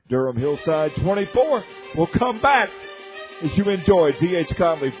 25, Durham Hillside 24. We'll come back as you enjoy D.H.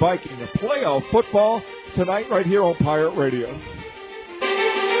 Conley Viking playoff football tonight right here on Pirate Radio.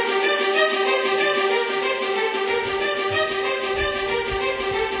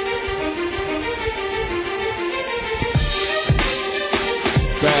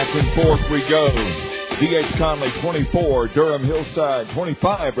 Back and forth we go. D.H. Conley 24, Durham Hillside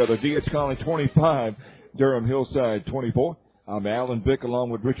 25, rather. D.H. Conley 25, Durham Hillside 24. I'm Alan Vick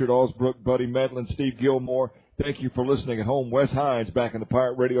along with Richard Osbrook, Buddy Medlin, Steve Gilmore. Thank you for listening at home. Wes Hines back in the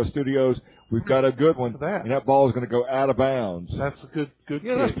Pirate Radio studios. We've got a good one, and that ball is going to go out of bounds. That's a good.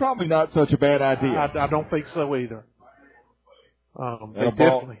 Yeah, that's probably not such a bad idea. I don't think so either. And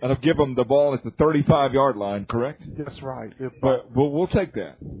I'll give them the ball at the 35-yard line, correct? That's right. But we'll take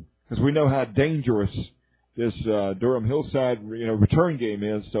that because we know how dangerous this Durham Hillside return game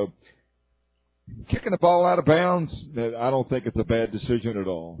is. So kicking the ball out of bounds, I don't think it's a bad decision at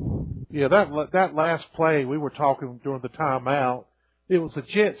all. Yeah, that last play we were talking during the timeout, it was a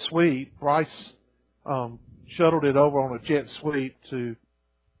jet sweep. Bryce shuttled it over on a jet sweep to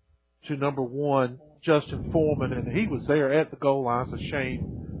number 1. Justin Foreman, and he was there at the goal line. It's a shame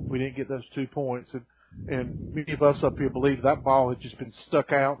we didn't get those 2 points. And many of us up here believe that ball had just been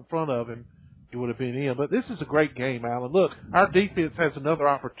stuck out in front of him. It would have been in. But this is a great game, Alan. Look, our defense has another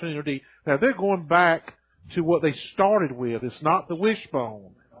opportunity. Now, they're going back to what they started with. It's not the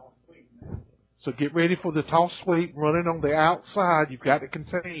wishbone. So get ready for the toss sweep running on the outside. You've got to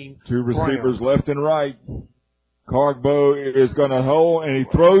contain 2 receivers left and right. Cargbo is going to hold, and he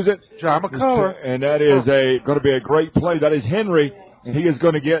throws it. John McCullough. And that is going to be a great play. That is Henry, and he is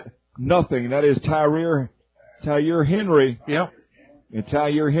going to get nothing. That is Tyre Henry. Yeah. And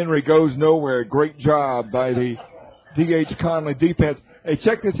Tyre Henry goes nowhere. Great job by the D.H. Conley defense. Hey,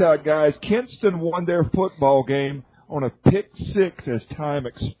 check this out, guys. Kinston won their football game on a pick 6 as time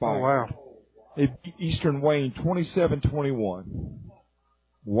expired. Oh, wow. They beat Eastern Wayne 27-21.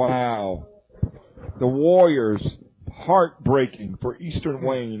 Wow. The Warriors heartbreaking for Eastern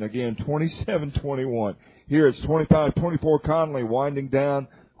Wayne. Again, 27-21. Here it's 25-24 Conley winding down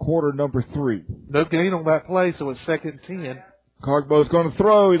quarter number 3. No gain on that play, so it's 2nd and 10. Cogbo's going to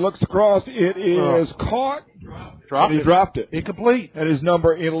throw. He looks across. It is caught. He dropped it. Incomplete. That is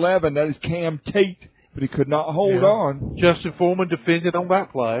number 11. That is Cam Tate, but he could not hold on. Justin Foreman defended on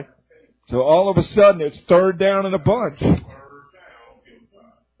that play. So all of a sudden, it's 3rd down in a bunch.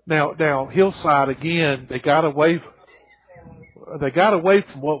 Now Hillside again. They got away from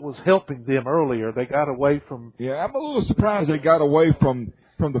what was helping them earlier. They got away from. Yeah, I'm a little surprised they got away from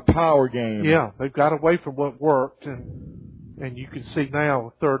the power game. Yeah, they've got away from what worked, and you can see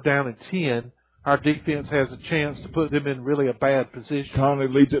now 3rd down and 10. Our defense has a chance to put them in really a bad position. Conley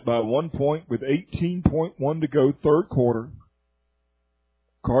leads it by 1 point with 18.1 to go, 3rd quarter.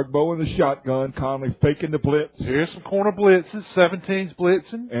 Cogbo in the shotgun. Conley faking the blitz. Here's some corner blitzes. 17's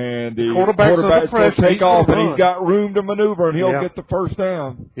blitzing. And the quarterback's going to take off, and he's got room to maneuver, and he'll get the 1st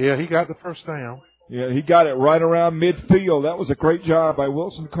down. Yeah, he got the 1st down. Yeah, he got it right around midfield. That was a great job by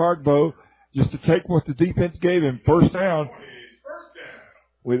Wilson Cogbo just to take what the defense gave him. 1st down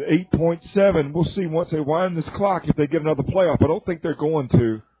with 8.7. We'll see once they wind this clock if they get another playoff. I don't think they're going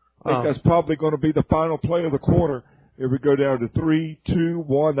to. I think that's probably going to be the final play of the quarter. Here we go down to 3, 2,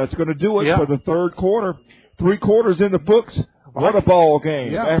 1. That's going to do it for the 3rd quarter. 3 quarters in the books. What a ball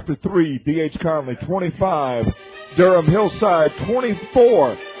game. Yeah. After 3, D.H. Conley 25, Durham Hillside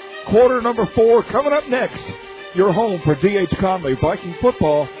 24. Quarter number 4 coming up next. Your home for D.H. Conley Viking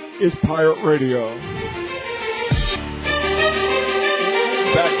football is Pirate Radio.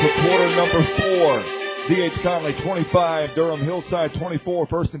 Back to quarter number 4. D.H. Conley 25, Durham Hillside 24.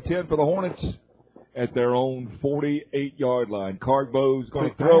 1st and 10 for the Hornets at their own 48-yard line. Cogbo's going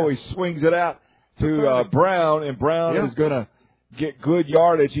to throw. He swings it out to Brown, and Brown is going to get good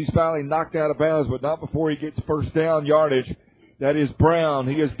yardage. He's finally knocked out of bounds, but not before he gets 1st down yardage. That is Brown.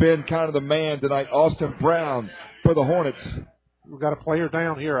 He has been kind of the man tonight. Austin Brown for the Hornets. We've got a player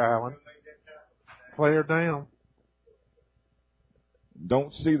down here, Alan. Player down.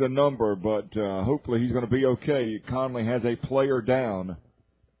 Don't see the number, but hopefully he's going to be okay. Conley has a player down.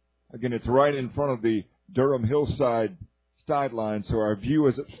 Again, it's right in front of the Durham Hillside sideline, so our view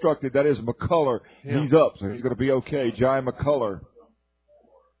is obstructed. That is McCullough. Yeah. He's up, so he's going to be okay. Jai McCullough.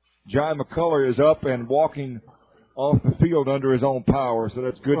 Jai McCullough is up and walking off the field under his own power, so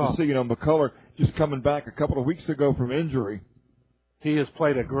that's good to see. You know, McCullough just coming back a couple of weeks ago from injury. He has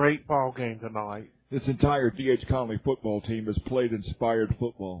played a great ball game tonight. This entire D.H. Conley football team has played inspired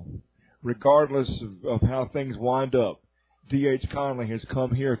football. Regardless of how things wind up, D.H. Conley has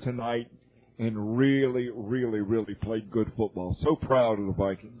come here tonight and really, really, really played good football. So proud of the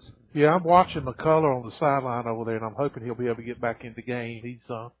Vikings. Yeah, I'm watching McCullough on the sideline over there, and I'm hoping he'll be able to get back in the game. He's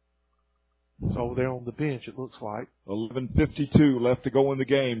over there on the bench, it looks like. 11:52 left to go in the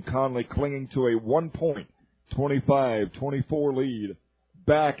game. Conley clinging to a 1-point, 25-24 lead.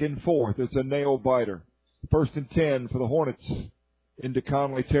 Back and forth. It's a nail-biter. 1st and 10 for the Hornets into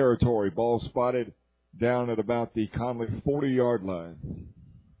Conley territory. Ball spotted down at about the Conley 40-yard line.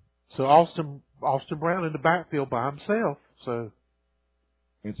 So Austin Brown in the backfield by himself. So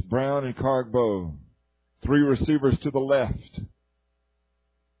it's Brown and Cogbo. 3 receivers to the left.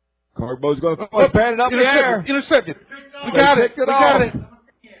 Cogbo's going to bat it up in the air. Intercepted. We got it.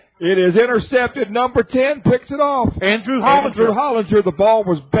 It is intercepted. Number 10 picks it off. Andrew Hollinger. The ball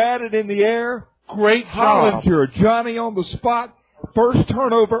was batted in the air. Great job. Hollinger, Johnny on the spot. First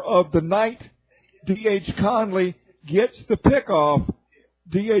turnover of the night. D.H. Conley gets the pickoff.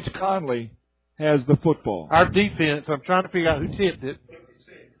 D.H. Conley has the football. Our defense, I'm trying to figure out who tipped it.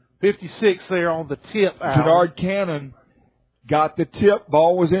 56 there on the tip. Jadard Cannon got the tip.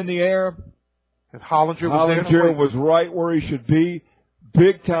 Ball was in the air. And Hollinger was right where he should be.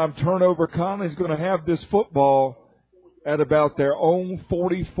 Big time turnover. Conley's going to have this football at about their own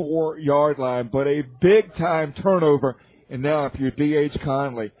 44-yard line, but a big time turnover. And now if you're D.H.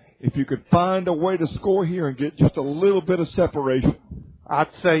 Conley, if you could find a way to score here and get just a little bit of separation,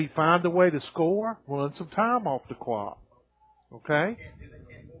 I'd say find a way to score, run some time off the clock. Okay?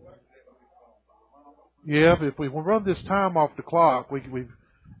 Yeah, but if we run this time off the clock, we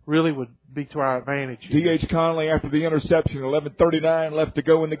really would be to our advantage. D.H. Conley after the interception, 11:39 left to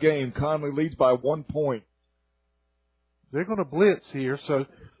go in the game. Conley leads by 1 point. They're going to blitz here, so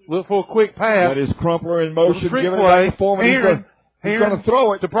look for a quick pass. That is Crumpler in motion, giving it back to Foreman. He's going to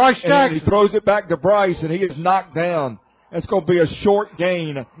throw it to Bryce Jackson. He throws it back to Bryce, and he is knocked down. That's going to be a short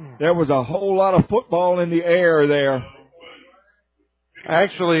gain. There was a whole lot of football in the air there.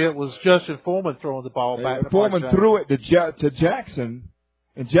 Actually, it was Justin Foreman throwing the ball back. Foreman threw it to Jackson,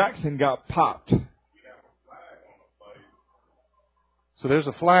 and Jackson got popped. So there's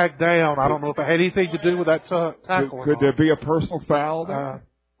a flag down. I don't know if it had anything to do with that tackle. Could there be a personal foul there? I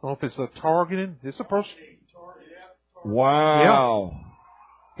don't know if it's a targeting. It's a person. Wow.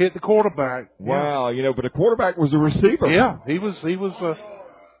 Yeah. Hit the quarterback. Wow. Yeah. But the quarterback was a receiver. Yeah, he was.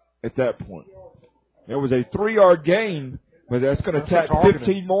 At that point. There was a 3-yard gain, but that's going to tack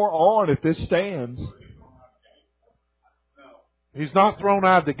 15 more on if this stands. He's not thrown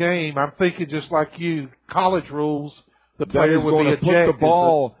out of the game. I'm thinking just like you, college rules, the player would be ejected. Put the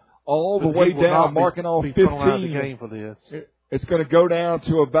ball all the way down, marking off 15. Thrown out of the game for this. It's going to go down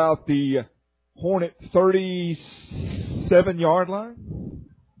to about the Hornet 37-yard line.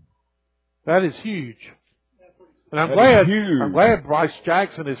 That is huge. And I'm glad Bryce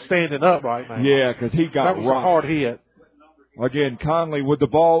Jackson is standing up right now. Yeah, because he got that was a hard hit. Again, Conley with the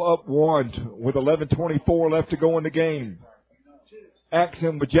ball up 1 with 11:24 left to go in the game.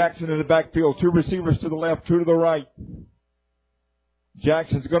 Axon with Jackson in the backfield. 2 receivers to the left, 2 to the right.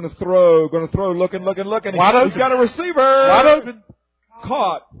 Jackson's going to throw, looking. Wide open. He's got a receiver. Wide open.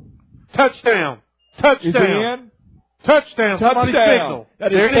 Caught. Touchdown. Is he in? Touchdown. Somebody signal.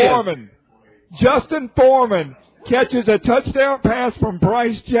 That is Foreman. Justin Foreman catches a touchdown pass from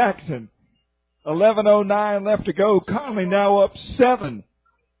Bryce Jackson. 11:09 left to go. Conley now up 7.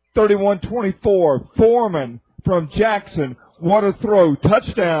 31-24. Foreman from Jackson. What a throw.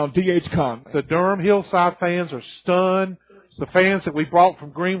 Touchdown, D.H. Conley. The Durham Hillside fans are stunned. The fans that we brought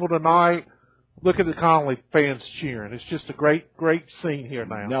from Greenville tonight, look at the Conley fans cheering. It's just a great, great scene here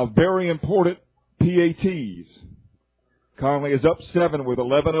now. Now, very important PATs. Conley is up 7 with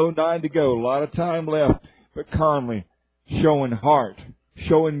 11:09 to go. A lot of time left. But Conley showing heart,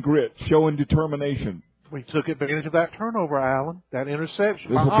 showing grit, showing determination. We took advantage of that turnover, Allen, that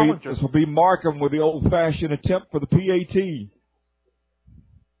interception by Hollinger. This will be Markham with the old-fashioned attempt for the PAT.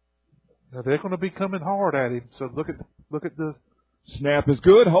 Now they're going to be coming hard at him. So look at the snap is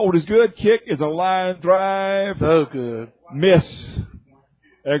good, hold is good, kick is a line drive. No good. Miss.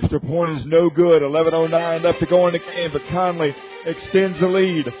 Extra point is no good. 11:09 left to go in the game, but Conley extends the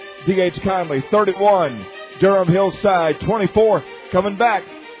lead. D.H. Conley, 31. Durham Hillside, 24. Coming back.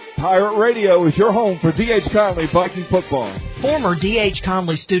 Pirate Radio is your home for D.H. Conley Viking football. Former D.H.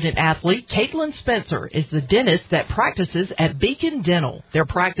 Conley student athlete Caitlin Spencer is the dentist that practices at Beacon Dental. Their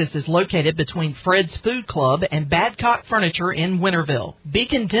practice is located between Fred's Food Club and Badcock Furniture in Winterville.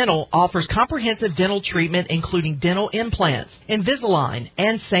 Beacon Dental offers comprehensive dental treatment including dental implants, Invisalign,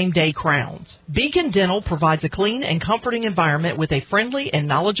 and same-day crowns. Beacon Dental provides a clean and comforting environment with a friendly and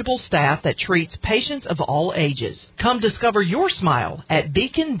knowledgeable staff that treats patients of all ages. Come discover your smile at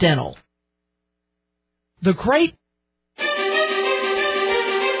Beacon Dental. The great.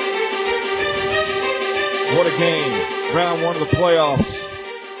 What a game. Round 1 of the playoffs.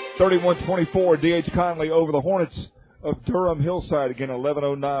 31-24. D.H. Conley over the Hornets of Durham Hillside. Again,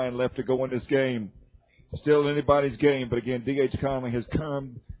 11:09 left to go in this game. Still anybody's game, but again, D.H. Conley has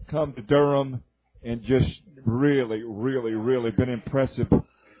come to Durham and just really, really, really been impressive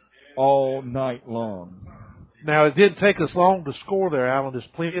all night long. Now, it didn't take us long to score there, Alan. There's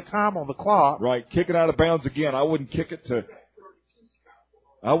plenty of time on the clock. Right. Kicking out of bounds again. I wouldn't kick it to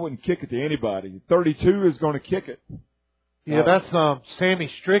anybody. 32 is going to kick it. Yeah, that's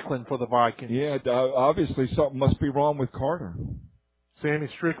Sammy Strickland for the Vikings. Yeah, obviously something must be wrong with Carter. Sammy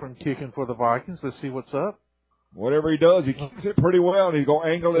Strickland kicking for the Vikings. Let's see what's up. Whatever he does, he kicks it pretty well, and he's going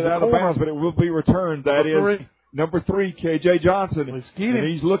to angle it out of bounds, but it will be returned. That is number 3, K.J. Johnson. And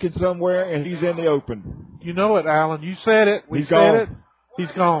he's looking somewhere, and he's in the open. You know it, Alan. You said it. We said it.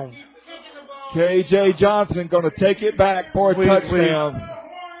 He's gone. K.J. Johnson going to take it back for a touchdown.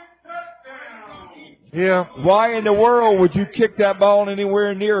 Yeah. Why in the world would you kick that ball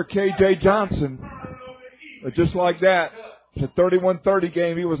anywhere near K.J. Johnson? But just like that, it's a 31-30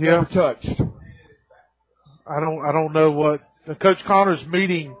 game. He was never touched. I don't know what Coach Connor's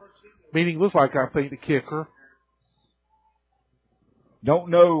meeting looks like. I think the kicker. Don't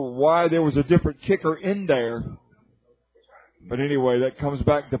know why there was a different kicker in there. But anyway, that comes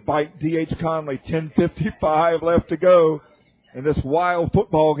back to bite D.H. Conley. 10:55 left to go. And this wild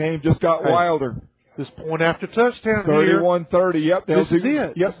football game just got wilder. This point after touchdown 31-30. Yep. This is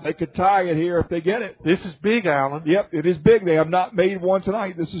it. Yep. They could tie it here if they get it. This is big, Alan. Yep. It is big. They have not made one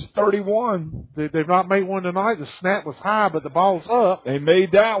tonight. This is 31. They've not made one tonight. The snap was high, but the ball's up. They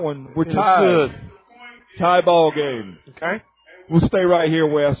made that one. We're tied. Good. Tie ball game. Okay. We'll stay right here,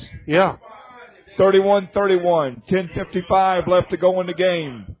 Wes. Yeah. 31-31. 10:55 left to go in the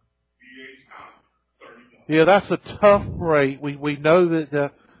game. Yeah, that's a tough break. We know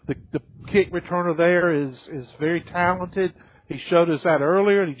that the kick returner there is very talented. He showed us that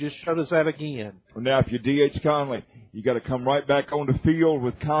earlier, and he just showed us that again. Well, now, if you're D.H. Conley, You got to come right back on the field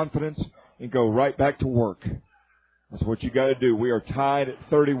with confidence and go right back to work. That's what you got to do. We are tied at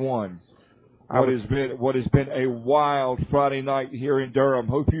 31. What has been a wild Friday night here in Durham.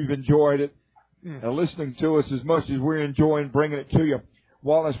 Hope you've enjoyed it. And listening to us as much as we're enjoying bringing it to you.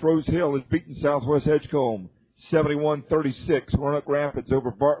 Wallace Rose Hill has beaten Southwest Edgecombe 71-36. Roanoke Rapids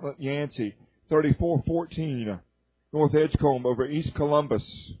over Bartlett Yancey 34-14. North Edgecombe over East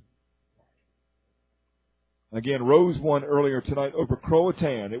Columbus. Again, Rose won earlier tonight over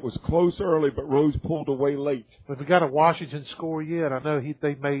Croatan. It was close early, but Rose pulled away late. Have we got a Washington score yet? I know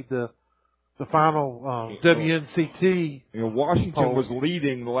they made the final WNCT. Washington was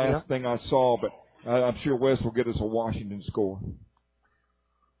leading the last thing I saw, but I'm sure Wes will get us a Washington score.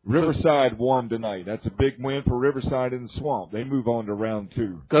 Riverside won tonight. That's a big win for Riverside in the Swamp. They move on to round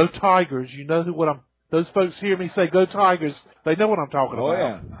 2. Go Tigers. You know those folks hear me say go Tigers. They know what I'm talking about. Oh,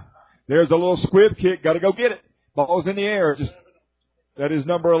 yeah. There's a little squib kick. Got to go get it. Ball's in the air. That is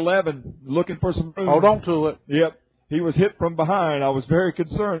number 11, looking for some room. Hold on to it. Yep. He was hit from behind. I was very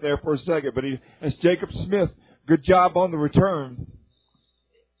concerned there for a second, but it's Jacob Smith. Good job on the return.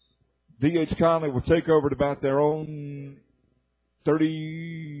 D.H. Conley will take over at about their own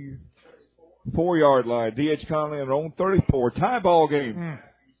 34-yard line. D.H. Conley on their own 34. Tie ball game.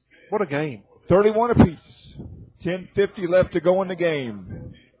 What a game. 31 apiece. 10:50 left to go in the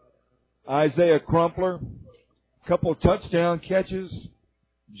game. Isaiah Crumpler, couple touchdown catches.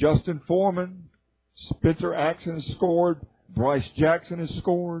 Justin Foreman. Spencer Axon has scored. Bryce Jackson has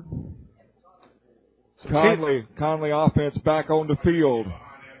scored. Conley offense back on the field.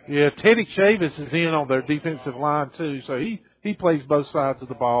 Yeah, Teddy Chavis is in on their defensive line too, so he plays both sides of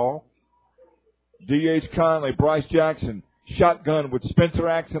the ball. D.H. Conley, Bryce Jackson, shotgun with Spencer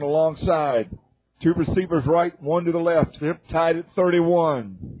Axon alongside. 2 receivers right, 1 to the left. Tied at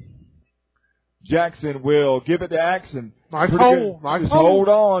 31. Jackson will give it to Axon. Nice hold. Hold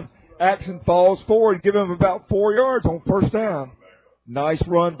on. Axon falls forward, give him about 4 yards on first down. Nice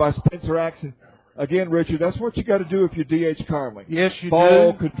run by Spencer Axon. Again, Richard, that's what you got to do if you're D.H. Conley. Yes, you do.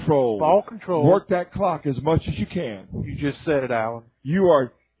 Ball control. Ball control. Work that clock as much as you can. You just said it, Alan.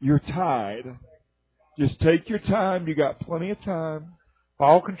 You're tied. Just take your time. You got plenty of time.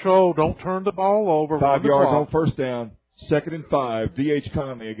 Ball control. Don't turn the ball over. 5 yards on first down. 2nd and 5. D.H.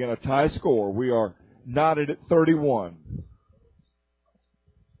 Conley, again, a tie score. We are knotted at 31.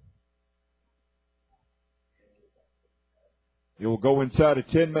 It will go inside of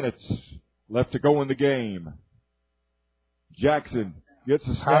 10 minutes. Left to go in the game. Jackson gets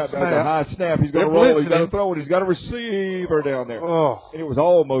a snap. That's a high snap. He's going to roll. He's got to throw it. He's got a receiver down there. Oh. And it was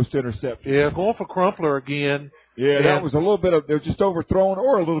almost intercepted. Yeah, going for Crumpler again. Yeah, that was a little bit of, they're just overthrown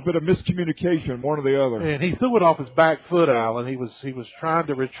or a little bit of miscommunication, one or the other. And he threw it off his back foot, Alan. He was trying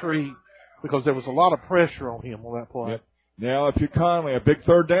to retreat because there was a lot of pressure on him on that play. Yep. Now, if you're Conley, a big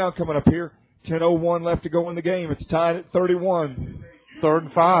 3rd down coming up here. 10:01 left to go in the game. It's tied at 31. 3rd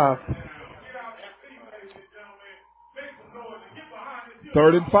and 5.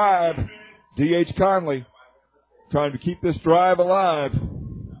 3rd and 5. D.H. Conley trying to keep this drive alive.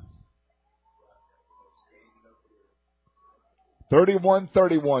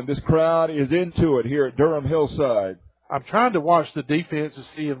 31-31. This crowd is into it here at Durham Hillside. I'm trying to watch the defense and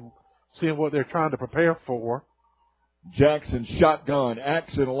seeing what they're trying to prepare for. Jackson shotgun,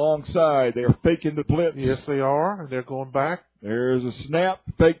 Axon alongside. They're faking the blitz. Yes, they are, and they're going back. There's a snap,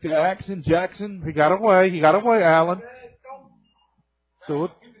 fake to Axon. Jackson. He got away, Alan. So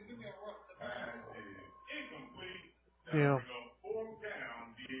it. Yeah.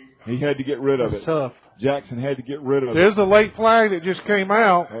 He had to get rid of it. Tough. Jackson had to get rid of it. There's a late flag that just came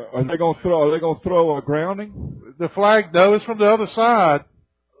out. Are they going to throw a grounding? The flag, no, it's from the other side.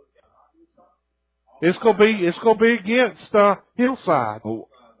 It's gonna be against Hillside. Oh.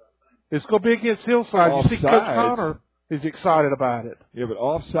 It's gonna be against Hillside. Offsides. You see, Coach Connor is excited about it. Yeah, but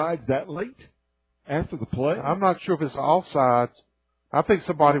offsides that late after the play? I'm not sure if it's offsides. I think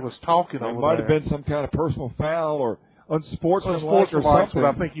somebody was talking over there. It might have been some kind of personal foul or unsportsmanlike or that's something.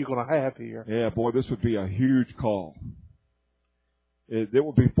 what I think you're going to have here. Yeah, boy, this would be a huge call. It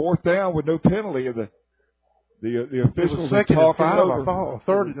would be 4th down with no penalty. The officials are talking over. I thought,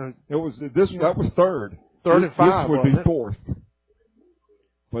 3rd. That was 3rd. 3rd and 5. This would be 4th.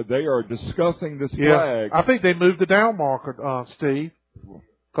 But they are discussing this flag. I think they moved the down marker, Steve,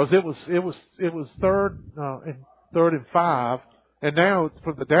 because it was 3rd and 5, and now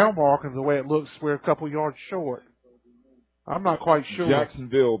for the down marker, the way it looks, we're a couple yards short. I'm not quite sure.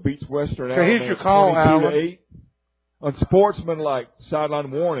 Jacksonville beats Western so Alabama. Here's your call, 22-8. Unsportsmanlike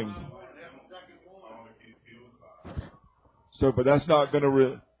sideline warning. So, but that's not going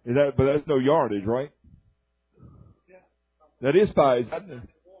to but that's no yardage, right? That is 5.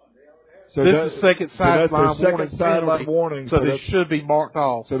 So this is second sideline warning. So this should be marked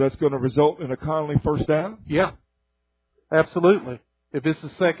off. So that's going to result in a Conley first down? Yeah, absolutely. If it's the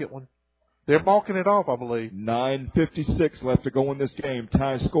second one. They're marking it off, I believe. 9:56 left to go in this game.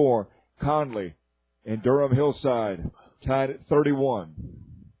 Tie score, Conley and Durham Hillside tied at 31.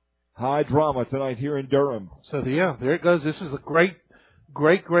 High drama tonight here in Durham. So, yeah, there it goes. This is a great.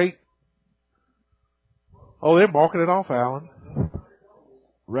 Oh, they're marking it off, Alan.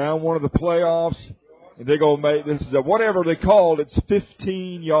 Round 1 of the playoffs, and they're going to make this is whatever they called it's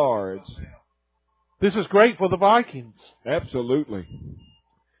 15 yards. This is great for the Vikings. Absolutely.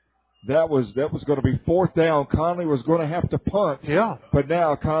 That was going to be 4th down. Conley was going to have to punt. Yeah. But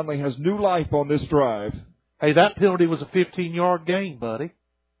now Conley has new life on this drive. Hey, that penalty was a 15-yard gain, buddy.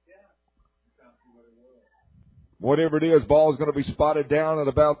 Whatever it is, ball is going to be spotted down at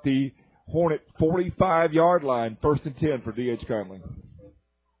about the Hornet 45-yard line. 1st and 10 for D.H. Conley.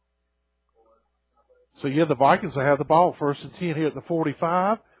 So, yeah, the Vikings will have the ball 1st and 10 here at the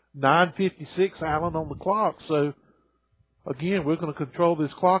 45. 9:56, Allen on the clock. So, again, we're going to control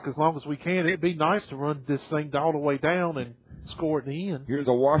this clock as long as we can. It'd be nice to run this thing all the way down and score at the end. Here's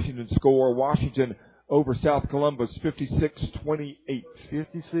a Washington score. Washington over South Columbus, 56-28.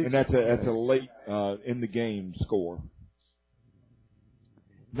 56. And that's a late in the game score.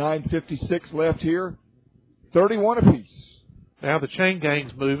 9:56 left here. 31 apiece. Now the chain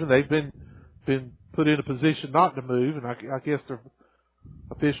gang's moving. They've been put in a position not to move, and I guess their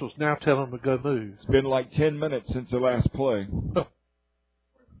officials now tell them to go move. It's been like 10 minutes since the last play.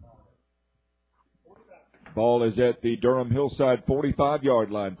 Ball is at the Durham Hillside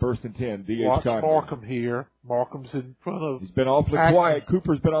 45-yard line. 1st and 10. D.H. Watch Conley. Markham here. Markham's in front of. He's been awfully Axon. quiet.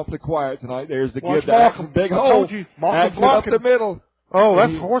 Cooper's been awfully quiet tonight. There's the Watch give to Axon. Big hole. Axon up the middle. Oh,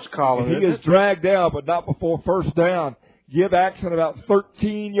 that's horse collar. He is dragged down, but not before 1st down. Give Axon about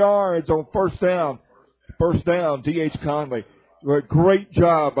 13 yards on 1st down. 1st down, D.H. Conley. Great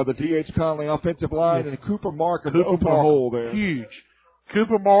job by the D.H. Conley offensive line, and Cooper Markham to open a hole there. Huge.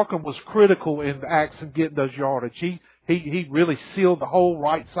 Cooper Markham was critical in Axon getting those yardage. He really sealed the whole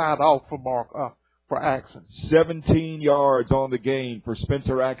right side off for Axon. 17 yards on the gain for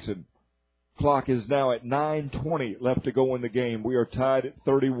Spencer Axon. Clock is now at 9:20 left to go in the game. We are tied at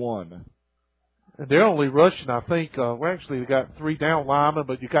 31. And they're only rushing, I think. We got 3 down linemen,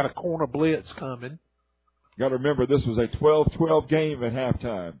 but you got a corner blitz coming. Got to remember, this was a 12-12 game at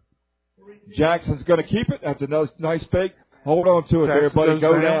halftime. Jackson's going to keep it. That's a nice fake. Hold on to it there, buddy.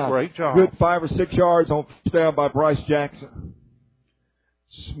 Go down. Great job. Good 5 or 6 yards on 1st down by Bryce Jackson.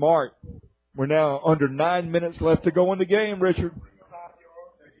 Smart. We're now under 9 minutes left to go in the game, Richard.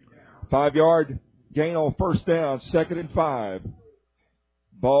 5-yard gain on 1st down, 2nd and 5.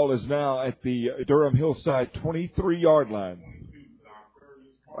 Ball is now at the Durham Hillside 23-yard line.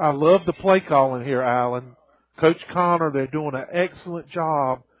 I love the play calling here, Alan. Coach Connor, they're doing an excellent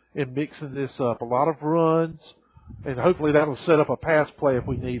job in mixing this up. A lot of runs, and hopefully that'll set up a pass play if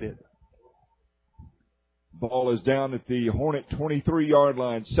we need it. Ball is down at the Hornet 23-yard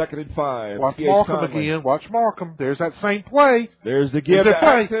line, 2nd and 5. Watch Markham again. Watch Markham. There's that same play. There's the give to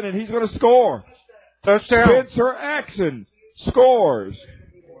Axon, and he's going to score. Touchdown. Spencer Axon scores.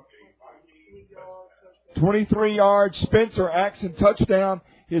 23 yards, Spencer Axon touchdown,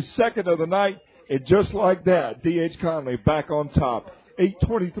 his 2nd of the night, and just like that, D.H. Conley back on top.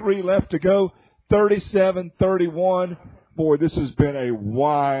 8:23 left to go, 37-31. Boy, this has been a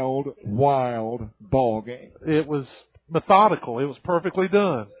wild, wild ball game. It was methodical. It was perfectly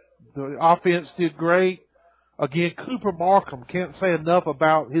done. The offense did great. Again, Cooper Markham, can't say enough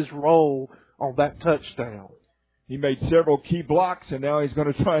about his role on that touchdown. He made several key blocks, and now he's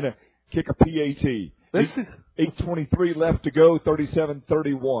going to try to kick a PAT. 8:23 left to go,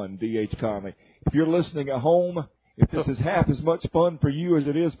 37-31, D.H. Conley. If you're listening at home, if this is half as much fun for you as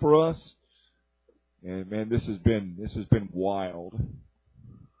it is for us, and man, this has been wild.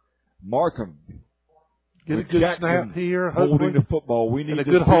 Markham. Get a good Jackson snap here. Holding the football. We need a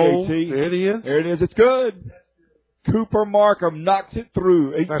this good PAT. hold. There it is. There it is. It's good. Cooper Markham knocks it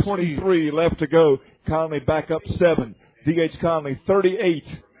through. 8:23 left to go. Conley back up 7. D.H. Conley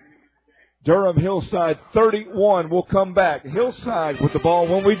 38. Durham Hillside 31. We'll come back. Hillside with the ball.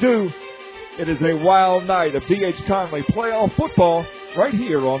 When we do, it is a wild night of D.H. Conley playoff football right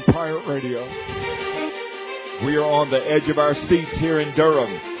here on Pirate Radio. We are on the edge of our seats here in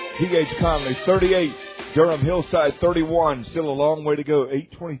Durham. D.H. Conley 38. Durham Hillside 31. Still a long way to go.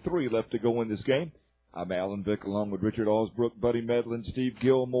 8:23 left to go in this game. I'm Alan Vick along with Richard Osbrook, Buddy Medlin, Steve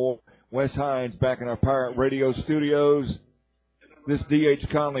Gilmore, Wes Hines back in our Pirate Radio studios. This D.H.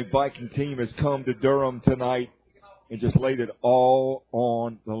 Conley Viking team has come to Durham tonight and just laid it all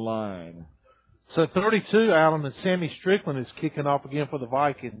on the line. So 32, Allen, and Sammy Strickland is kicking off again for the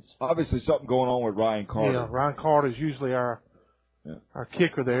Vikings. Obviously something going on with Ryan Carter. Yeah, Ryan Carter is usually our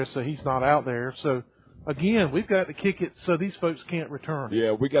kicker there, so he's not out there. So, again, we've got to kick it so these folks can't return.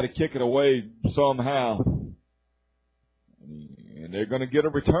 Yeah, we got to kick it away somehow. And they're going to get a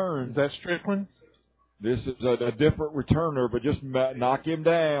return. Is that Strickland? This is a different returner, but just knock him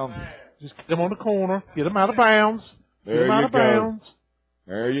down. Just get him on the corner. Get him out of bounds. There you go.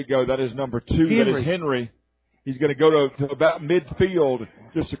 There you go. That is number 2. That is Henry. He's going to go to about midfield,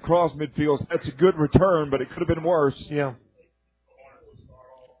 just across midfield. That's a good return, but it could have been worse. Yeah.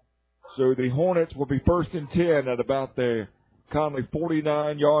 So the Hornets will be 1st and 10 at about the Conley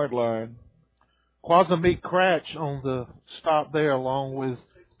 49-yard line. Quasamik Cratch on the stop there along with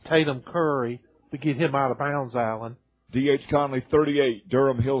Tatum Curry to get him out of bounds, Allen. D.H. Conley 38,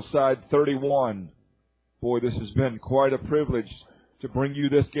 Durham Hillside 31. Boy, this has been quite a privilege to bring you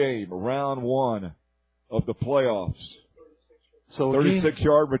this game, round 1 of the playoffs. So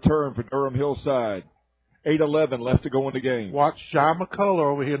 36-yard return for Durham Hillside. 8:11 left to go in the game. Watch John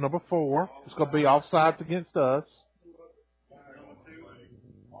McCullough over here, number 4. It's going to be offsides against us.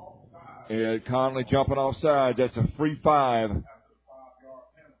 And Conley jumping off sides. That's a free 5.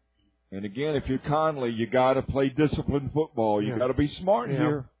 And again, if you're Conley, you got to play disciplined football. You got to be smart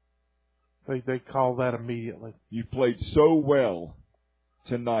here. They call that immediately. You've played so well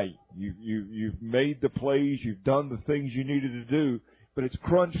tonight. You've made the plays. You've done the things you needed to do. But it's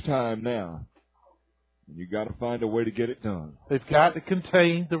crunch time now. And you got to find a way to get it done. They've got to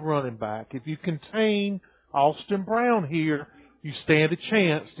contain the running back. If you contain Austin Brown here, you stand a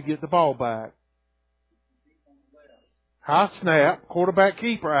chance to get the ball back. High snap, quarterback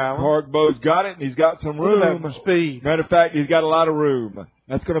keeper, Allen. Cargbo's got it, and he's got some room. Speed. Matter of fact, he's got a lot of room.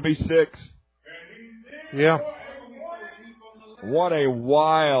 That's going to be 6. Yeah. What a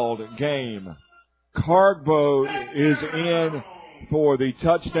wild game. Cargbo is in for the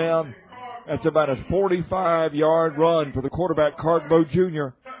touchdown. That's about a 45-yard run for the quarterback, Cargbo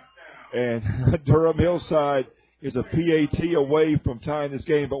Jr. And Durham Hillside is a PAT away from tying this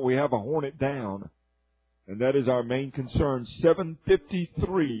game, but we have a Hornet down. And that is our main concern.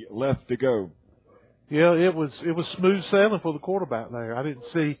 7:53 left to go. Yeah, it was smooth sailing for the quarterback there. I didn't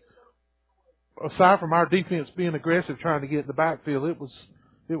see, aside from our defense being aggressive trying to get in the backfield, it was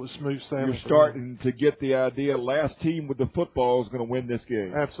smooth sailing. You're starting to get the idea. Last team with the football is going to win this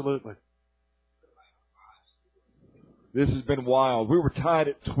game. Absolutely. This has been wild. We were tied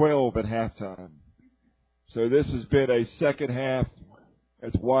at 12 at halftime. So this has been a second half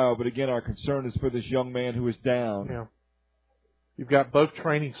that's wild. But again, our concern is for this young man who is down. Yeah. You've got both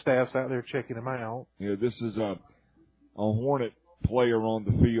training staffs out there checking him out. Yeah, this is a Hornet player on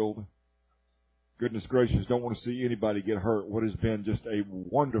the field. Goodness gracious, don't want to see anybody get hurt. What has been just a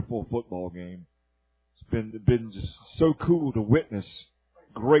wonderful football game. It's been just so cool to witness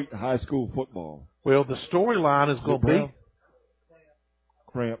great high school football. Well, the storyline is going to be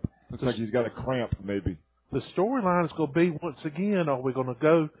cramp. Looks like he's got a cramp, maybe. The storyline is going to be, once again, are we going to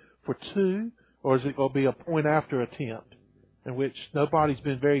go for 2, or is it going to be a point after attempt, in which nobody's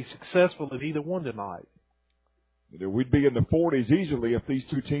been very successful at either one tonight? We'd be in the 40s easily if these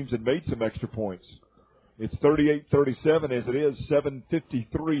two teams had made some extra points. It's 38-37 as it is,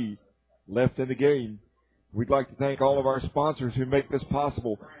 7:53 left in the game. We'd like to thank all of our sponsors who make this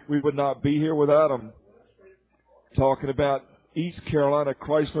possible. We would not be here without them. Talking about East Carolina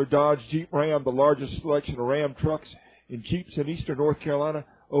Chrysler Dodge Jeep Ram, the largest selection of Ram trucks and Jeeps in eastern North Carolina.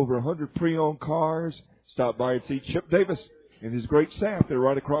 Over 100 pre-owned cars. Stop by and see Chip Davis and his great staff. They're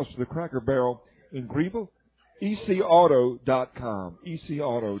right across from the Cracker Barrel in Greenville. ECAuto.com.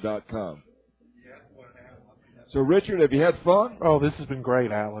 ECAuto.com. So, Richard, have you had fun? Oh, this has been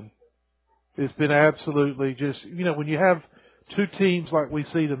great, Alan. It's been absolutely just, when you have two teams like we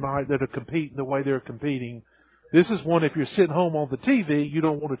see tonight that are competing the way they're competing, this is one, if you're sitting home on the TV, you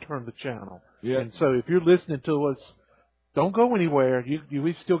don't want to turn the channel. Yeah. And so if you're listening to us, don't go anywhere.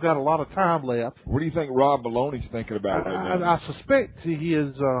 We've still got a lot of time left. What do you think Rob Maloney's thinking about right now? I suspect he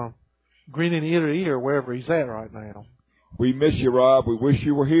is grinning ear to ear wherever he's at right now. We miss you, Rob. We wish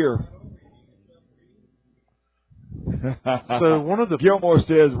you were here. So one of the Gilmore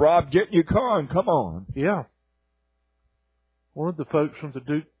says, Rob, get in your car and come on. Yeah. One of the folks from the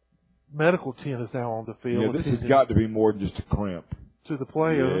Duke medical tent is now on the field. Yeah, this has got to be more than just a cramp. To the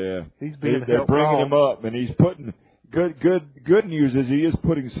player. Yeah. He's being They're helped bringing off. him up, and he's putting good news is he is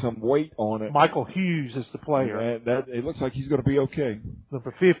putting some weight on it. Michael Hughes is the player. And it looks like he's going to be okay.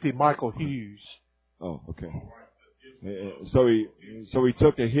 Number 50, Michael Hughes. Oh, okay. So he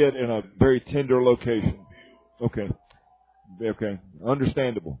took a hit in a very tender location. Okay. Okay.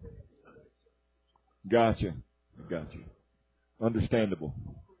 Understandable. Gotcha. Understandable.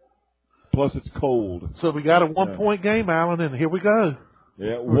 Plus, it's cold. So we got a 1-point game, Alan, and here we go.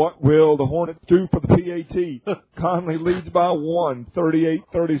 Yeah. What will the Hornets do for the PAT? Conley leads by 1,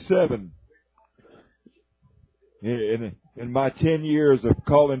 38-37. In my 10 years of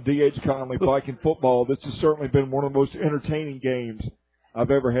calling D.H. Conley Viking football, this has certainly been one of the most entertaining games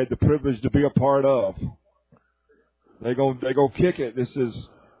I've ever had the privilege to be a part of. They're gonna kick it. This is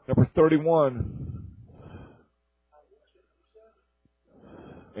number 31.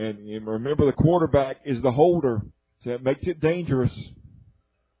 And remember, the quarterback is the holder, so it makes it dangerous.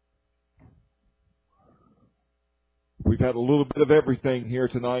 We've had a little bit of everything here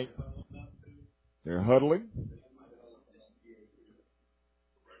tonight. They're huddling.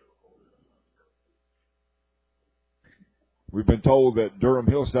 We've been told that Durham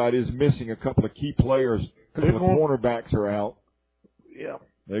Hillside is missing a couple of key players. A couple of cornerbacks are out. Yeah.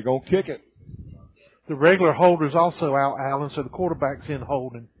 They're going to kick it. The regular holder's also out, Alan, so the quarterback's in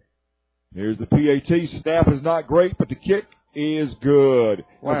holding. Here's the PAT. Snap is not great, but the kick is good.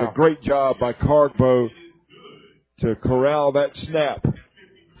 Wow. That's a great job by Cargbo to corral that snap.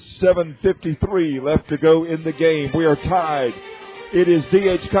 7:53 left to go in the game. We are tied. It is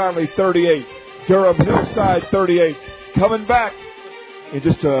D.H. Conley 38, Durham Hillside 38. Coming back in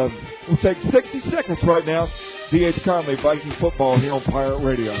just we'll take 60 seconds right now. D.H. Conley Viking football here on Pirate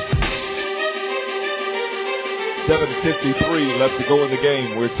Radio. 7:53 left to go in the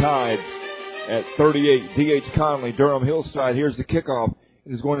game. We're tied at 38. D.H. Conley, Durham Hillside. Here's the kickoff.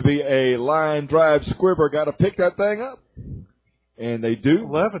 It is going to be a line drive. Squibber got to pick that thing up. And they do.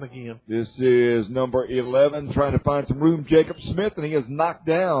 11 again. This is number 11 trying to find some room. Jacob Smith, and he is knocked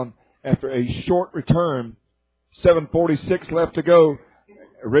down after a short return. 7:46 left to go.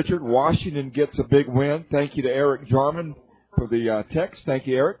 Richard Washington gets a big win. Thank you to Eric Jarman for the text. Thank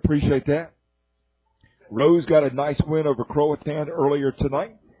you, Eric. Appreciate that. Rose got a nice win over Croatan earlier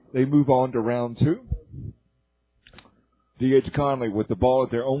tonight. They move on to round 2. D.H. Conley with the ball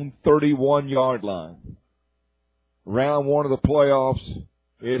at their own 31-yard line. Round 1 of the playoffs.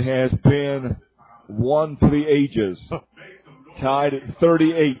 It has been one for the ages. Tied at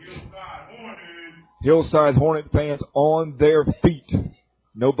 38. Hillside Hornet fans on their feet.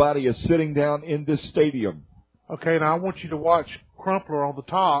 Nobody is sitting down in this stadium. Okay, now I want you to watch Crumpler on the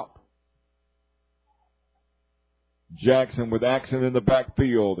top. Jackson with Axon in the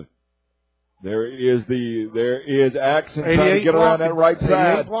backfield. There is Axon trying to get around that right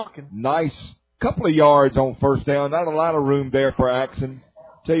side. Nice couple of yards on first down. Not a lot of room there for Axon.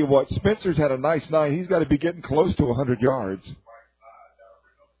 Tell you what, Spencer's had a nice night. He's got to be getting close to 100 yards.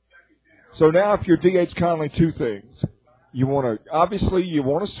 So now if you're D.H. Conley, two things. You want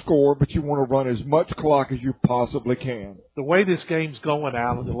to score, but you want to run as much clock as you possibly can. The way this game's going,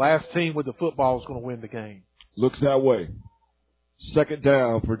 Alan, the last team with the football is going to win the game. Looks that way. Second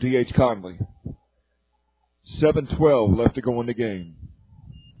down for D.H. Conley. 7:12 left to go in the game.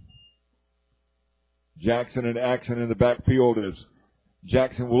 Jackson and Axon in the backfield as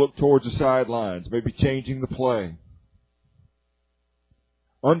Jackson will look towards the sidelines, maybe changing the play.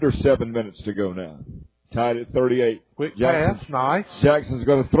 Under 7 minutes to go now. Tied at 38. Quick pass, nice. Jackson's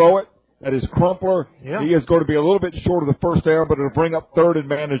going to throw it. That is Crumpler. Yep. He is going to be a little bit short of the first down, but it'll bring up third and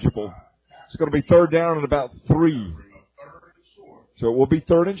manageable. It's going to be third down and about 3. So it will be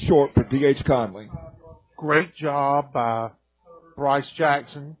third and short for D.H. Conley. Great job by Bryce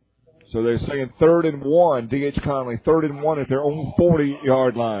Jackson. So they're saying 3rd and 1, D.H. Conley, 3rd and 1 at their own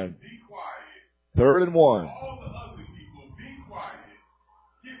 40-yard line. 3rd and 1.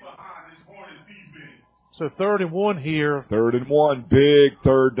 So 3rd and 1 here. 3rd and 1, big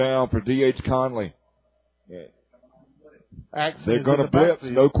third down for D.H. Conley. They're going to blitz,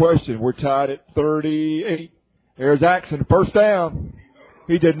 no question. We're tied at 38. There's Axon, first down.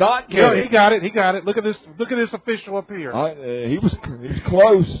 He did not get it. He got it. He got it. Look at this official up here. He was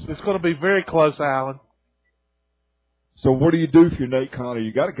close. It's going to be very close, Alan. So what do you do if you're Nate Connor?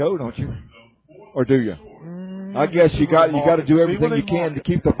 You got to go, don't you? Or do you? I guess you got to do everything you can to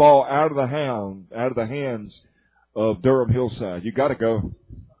keep the ball out of the hands of Durham Hillside. You got to go.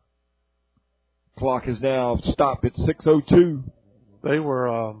 Clock is now stopped at 6:02. They were.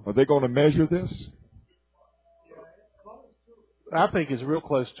 Are they going to measure this? I think it's real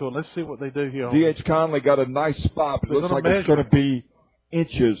close to it. Let's see what they do here. D.H. Conley got a nice spot, but it looks like it's going to be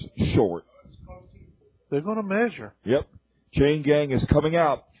inches short. They're going to measure. Yep. Chain gang is coming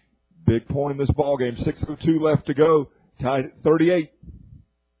out. Big point in this ball game. 6:02 left to go. Tied at 38.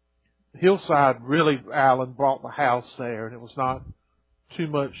 Hillside really, Allen, brought the house there, and it was not too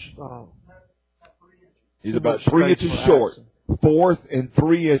much. He's about 3 inches short. 4th and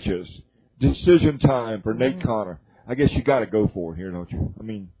 3 inches. Decision time for Nate Connor. I guess you got to go for it here, don't you? I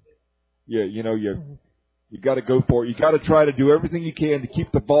mean, yeah, you got to go for it. You got to try to do everything you can to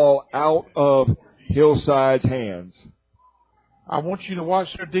keep the ball out of Hillside's hands. I want you to watch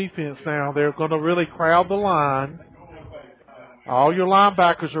their defense now. They're going to really crowd the line. All your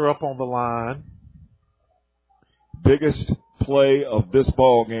linebackers are up on the line. Biggest play of this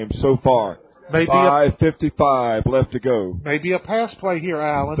ball game so far. Maybe 5:55 left to go. Maybe a pass play here,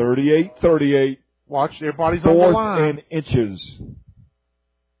 Allen. 38-38. Watch, everybody's on the line. 4th and inches.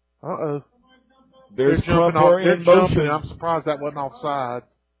 Uh-oh. There's Crumpler in motion. I'm surprised that wasn't offside.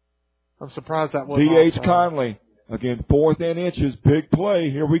 D.H. Conley. Again, 4th and inches. Big play.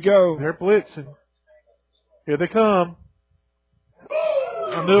 Here we go. They're blitzing. Here they come.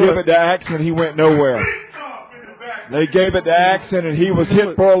 Give it to Axon. He went nowhere. They gave it to Axon, and he was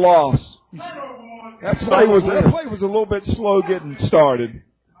hit for a loss. That play was a little bit slow getting started.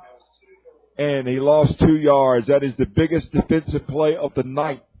 And he lost 2 yards. That is the biggest defensive play of the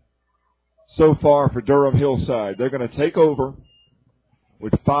night so far for Durham Hillside. They're going to take over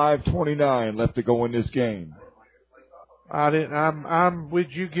with 5:29 left to go in this game. I'm with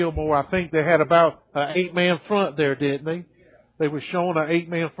you, Gilmore. I think they had about an 8-man front there, didn't they? They were showing an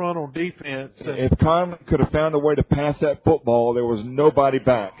 8-man front on defense. If Conley could have found a way to pass that football, there was nobody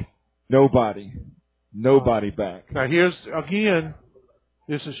back. Nobody back. Now here's again.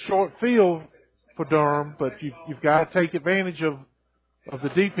 This is short field for Durham, but you've got to take advantage of the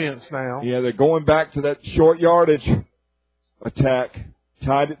defense now. Yeah, they're going back to that short yardage attack.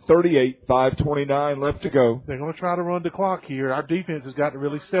 Tied at 38, 5:29 left to go. They're going to try to run the clock here. Our defense has got to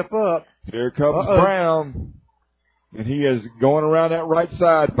really step up. Here comes Brown, and he is going around that right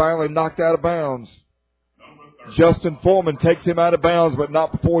side, finally knocked out of bounds. Justin Foreman takes him out of bounds, but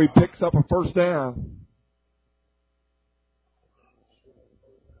not before he picks up a first down.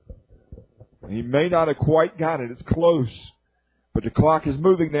 He may not have quite got it. It's close. But the clock is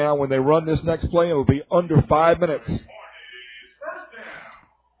moving now. When they run this next play, it will be under 5 minutes.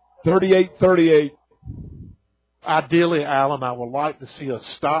 38-38. Ideally, Allen, I would like to see a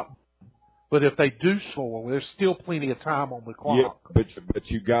stop. But if they do score, there's still plenty of time on the clock. Yeah, but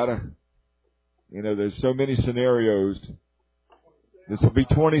you gotta, there's so many scenarios. This will be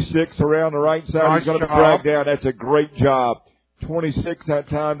 26 around the right side. Nice He's going to job. drag down. That's a great job. 26 that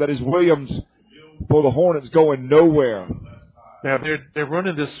time. That is Williams for the Hornets going nowhere. Now they're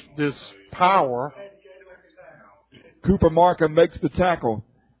running this power. Cooper Markham makes the tackle,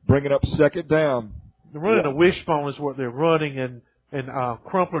 bringing up second down. They're running a wishbone is what they're running, and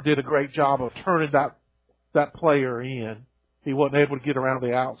Crumpler did a great job of turning that player in. He wasn't able to get around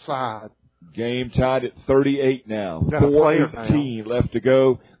the outside. Game tied at 38 now. Got a player 4:18 left to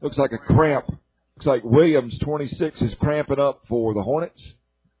go. Looks like a cramp. Looks like Williams, 26, is cramping up for the Hornets.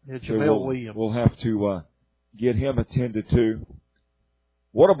 Yeah, Jamel Williams. We'll have to get him attended to.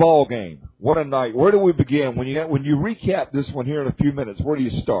 What a ball game. What a night. Where do we begin? When you recap this one here in a few minutes, where do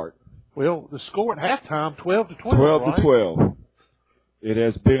you start? Well, the score at halftime, 12-12. 12-12. It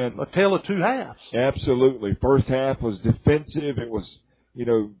has been a tale of two halves. Absolutely. First half was defensive. It was,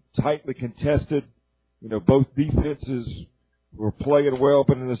 tightly contested. Both defenses were playing well,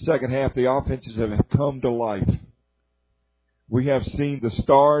 but in the second half, the offenses have come to life. We have seen the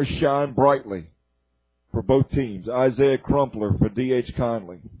stars shine brightly for both teams. Isaiah Crumpler for D.H.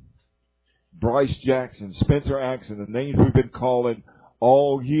 Conley. Bryce Jackson, Spencer Axon, the names we've been calling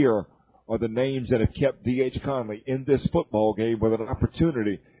all year are the names that have kept D.H. Conley in this football game with an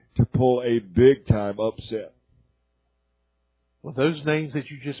opportunity to pull a big-time upset. Well, those names that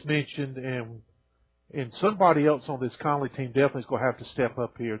you just mentioned and somebody else on this Conley team definitely is going to have to step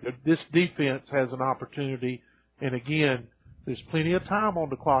up here. This defense has an opportunity, and again, there's plenty of time on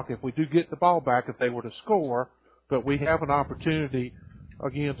the clock if we do get the ball back if they were to score, but we have an opportunity,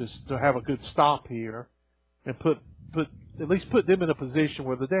 again, to have a good stop here and at least put them in a position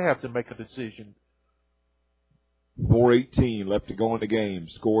where they have to make a decision. 4:18 left to go in the game.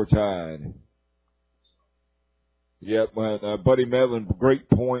 Score tied. Yep, Buddy Medlin, great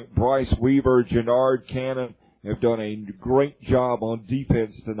point. Bryce Weaver, Jannard Cannon have done a great job on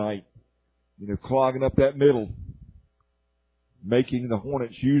defense tonight. Clogging up that middle, making the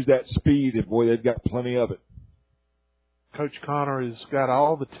Hornets use that speed, and boy, they've got plenty of it. Coach Connor has got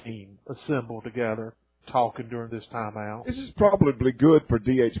all the team assembled together, talking during this timeout. This is probably good for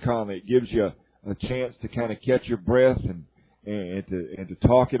D.H. Conley. It gives you a chance to kind of catch your breath and to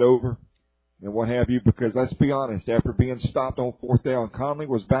talk it over and what have you, because let's be honest, after being stopped on fourth down, Conley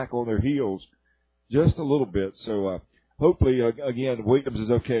was back on their heels just a little bit. So hopefully, again, Williams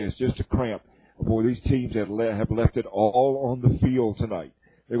is okay. It's just a cramp. Boy, these teams have left it all on the field tonight.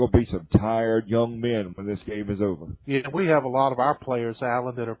 There will be some tired young men when this game is over. Yeah, we have a lot of our players,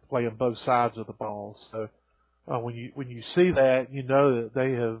 Alan, that are playing both sides of the ball. So when you see that, you know that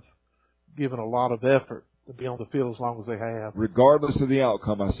they have given a lot of effort to be on the field as long as they have. Regardless of the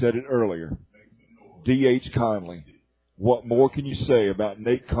outcome, I said it earlier, D.H. Conley, what more can you say about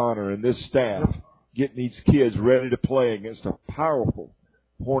Nate Connor and this staff getting these kids ready to play against a powerful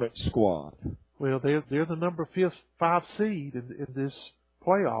Hornet squad? Well, they're the number 5 seed in this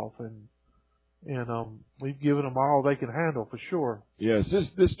playoff, and we've given them all they can handle for sure. Yes,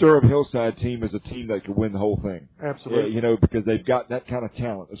 this Durham Hillside team is a team that could win the whole thing. Absolutely. Yeah, because they've got that kind of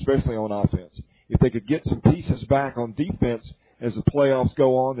talent, especially on offense. If they could get some pieces back on defense as the playoffs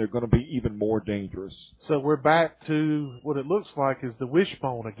go on, they're going to be even more dangerous. So we're back to what it looks like is the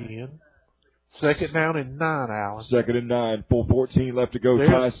wishbone again. 2nd down and 9, Alan. 2nd and 9, 4:14 left to go,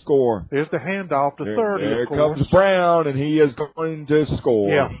 tie score. There's the handoff to 30, There of course. comes Brown, and he is going to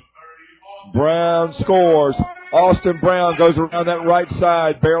score. Yeah. Brown scores. Austin Brown goes around that right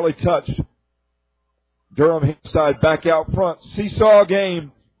side, barely touched. Durham Hillside back out front. Seesaw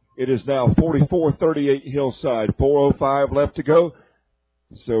game. It is now 44-38 Hillside. 4:05 left to go.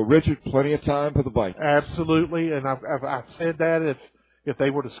 So, Richard, plenty of time for the Vikings. Absolutely, and I've said that if they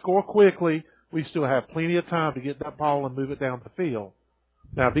were to score quickly, we still have plenty of time to get that ball and move it down the field.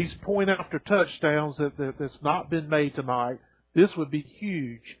 Now, these point-after touchdowns that's not been made tonight, this would be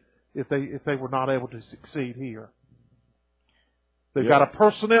huge if they were not able to succeed here. They've got a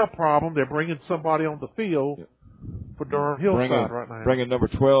personnel problem. They're bringing somebody on the field for Durham Hillside right now. Bringing number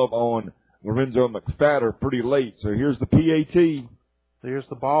 12 on Lorenzo McFadder pretty late. So here's the PAT. There's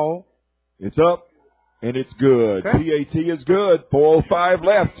the ball. It's up, and it's good. Okay. PAT is good. 4:05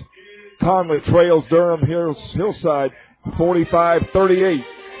 left. Conley trails Durham Hillside 45-38.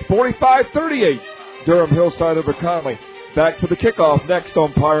 45-38. Durham Hillside over Conley. Back for the kickoff next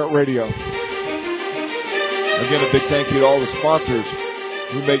on Pirate Radio. Again, a big thank you to all the sponsors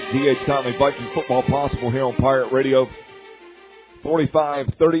who make D.H. Conley Viking football possible here on Pirate Radio.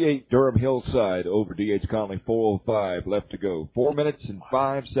 45-38 Durham Hillside over D.H. Conley. 4:05 left to go. 4 minutes and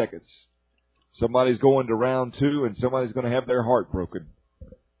 5 seconds. Somebody's going to round 2, and somebody's going to have their heart broken.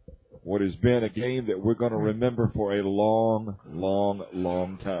 What has been a game that we're going to remember for a long, long,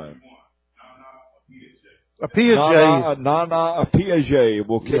 long time. A Piaget. Nana Piaget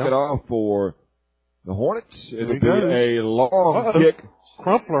will kick it off for the Hornets. It'll be a long kick.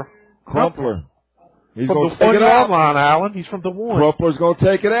 Crumpler. He's from going the to take it out. Line, Alan. He's from the 1. Crumpler's going to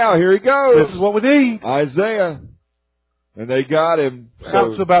take it out. Here he goes. This is what we need. Isaiah. And they got him.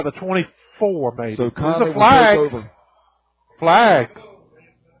 Out to about the 24, maybe. So Conley will take over. Flag.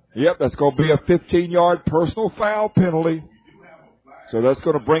 Yep, that's going to be a 15-yard personal foul penalty. So that's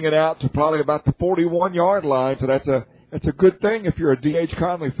going to bring it out to probably about the 41-yard line. So that's a good thing if you're a D.H.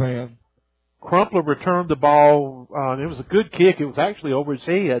 Conley fan. Crumpler returned the ball. It was a good kick. It was actually over his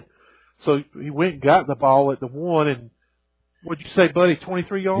head. So he went and got the ball at the 1. And what'd you say, buddy,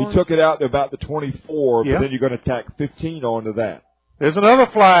 23 yards? He took it out to about the 24, yep. But then you're going to tack 15 onto that. There's another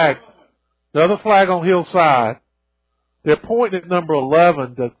flag. Another flag on Hillside. They're pointing at number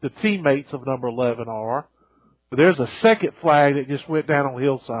 11. The teammates of number 11 are. But there's a second flag that just went down on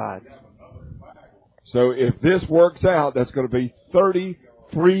Hillside. So if this works out, that's going to be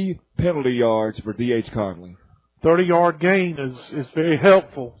 33 penalty yards for D.H. Conley. 30-yard gain is very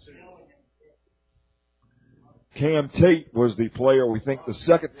helpful. Cam Tate was the player we think the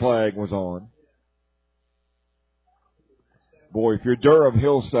second flag was on. Boy, if you're Durham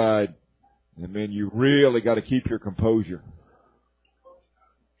Hillside, I mean, you really got to keep your composure.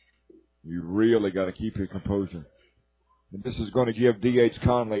 You really got to keep your composure. And this is going to give D.H.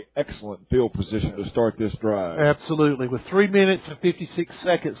 Conley excellent field position to start this drive. Absolutely. With 3 minutes and 56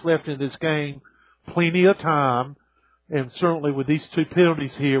 seconds left in this game, plenty of time. And certainly with these 2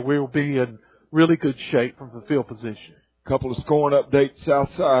 penalties here, we'll be in really good shape from the field position. Couple of scoring updates.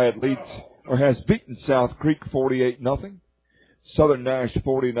 Southside leads or has beaten South Creek 48-0. Southern Nash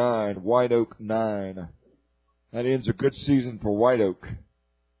 49, White Oak 9. That ends a good season for White Oak.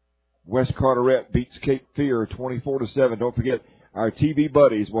 West Carteret beats Cape Fear 24-7. Don't forget, our TV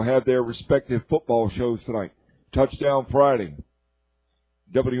buddies will have their respective football shows tonight. Touchdown Friday,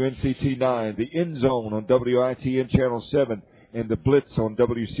 WNCT 9, the End Zone on WITN Channel 7, and the Blitz on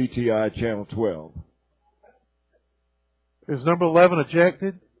WCTI Channel 12. Is number 11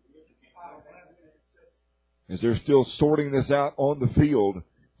 ejected? As they're still sorting this out on the field,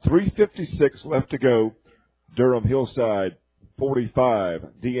 3:56 left to go. Durham Hillside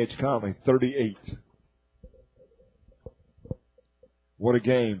 45, D.H. Conley 38. What a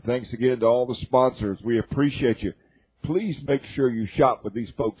game. Thanks again to all the sponsors. We appreciate you. Please make sure you shop with these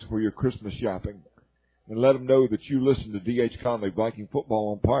folks for your Christmas shopping. And let them know that you listen to D.H. Conley Viking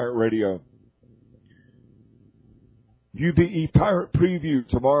Football on Pirate Radio. UBE Pirate Preview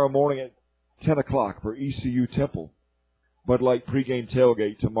tomorrow morning at 10 o'clock for ECU Temple. Bud Light pregame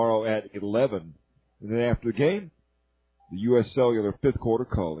tailgate tomorrow at 11. And then after the game, the U.S. Cellular fifth quarter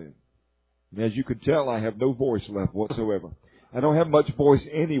call-in. And as you can tell, I have no voice left whatsoever. I don't have much voice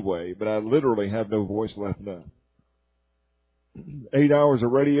anyway, but I literally have no voice left now. 8 hours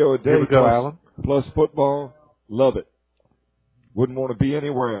of radio a day. Here we go, Alan. Plus football. Love it. Wouldn't want to be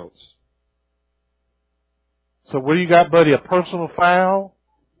anywhere else. So what do you got, buddy? A personal foul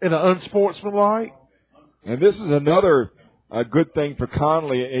and an unsportsmanlike? And this is another good thing for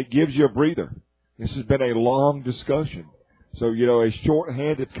Conley. It gives you a breather. This has been a long discussion. So, a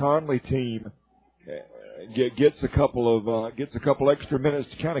short-handed Conley team gets a couple extra minutes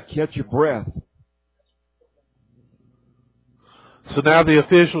to kind of catch your breath. So now the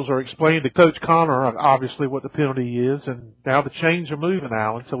officials are explaining to Coach Connor, obviously, what the penalty is, and now the chains are moving,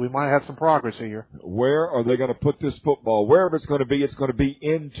 Alan, so we might have some progress here. Where are they going to put this football? Wherever it's going to be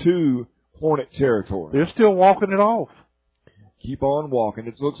into Hornet territory. They're still walking it off. Keep on walking.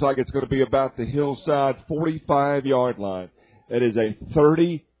 It looks like it's going to be about the Hillside 45-yard line. That is a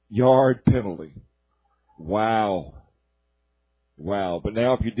 30-yard penalty. Wow. But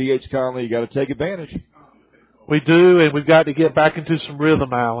now if you're D.H. Conley, you got to take advantage. We do, and we've got to get back into some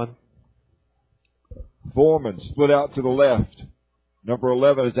rhythm, Alan. Foreman split out to the left. Number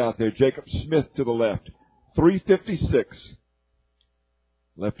 11 is out there. Jacob Smith to the left. 3:56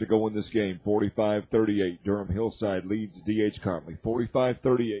 left to go in this game. 45-38. Durham Hillside leads D.H. Conley.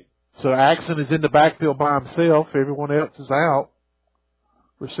 45-38. So Axon is in the backfield by himself. Everyone else is out.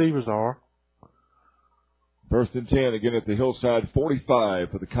 Receivers are. First and 10 again at the Hillside 45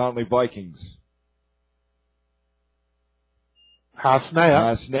 for the Conley Vikings. High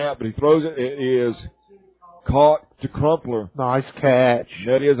snap, but he throws it. It is caught to Crumpler. Nice catch.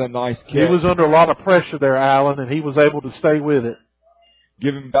 That is a nice catch. He was under a lot of pressure there, Alan, and he was able to stay with it.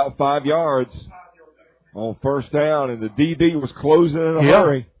 Give him about 5 yards on first down, and the DB was closing in a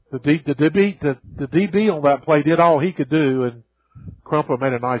hurry. The DB on that play did all he could do, and Crumpler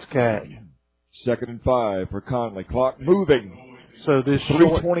made a nice catch. 2nd and 5 for Conley. Clock moving. So this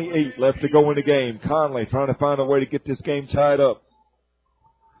 3:28 left to go in the game. Conley trying to find a way to get this game tied up.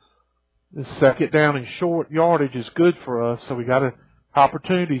 This second down and short yardage is good for us, so we got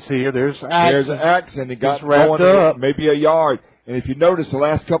opportunities here. There's Axon. He got wrapped up. Maybe a yard. And if you notice, the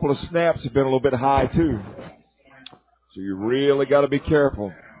last couple of snaps have been a little bit high, too. So you really got to be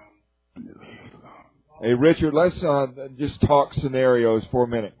careful. Hey, Richard, let's just talk scenarios for a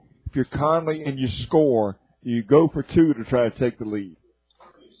minute. If you're Conley and you score, you go for 2 to try to take the lead.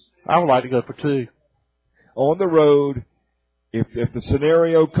 I would like to go for 2. On the road, if the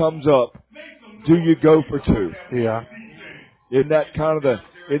scenario comes up, do you go for 2? Yeah. Isn't that kind of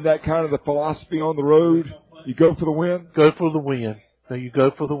the philosophy on the road? You go for the win? Go for the win. Now you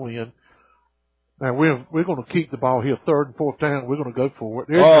go for the win. Now we're going to keep the ball here, 3rd and 4th down. We're going to go for it.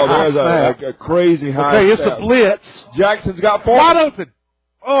 There's a crazy high snap. It's a blitz. Jackson's got 4. Wide open.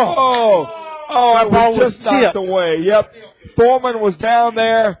 It was just knocked away. Yep. Foreman was down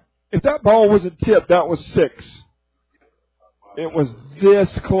there. If that ball wasn't tipped, that was 6. It was this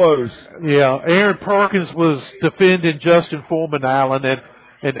close. Yeah. Aaron Perkins was defending Justin Foreman, Allen,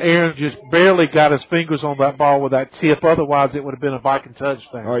 and Aaron just barely got his fingers on that ball with that tip. Otherwise, it would have been a Viking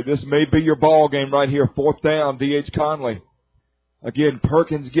touchdown. All right, this may be your ball game right here. 4th down, D.H. Conley. Again,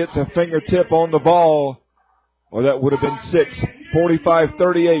 Perkins gets a fingertip on the ball. Or that would have been 6.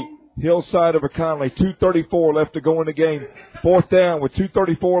 45-38. Hillside over Conley. 2:34 left to go in the game. 4th down with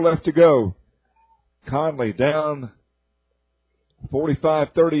 2:34 left to go. Conley down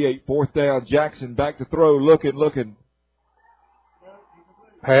 45-38. 4th down. Jackson back to throw. Looking.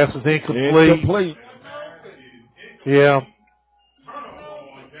 Pass is incomplete. Yeah.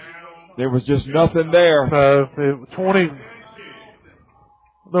 There was just nothing there.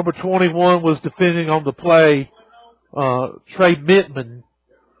 Number 21 was defending on the play. Trey Mittman,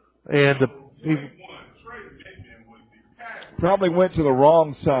 and he probably went to the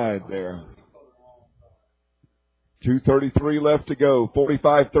wrong side there. 2:33 left to go.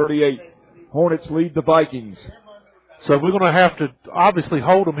 45-38. Hornets lead the Vikings. So we're going to have to obviously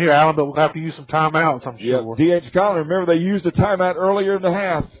hold them here, Alan, but we'll have to use some timeouts, I'm sure. Yeah, D.H. Conley, remember they used a timeout earlier in the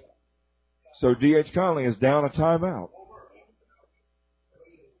half. So D.H. Conley is down a timeout.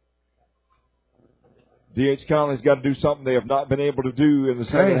 D.H. Conley's got to do something they have not been able to do in the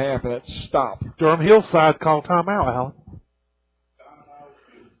second half, and that's stop. Durham Hillside called timeout, Alan.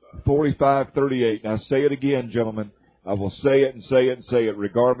 45-38. Now say it again, gentlemen. I will say it and say it and say it,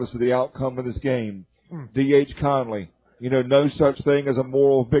 regardless of the outcome of this game. D.H. Conley, no such thing as a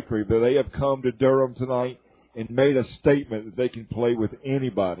moral victory, but they have come to Durham tonight and made a statement that they can play with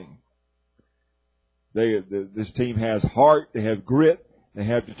anybody. This team has heart, they have grit, they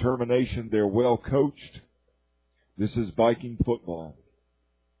have determination, they're well coached. This is Viking football.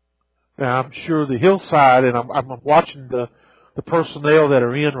 Now, I'm sure the Hillside, and I'm watching the personnel that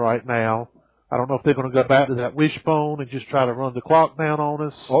are in right now. I don't know if they're going to go back to that wishbone and just try to run the clock down on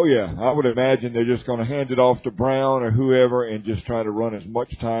us. Oh, yeah. I would imagine they're just going to hand it off to Brown or whoever and just try to run as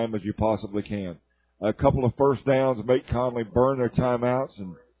much time as you possibly can. A couple of first downs make Conley burn their timeouts,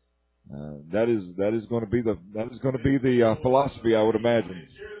 and that is going to be the philosophy, I would imagine.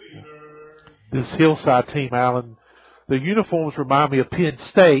 This Hillside team, Alan, the uniforms remind me of Penn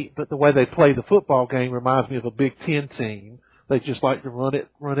State, but the way they play the football game reminds me of a Big Ten team. They just like to run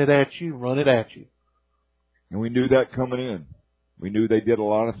it at you. And we knew that coming in. We knew they did a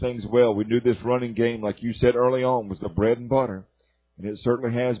lot of things well. We knew this running game, like you said early on, was the bread and butter, and it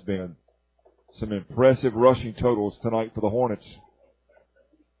certainly has been. Some impressive rushing totals tonight for the Hornets.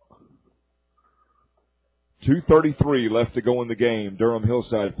 2:33 left to go in the game. Durham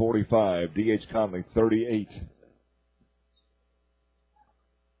Hillside 45, D.H. Conley 38.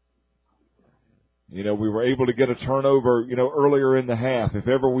 We were able to get a turnover, earlier in the half. If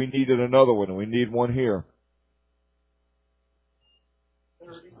ever we needed another one, and we need one here.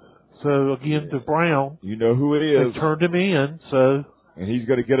 So, again, to Brown. You know who it is. They turned him in, so. And he's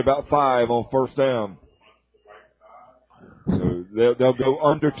going to get about 5 on first down. So they'll go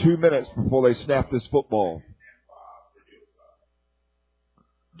under 2 minutes before they snap this football.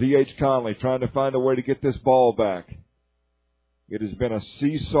 D.H. Conley trying to find a way to get this ball back. It has been a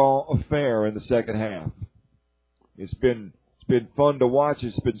seesaw affair in the second half. It's been fun to watch.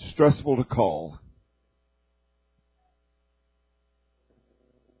 It's been stressful to call.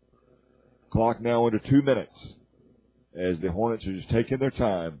 Clock now under 2 minutes as the Hornets are just taking their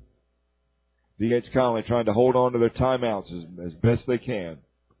time. D.H. Conley trying to hold on to their timeouts as best they can.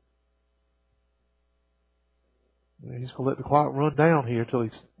 He's going to let the clock run down here until he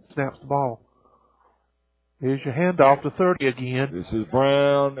snaps the ball. Here's your handoff to 30 again. This is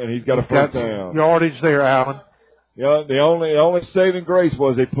Brown, and he's got a first down. Yardage there, Alan. Yeah, the only saving grace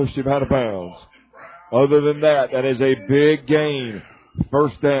was they pushed him out of bounds. Other than that is a big gain.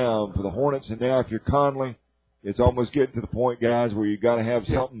 First down for the Hornets, and now if you're Conley, it's almost getting to the point, guys, where you got to have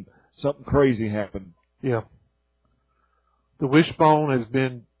something crazy happen. Yeah. The wishbone has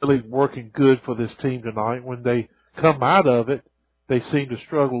been really working good for this team tonight. When they come out of it, they seem to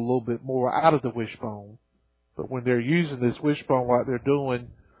struggle a little bit more out of the wishbone. But when they're using this wishbone like they're doing,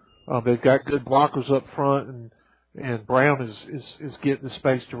 they've got good blockers up front, and Brown is getting the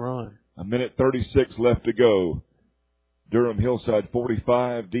space to run. 1:36 left to go. Durham Hillside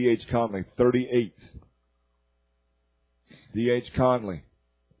 45, D.H. Conley 38. D.H. Conley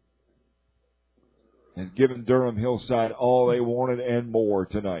has given Durham Hillside all they wanted and more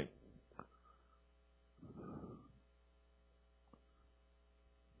tonight.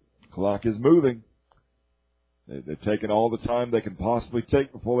 Clock is moving. They've taken all the time they can possibly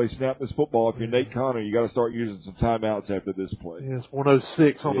take before they snap this football. If you're Nate Connor, you got to start using some timeouts after this play. Yes,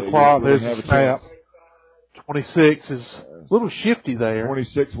 1:06 on the clock. There's the snap. 26 is a little shifty there.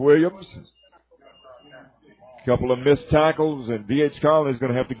 26 Williams. A couple of missed tackles, and D.H. Conley is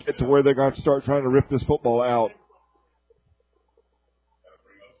going to have to get to where they're going to start trying to rip this football out.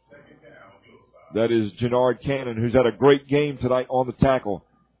 That is Jannard Cannon, who's had a great game tonight on the tackle.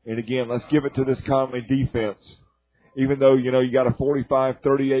 And again, let's give it to this Conley defense. Even though, you got a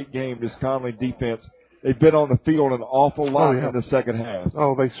 45-38 game, this Conley defense, they've been on the field an awful lot in the second half.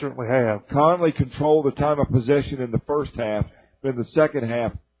 Oh, they certainly have. Conley controlled the time of possession in the first half, but in the second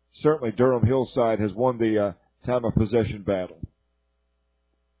half, certainly Durham Hillside has won the time of possession battle.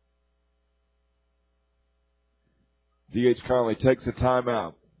 D.H. Conley takes the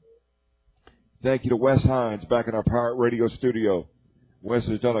timeout. Thank you to Wes Hines back in our Pirate Radio studio. Wes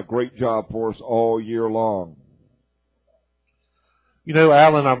has done a great job for us all year long.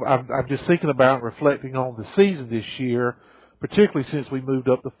 Alan, I'm just thinking about reflecting on the season this year, particularly since we moved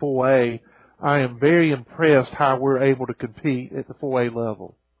up to 4A. I am very impressed how we're able to compete at the 4A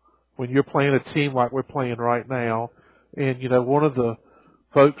level. When you're playing a team like we're playing right now, and, one of the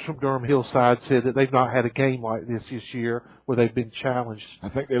folks from Durham Hillside said that they've not had a game like this year where they've been challenged. I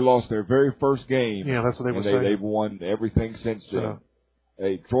think they lost their very first game. Yeah, that's what they were saying. They've won everything since then.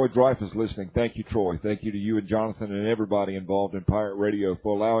 Hey, Troy Dreyfus listening. Thank you, Troy. Thank you to you and Jonathan and everybody involved in Pirate Radio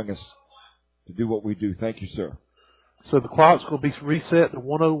for allowing us to do what we do. Thank you, sir. So the clock's going to be reset to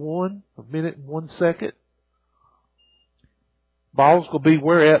 1:01, a minute and 1 second. Ball's going to be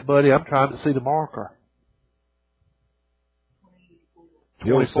where at, buddy? I'm trying to see the marker.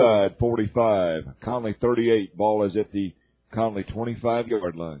 Hillside 45, Conley 38. Ball is at the Conley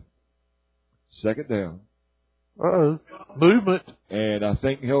 25-yard line. Second down. Uh-oh. Movement. And I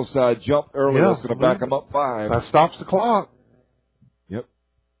think Hillside jumped early. Yeah, That's going to back them up 5. That stops the clock. Yep.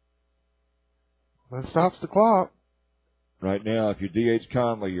 That stops the clock. Right now, if you're D.H.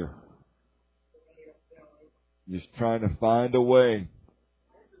 Conley, you're just trying to find a way.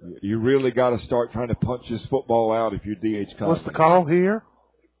 You really got to start trying to punch this football out if you're D.H. Conley. What's the call here?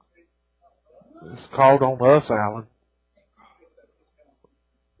 It's called on us, Alan.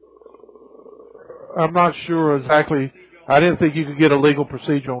 I'm not sure exactly. I didn't think you could get a legal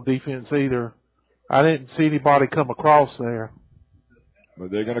procedure on defense either. I didn't see anybody come across there.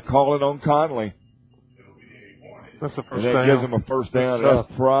 But they're going to call it on Conley. That's the first and that down. gives them a first down. That's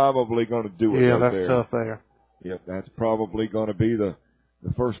probably going to do it. Yeah, right that's there. tough there. Yep, that's probably going to be the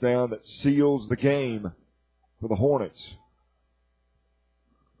first down that seals the game for the Hornets.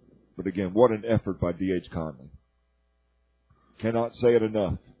 But again, what an effort by D.H. Conley. Cannot say it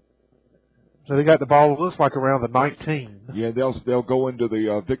enough. So they got the ball, it looks like around the 19. Yeah, they'll go into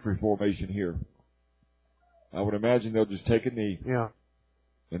the victory formation here. I would imagine they'll just take a knee. Yeah.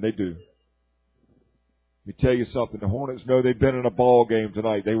 And they do. Let me tell you something. The Hornets know they've been in a ball game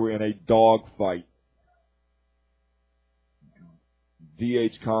tonight. They were in a dog fight.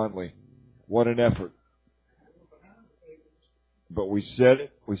 D.H. Conley, what an effort. But we said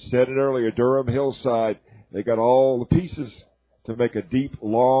it earlier, Durham Hillside, they got all the pieces to make a deep,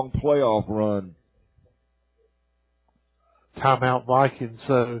 long playoff run. Timeout Vikings,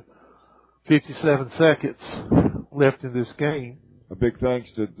 so 57 seconds left in this game. A big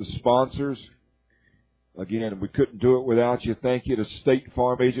thanks to the sponsors. Again, we couldn't do it without you. Thank you to State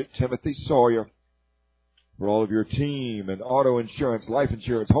Farm Agent Timothy Sawyer for all of your team and auto insurance, life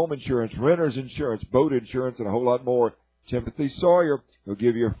insurance, home insurance, renter's insurance, boat insurance, and a whole lot more. Timothy Sawyer will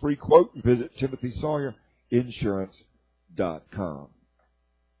give you a free quote. Visit TimothySawyerInsurance.com.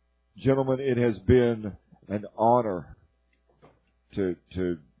 Gentlemen, it has been an honor to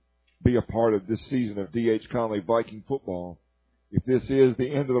be a part of this season of D.H. Conley Viking football. If this is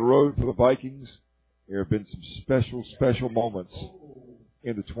the end of the road for the Vikings, there have been some special, special moments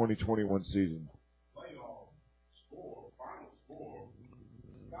in the 2021 season.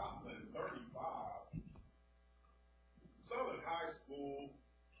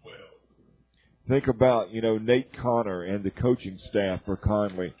 Think about, Nate Connor and the coaching staff for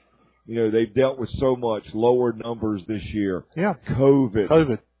Conley. They've dealt with so much, lower numbers this year. Yeah.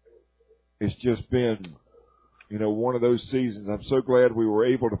 COVID. It's just been, one of those seasons. I'm so glad we were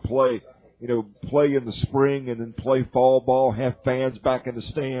able to play in the spring and then play fall ball, have fans back in the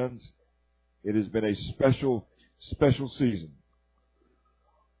stands. It has been a special, special season.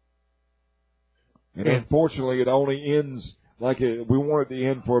 And unfortunately, it only ends like we want it to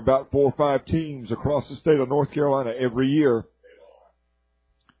end for about 4 or 5 teams across the state of North Carolina every year.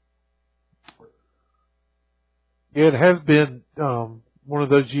 It has been one of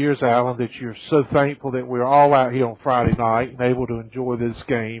those years, Alan, that you're so thankful that we're all out here on Friday night and able to enjoy this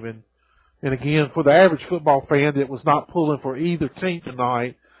game. And again, for the average football fan that was not pulling for either team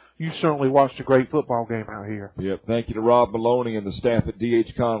tonight, you certainly watched a great football game out here. Yep. Thank you to Rob Maloney and the staff at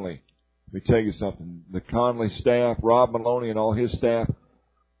D.H. Conley. Let me tell you something. The Conley staff, Rob Maloney and all his staff,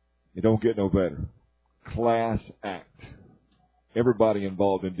 it don't get no better. Class act. Everybody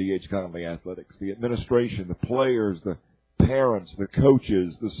involved in D.H. Conley Athletics. The administration, the players, the parents, the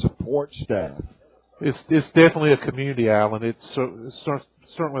coaches, the support staff. It's definitely a community, Alan. It's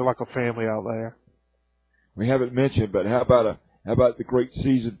certainly like a family out there. We haven't mentioned, but how about the great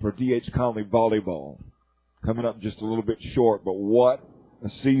season for D.H. Conley volleyball? Coming up just a little bit short, but what a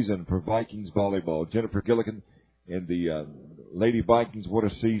season for Vikings volleyball. Jennifer Gilligan and the Lady Vikings, what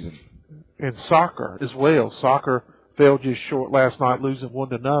a season. And soccer as well. Soccer fell just short last night, losing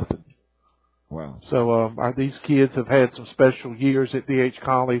 1-0. Wow. So these kids have had some special years at D.H.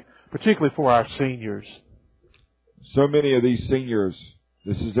 Conley, particularly for our seniors. So many of these seniors,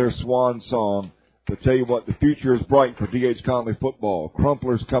 this is their swan song. But tell you what, the future is bright for D.H. Conley football.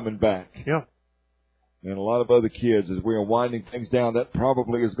 Crumpler's coming back. Yeah. And a lot of other kids, as we are winding things down, that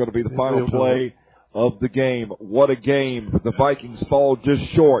probably is going to be the final play of the game. What a game. The Vikings fall just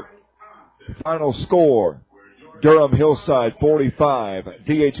short. Final score, Durham Hillside 45,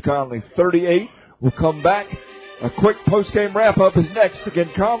 D.H. Conley 38. We'll come back. A quick post-game wrap-up is next.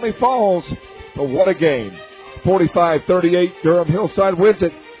 Again, Conley falls, but what a game. 45-38, Durham Hillside wins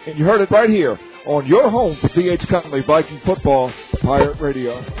it. And you heard it right here on your home for D.H. Conley Viking Football, Pirate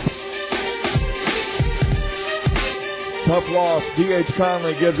Radio. Tough loss. D.H.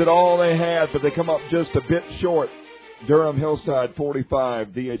 Conley gives it all they had, but they come up just a bit short. Durham Hillside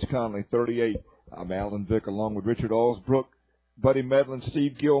 45, D.H. Conley 38. I'm Alan Vick along with Richard Allsbrook, Buddy Medlin,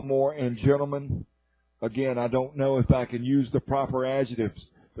 Steve Gilmore, and gentlemen, again, I don't know if I can use the proper adjectives,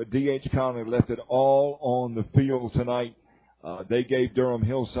 but D.H. Conley left it all on the field tonight. They gave Durham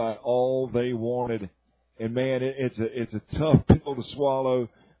Hillside all they wanted, and man, it's a tough pill to swallow.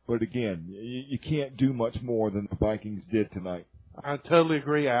 But again, you can't do much more than the Vikings did tonight. I totally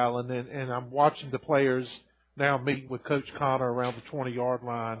agree, Alan, and I'm watching the players now meet with Coach Connor around the 20-yard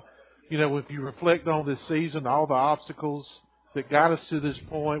line. You know, if you reflect on this season, all the obstacles that got us to this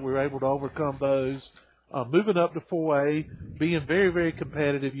point, we were able to overcome those. Moving up to 4A, being very, very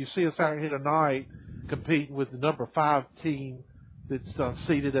competitive. You see us out here tonight competing with the number 5 team that's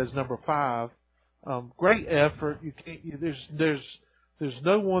seated as number 5. Great effort. There's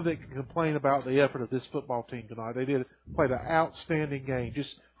no one that can complain about the effort of this football team tonight. They played an outstanding game.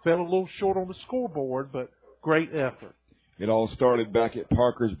 Just fell a little short on the scoreboard, but great effort. It all started back at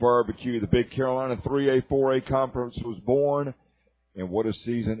Parker's Barbecue. The Big Carolina 3A, 4A conference was born, and what a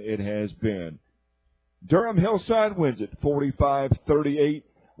season it has been. Durham Hillside wins it 45-38.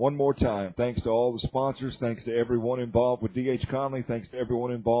 One more time, thanks to all the sponsors, thanks to everyone involved with D.H. Conley, thanks to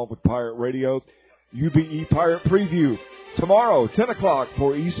everyone involved with Pirate Radio. UBE Pirate Preview tomorrow, 10 o'clock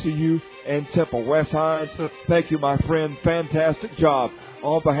for ECU and Temple. Wes Hines, thank you, my friend. Fantastic job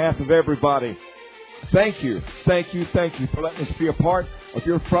on behalf of everybody. Thank you for letting us be a part of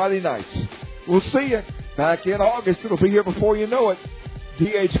your Friday nights. We'll see you back in August. It'll be here before you know it.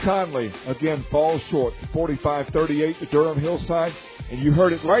 D.H. Conley, again, falls short, 45-38 to Durham Hillside. And you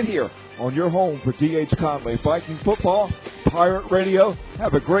heard it right here on your home for D.H. Conley Viking Football, Pirate Radio.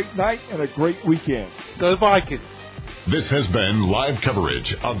 Have a great night and a great weekend. Go Vikings. This has been live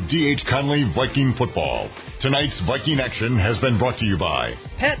coverage of D.H. Conley Viking Football. Tonight's Viking action has been brought to you by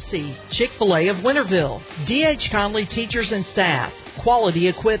Pepsi, Chick-fil-A of Winterville, D.H. Conley teachers and staff, Quality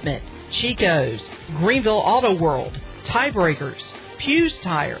Equipment, Chico's, Greenville Auto World, Tiebreakers, Hughes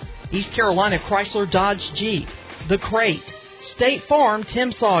Tire, East Carolina Chrysler Dodge Jeep, The Crate, State Farm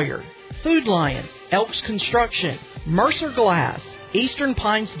Tim Sawyer, Food Lion, Elks Construction, Mercer Glass, Eastern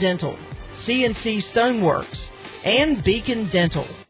Pines Dental, CNC Stoneworks, and Beacon Dental.